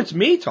 Even when it's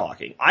me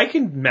talking, I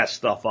can mess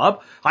stuff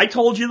up. I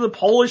told you the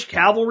Polish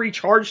cavalry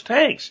charged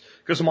tanks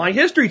because my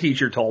history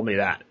teacher told me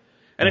that.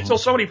 And until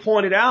somebody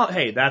pointed out,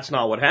 hey, that's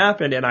not what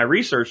happened, and I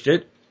researched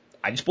it,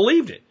 I just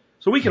believed it.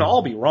 So we can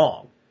all be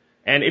wrong.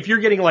 And if you're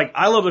getting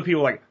I love the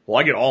people well,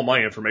 I get all my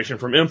information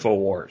from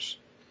InfoWars.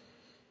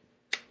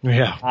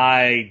 Yeah.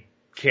 I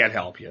can't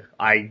help you.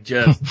 I'm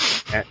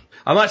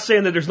not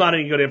saying that there's not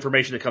any good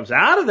information that comes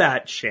out of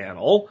that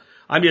channel.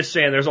 I'm just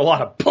saying there's a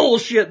lot of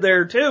bullshit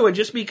there too. And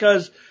just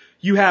because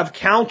you have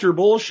counter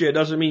bullshit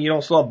doesn't mean you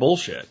don't still have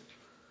bullshit.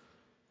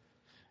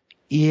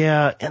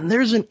 Yeah, and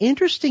there's an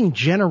interesting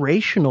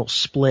generational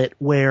split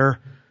where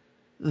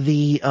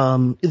the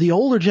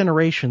older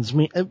generations,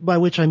 by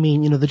which I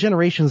mean, the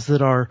generations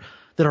that are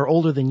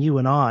older than you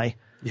and I,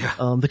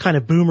 the kind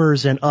of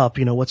boomers and up,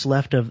 what's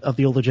left of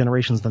the older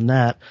generations than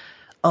that,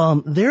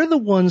 they're the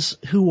ones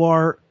who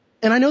are,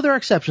 and I know there are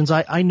exceptions.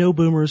 I know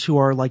boomers who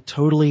are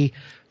totally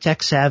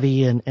tech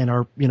savvy and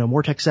are,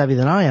 more tech savvy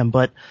than I am,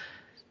 but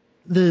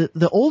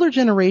the older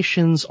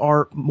generations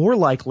are more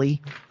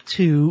likely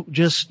to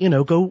just,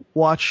 go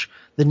watch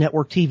the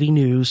network TV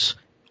news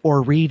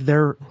or read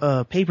their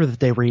paper that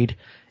they read,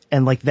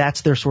 and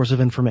that's their source of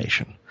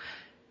information.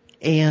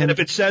 And if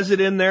it says it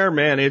in there,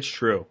 man, it's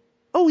true.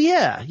 Oh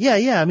yeah.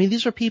 I mean,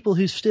 these are people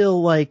who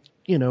still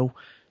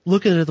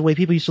look at it the way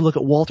people used to look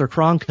at Walter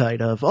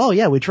Cronkite of, oh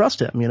yeah, we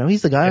trust him.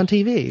 He's the guy on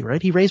TV,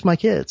 right? He raised my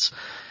kids.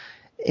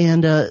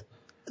 And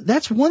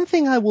that's one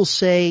thing I will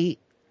say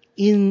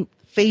in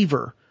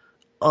favor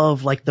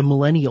of the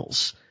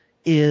millennials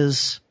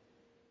is,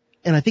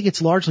 and I think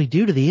it's largely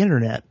due to the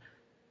internet,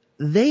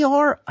 they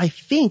are, I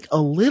think,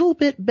 a little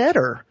bit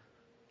better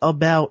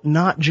about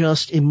not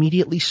just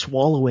immediately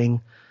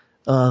swallowing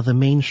the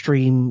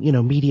mainstream,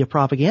 media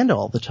propaganda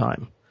all the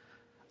time.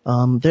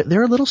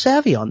 They're a little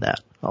savvy on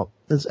that.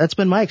 That's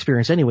been my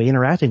experience anyway,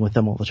 interacting with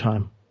them all the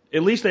time.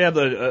 At least they have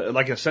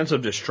a sense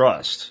of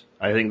distrust.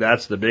 I think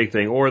that's the big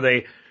thing. Or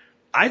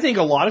I think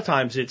a lot of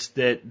times it's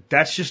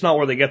that's just not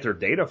where they get their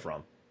data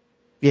from.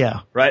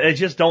 Yeah. Right. They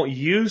just don't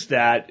use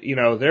that.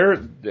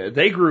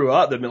 They grew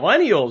up, the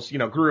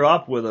millennials, grew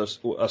up with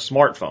a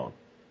smartphone.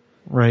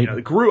 Right.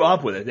 They grew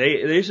up with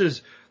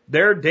it.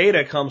 Their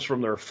data comes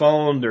from their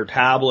phone, their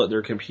tablet,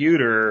 their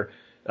computer.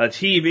 A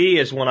TV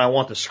is when I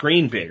want the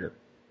screen bigger.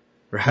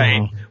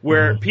 Right.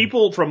 Where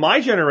people from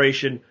my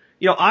generation,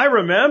 I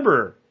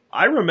remember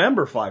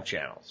 5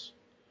 channels.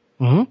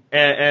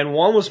 And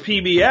one was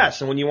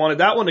PBS, and when you wanted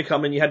that one to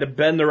come in, you had to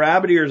bend the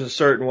rabbit ears a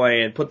certain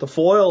way and put the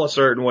foil a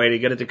certain way to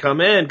get it to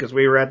come in because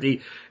we were at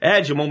the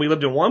edge. And when we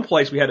lived in one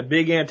place, we had a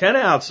big antenna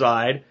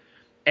outside,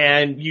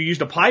 and you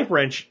used a pipe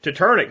wrench to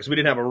turn it because we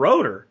didn't have a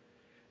rotor.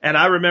 And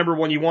I remember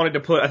when you wanted to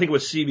put, I think it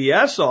was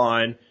CBS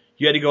on,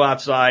 you had to go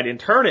outside and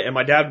turn it, and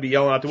my dad would be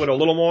yelling out the window, a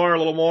little more,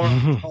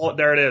 oh,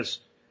 there it is.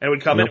 And it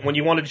would come in when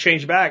you wanted to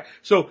change back.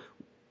 So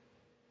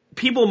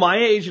people my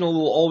age and a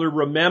little older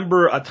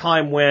remember a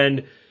time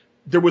when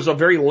there was a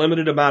very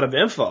limited amount of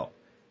info.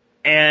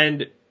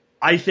 And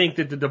I think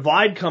that the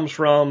divide comes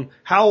from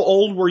how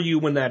old were you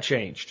when that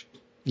changed?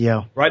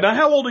 Yeah. Right? Now,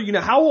 how old are you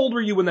now? How old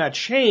were you when that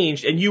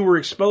changed and you were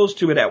exposed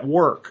to it at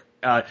work?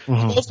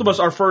 Most of us,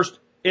 our first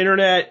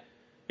internet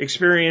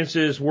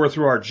experiences were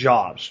through our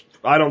jobs.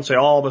 I don't say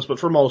all of us, but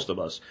for most of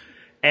us.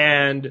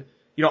 And,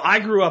 you know, I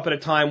grew up at a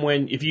time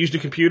when if you used a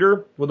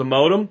computer with a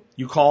modem,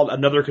 you called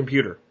another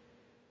computer.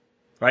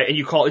 Right? And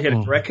you had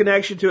a direct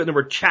connection to it, and there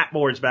were chat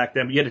boards back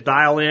then. But you had to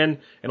dial in,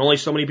 and only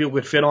so many people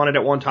could fit on it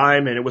at one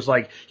time, and it was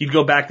like, you'd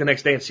go back the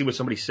next day and see what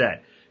somebody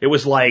said. It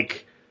was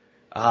like,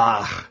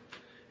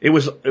 it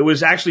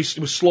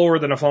was slower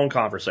than a phone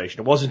conversation.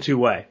 It wasn't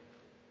two-way.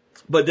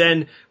 But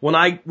then when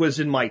I was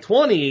in my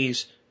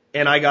 20s,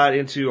 and I got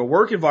into a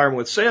work environment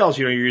with sales,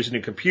 you know, you're using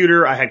a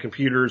computer. I had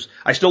computers.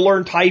 I still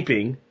learned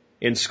typing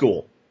in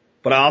school,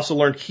 but I also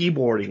learned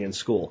keyboarding in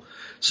school.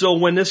 So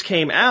when this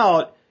came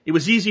out, it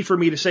was easy for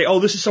me to say, oh,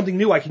 this is something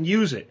new, I can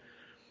use it.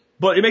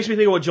 But it makes me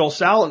think of what Joel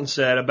Salatin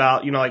said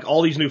about, you know, like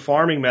all these new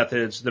farming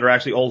methods that are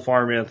actually old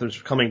farming methods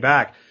coming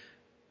back.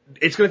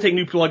 It's going to take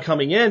new blood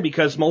coming in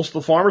because most of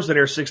the farmers that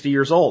are 60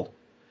 years old.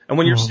 And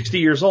when you're 60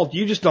 years old,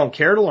 you just don't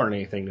care to learn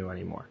anything new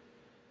anymore.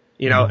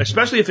 You know,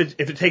 especially if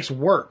it takes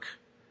work,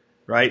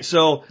 right?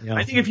 So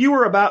I think if you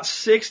were about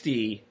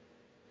 60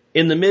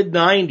 in the mid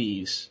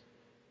 90s,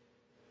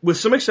 with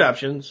some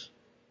exceptions,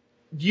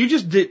 you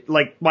just did,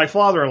 like my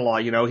father-in-law,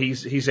 you know,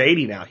 he's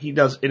 80 now. He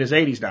does, in his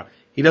 80s now.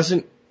 He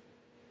doesn't,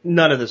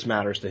 none of this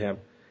matters to him.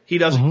 He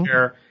doesn't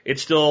care.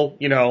 It's still,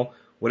 you know,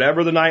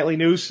 whatever the nightly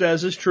news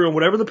says is true and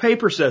whatever the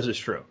paper says is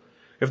true.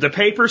 If the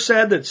paper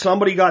said that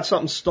somebody got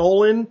something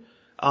stolen,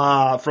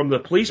 from the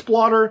police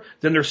blotter,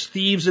 then there's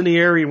thieves in the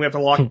area and we have to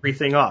lock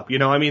everything up. You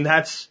know, I mean,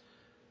 that's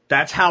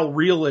how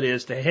real it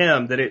is to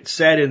him that it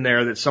said in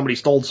there that somebody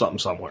stole something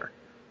somewhere.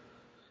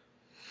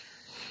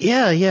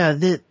 Yeah.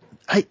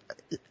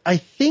 I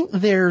think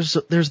there's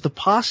the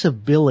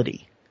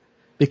possibility,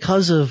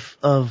 because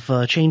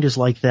of changes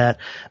like that,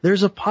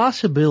 there's a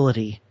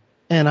possibility,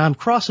 and I'm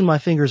crossing my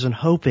fingers and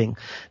hoping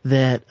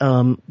that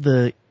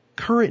the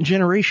current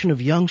generation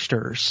of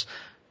youngsters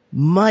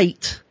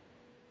might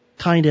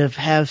kind of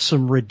have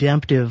some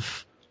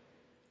redemptive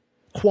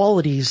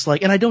qualities,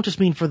 like, and I don't just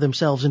mean for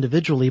themselves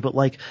individually, but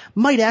like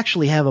might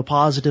actually have a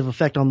positive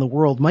effect on the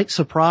world, might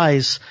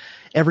surprise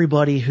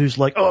everybody who's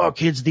like, oh,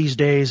 kids these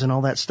days and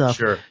all that stuff.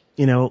 Sure.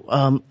 You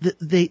know,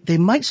 they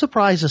might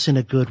surprise us in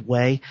a good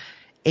way.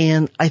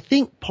 And I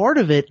think part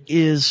of it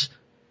is,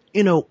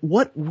 you know,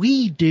 what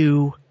we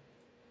do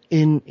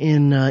in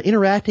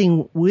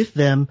interacting with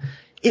them,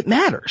 it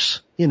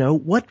matters. You know,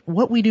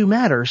 what we do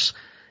matters.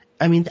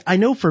 I mean, I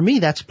know for me,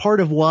 that's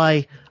part of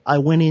why I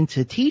went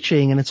into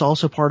teaching, and it's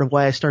also part of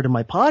why I started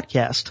my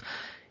podcast,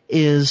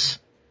 is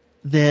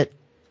that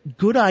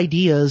good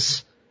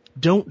ideas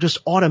don't just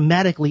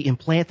automatically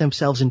implant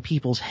themselves in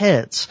people's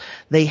heads.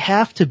 They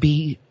have to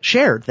be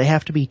shared. They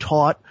have to be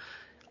taught.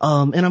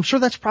 And I'm sure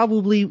that's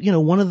probably, you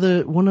know, one of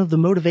the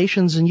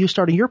motivations in you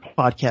starting your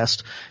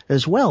podcast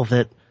as well,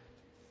 that,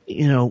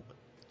 you know,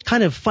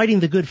 kind of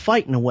fighting the good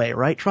fight in a way,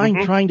 right?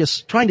 Trying to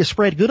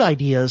spread good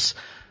ideas,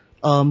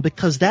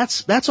 because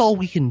that's all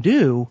we can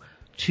do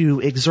to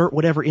exert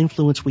whatever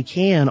influence we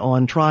can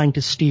on trying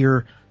to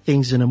steer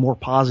things in a more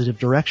positive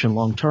direction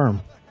long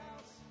term.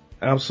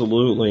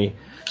 Absolutely.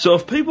 So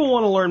if people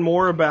want to learn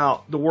more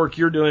about the work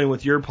you're doing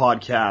with your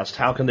podcast,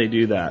 how can they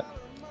do that?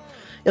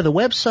 Yeah, the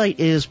website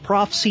is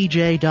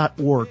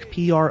profcj.org,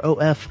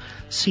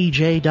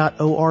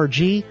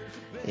 profcj.org.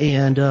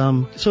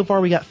 And so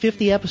far we got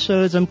 50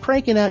 episodes. I'm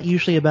cranking out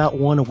usually about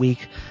one a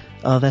week.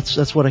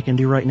 That's what I can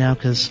do right now,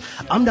 because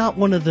I'm not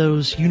one of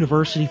those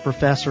university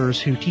professors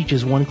who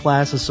teaches one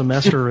class a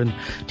semester and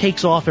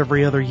takes off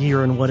every other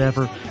year and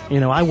whatever. You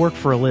know, I work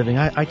for a living.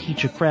 I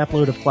teach a crap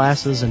load of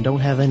classes and don't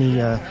have any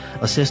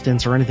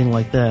assistants or anything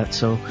like that.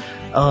 So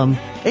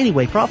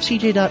anyway,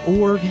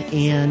 profcj.org,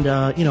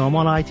 and you know, I'm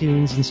on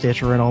iTunes and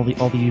Stitcher and all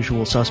the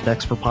usual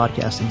suspects for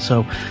podcasting.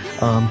 So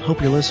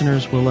hope your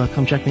listeners will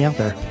come check me out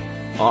there.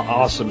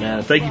 Awesome,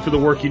 man. Thank you for the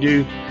work you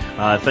do.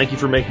 Thank you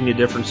for making a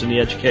difference in the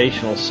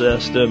educational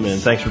system, and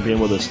thanks for being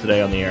with us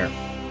today on the air.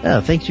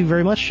 Thank you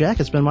very much, Jack.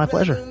 It's been my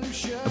pleasure.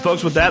 And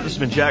folks, with that, this has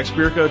been Jack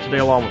Spirko today,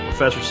 along with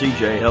Professor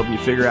CJ, helping you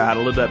figure out how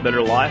to live that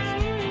better life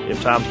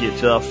if times get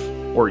tough,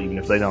 or even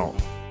if they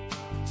don't.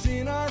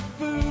 Seeing our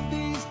food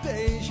these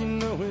days, you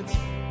know it's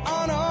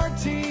on our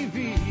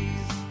TVs.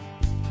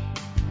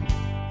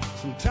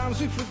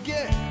 Sometimes we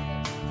forget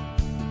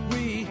that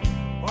we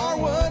are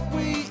what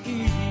we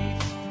eat.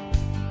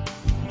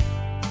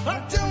 I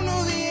don't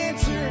know the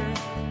answer.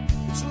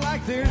 It's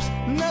like there's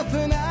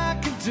nothing I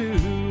can do.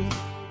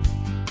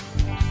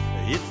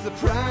 It's the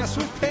price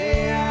we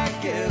pay, I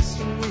guess,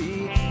 when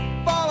we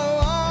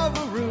follow all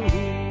the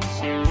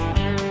rules.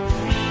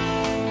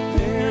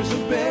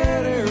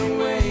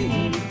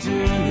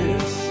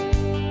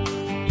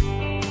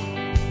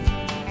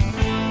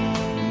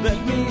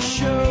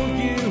 show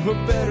you a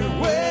better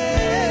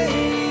way.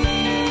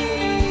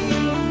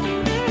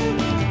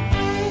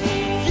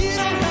 You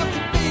don't have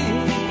to be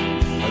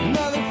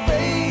another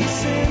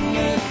face in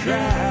the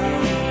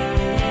crowd.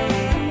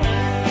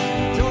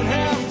 Don't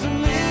have to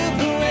live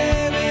the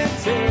way they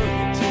tell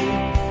you to.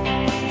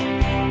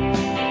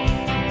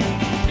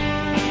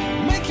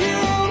 Make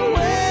your own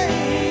way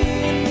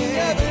and the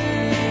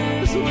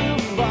others will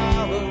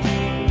follow.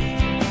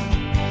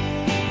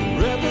 The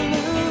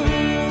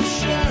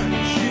revolution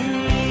is you.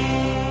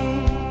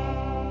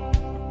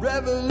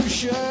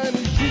 Revolution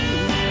is you.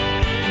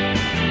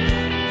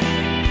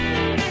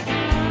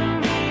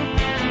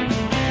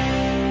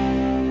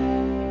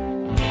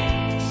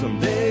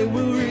 Someday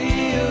we'll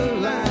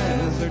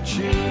realize our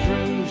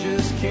children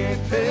just can't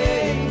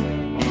pay.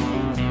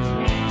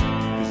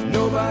 'Cause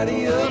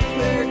nobody up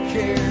there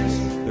cares.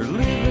 They're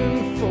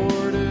living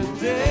for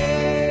today.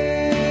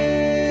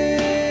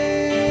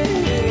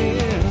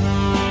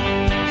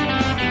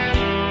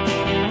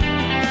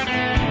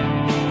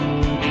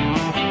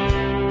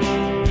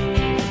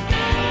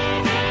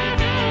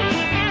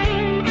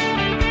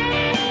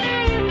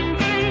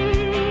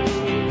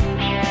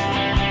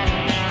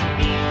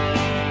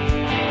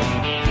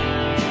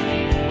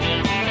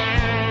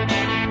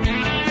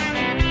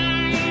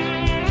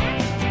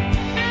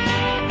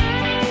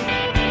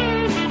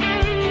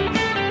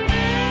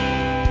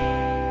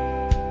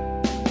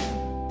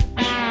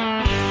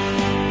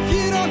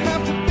 You don't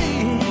have to be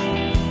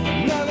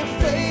another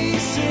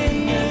face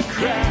in the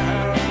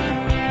crowd.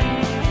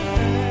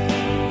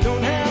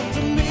 Don't have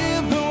to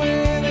live the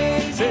way they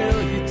tell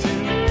you to.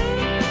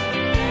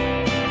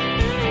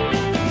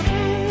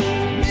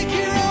 Make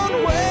your own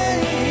way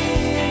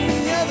and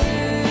the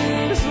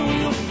others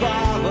will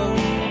follow.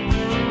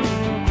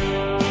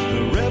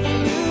 The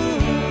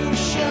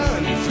revolution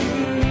is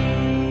you.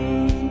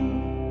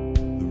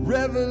 The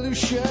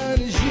revolution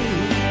is you.